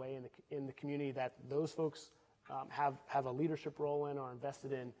actionable way in the community that those folks have a leadership role in or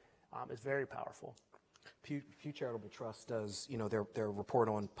invested in is very powerful. Pew Charitable Trust does, their report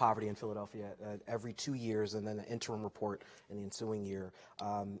on poverty in Philadelphia every 2 years, and then an interim report in the ensuing year.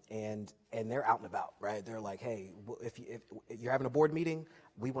 And they're out and about, right? They're like, hey, if you're having a board meeting,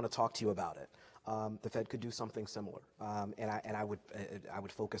 we want to talk to you about it. The Fed could do something similar, and I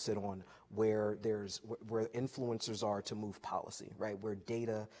would focus it on where influencers are to move policy, right? Where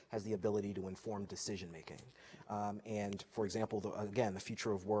data has the ability to inform decision making. And for example, again, the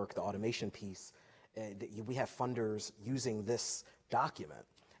future of work, the automation piece. We have funders using this document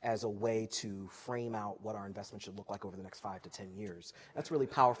as a way to frame out what our investment should look like over the next 5 to 10 years. That's really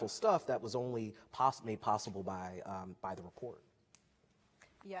powerful stuff that was only made possible by the report.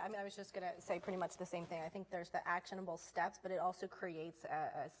 Yeah, I was just going to say pretty much the same thing. I think there's the actionable steps, but it also creates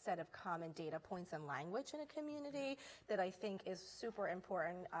a set of common data points and language in a community that I think is super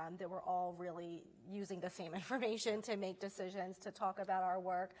important, that we're all really using the same information to make decisions, to talk about our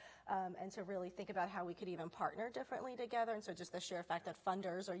work, and to really think about how we could even partner differently together. And so just the sheer fact that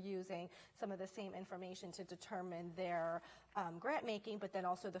funders are using some of the same information to determine their grant making, but then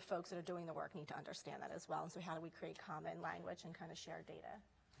also the folks that are doing the work need to understand that as well. And so how do we create common language and kind of share data?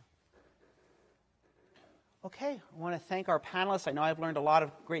 Okay, I want to thank our panelists. I know I've learned a lot of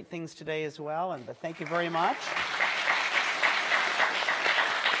great things today as well, and thank you very much.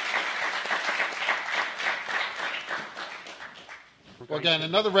 Well, again,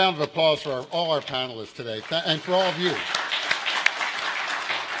 another round of applause for all our panelists today, and for all of you.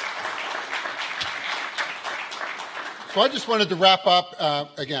 So I just wanted to wrap up,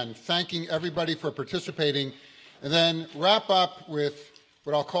 again, thanking everybody for participating, and then wrap up with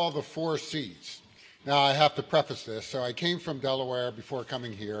what I'll call the 4 C's. Now, I have to preface this. So I came from Delaware before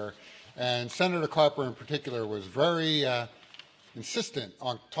coming here, and Senator Carper in particular was very insistent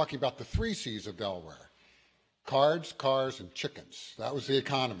on talking about the 3 C's of Delaware. Cards, cars, and chickens. That was the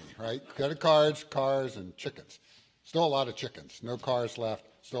economy, right? Credit cards, cars, and chickens. Still a lot of chickens. No cars left.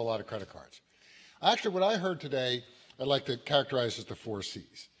 Still a lot of credit cards. Actually, what I heard today, I'd like to characterize as the 4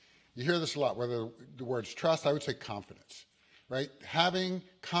 C's. You hear this a lot, whether the word's trust, I would say confidence, right? Having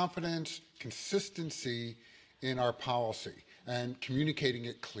confidence, consistency in our policy and communicating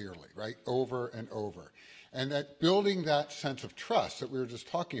it clearly, right? Over and over. And that building that sense of trust that we were just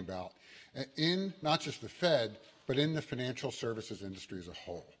talking about in not just the Fed, but in the financial services industry as a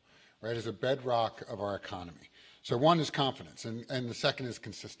whole, right, as a bedrock of our economy. So one is confidence, and the second is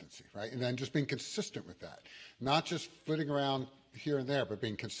consistency, right? And then just being consistent with that, not just flitting around here and there, but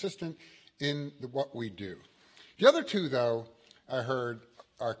being consistent in what we do. The other 2, though, I heard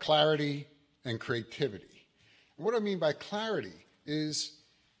are clarity and creativity. And what I mean by clarity is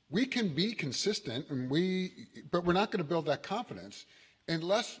we can be consistent, but we're not going to build that confidence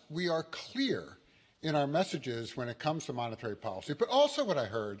unless we are clear in our messages when it comes to monetary policy. But also what I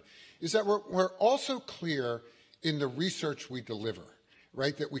heard is that we're also clear in the research we deliver,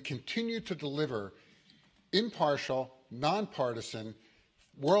 right? That we continue to deliver impartial, nonpartisan,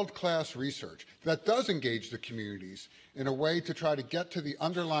 world-class research that does engage the communities in a way to try to get to the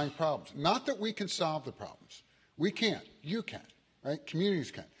underlying problems. Not that we can solve the problems. We can't. You can, right?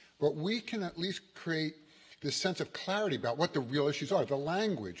 Communities can. But we can at least create this sense of clarity about what the real issues are, the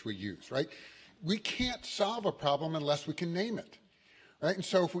language we use, right? We can't solve a problem unless we can name it, right? And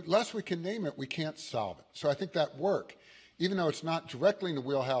so unless we can name it, we can't solve it. So I think that work, even though it's not directly in the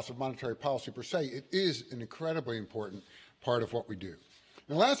wheelhouse of monetary policy per se, it is an incredibly important part of what we do.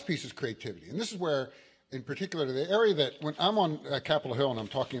 And the last piece is creativity. And this is where, in particular, the area that when I'm on Capitol Hill and I'm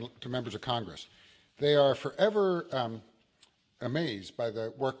talking to members of Congress, they are forever amazed by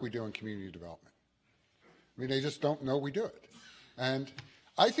the work we do in community development. I mean, they just don't know we do it. And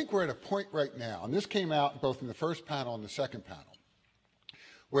I think we're at a point right now, and this came out both in the first panel and the second panel,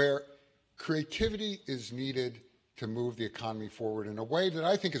 where creativity is needed to move the economy forward in a way that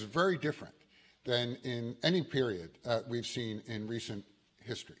I think is very different than in any period we've seen in recent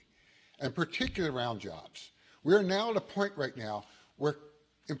history, and particularly around jobs. We are now at a point right now where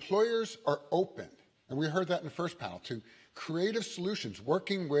employers are open, and we heard that in the first panel, to creative solutions,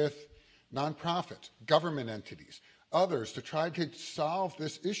 working with nonprofits, government entities, others to try to solve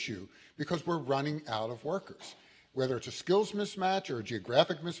this issue because we're running out of workers. Whether it's a skills mismatch or a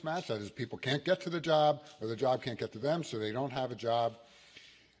geographic mismatch, that is people can't get to the job or the job can't get to them so they don't have a job.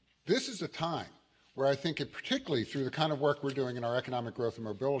 This is a time where I think, particularly through the kind of work we're doing in our Economic Growth and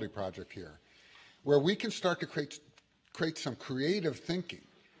Mobility project here, where we can start to create some creative thinking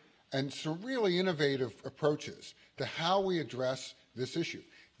and some really innovative approaches to how we address this issue.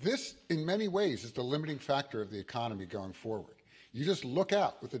 This, in many ways, is the limiting factor of the economy going forward. You just look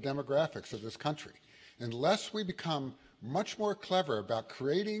out with the demographics of this country. Unless we become much more clever about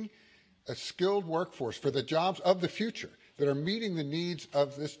creating a skilled workforce for the jobs of the future that are meeting the needs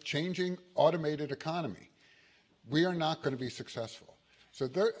of this changing automated economy, we are not going to be successful. So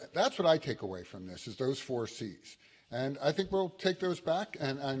that's what I take away from this, is those 4 C's. And I think we'll take those back.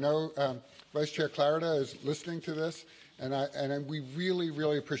 And I know Vice Chair Clarida is listening to this. And we really,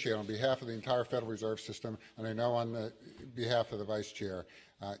 really appreciate, on behalf of the entire Federal Reserve System, and I know on behalf of the Vice Chair,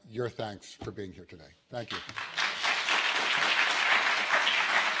 your thanks for being here today. Thank you.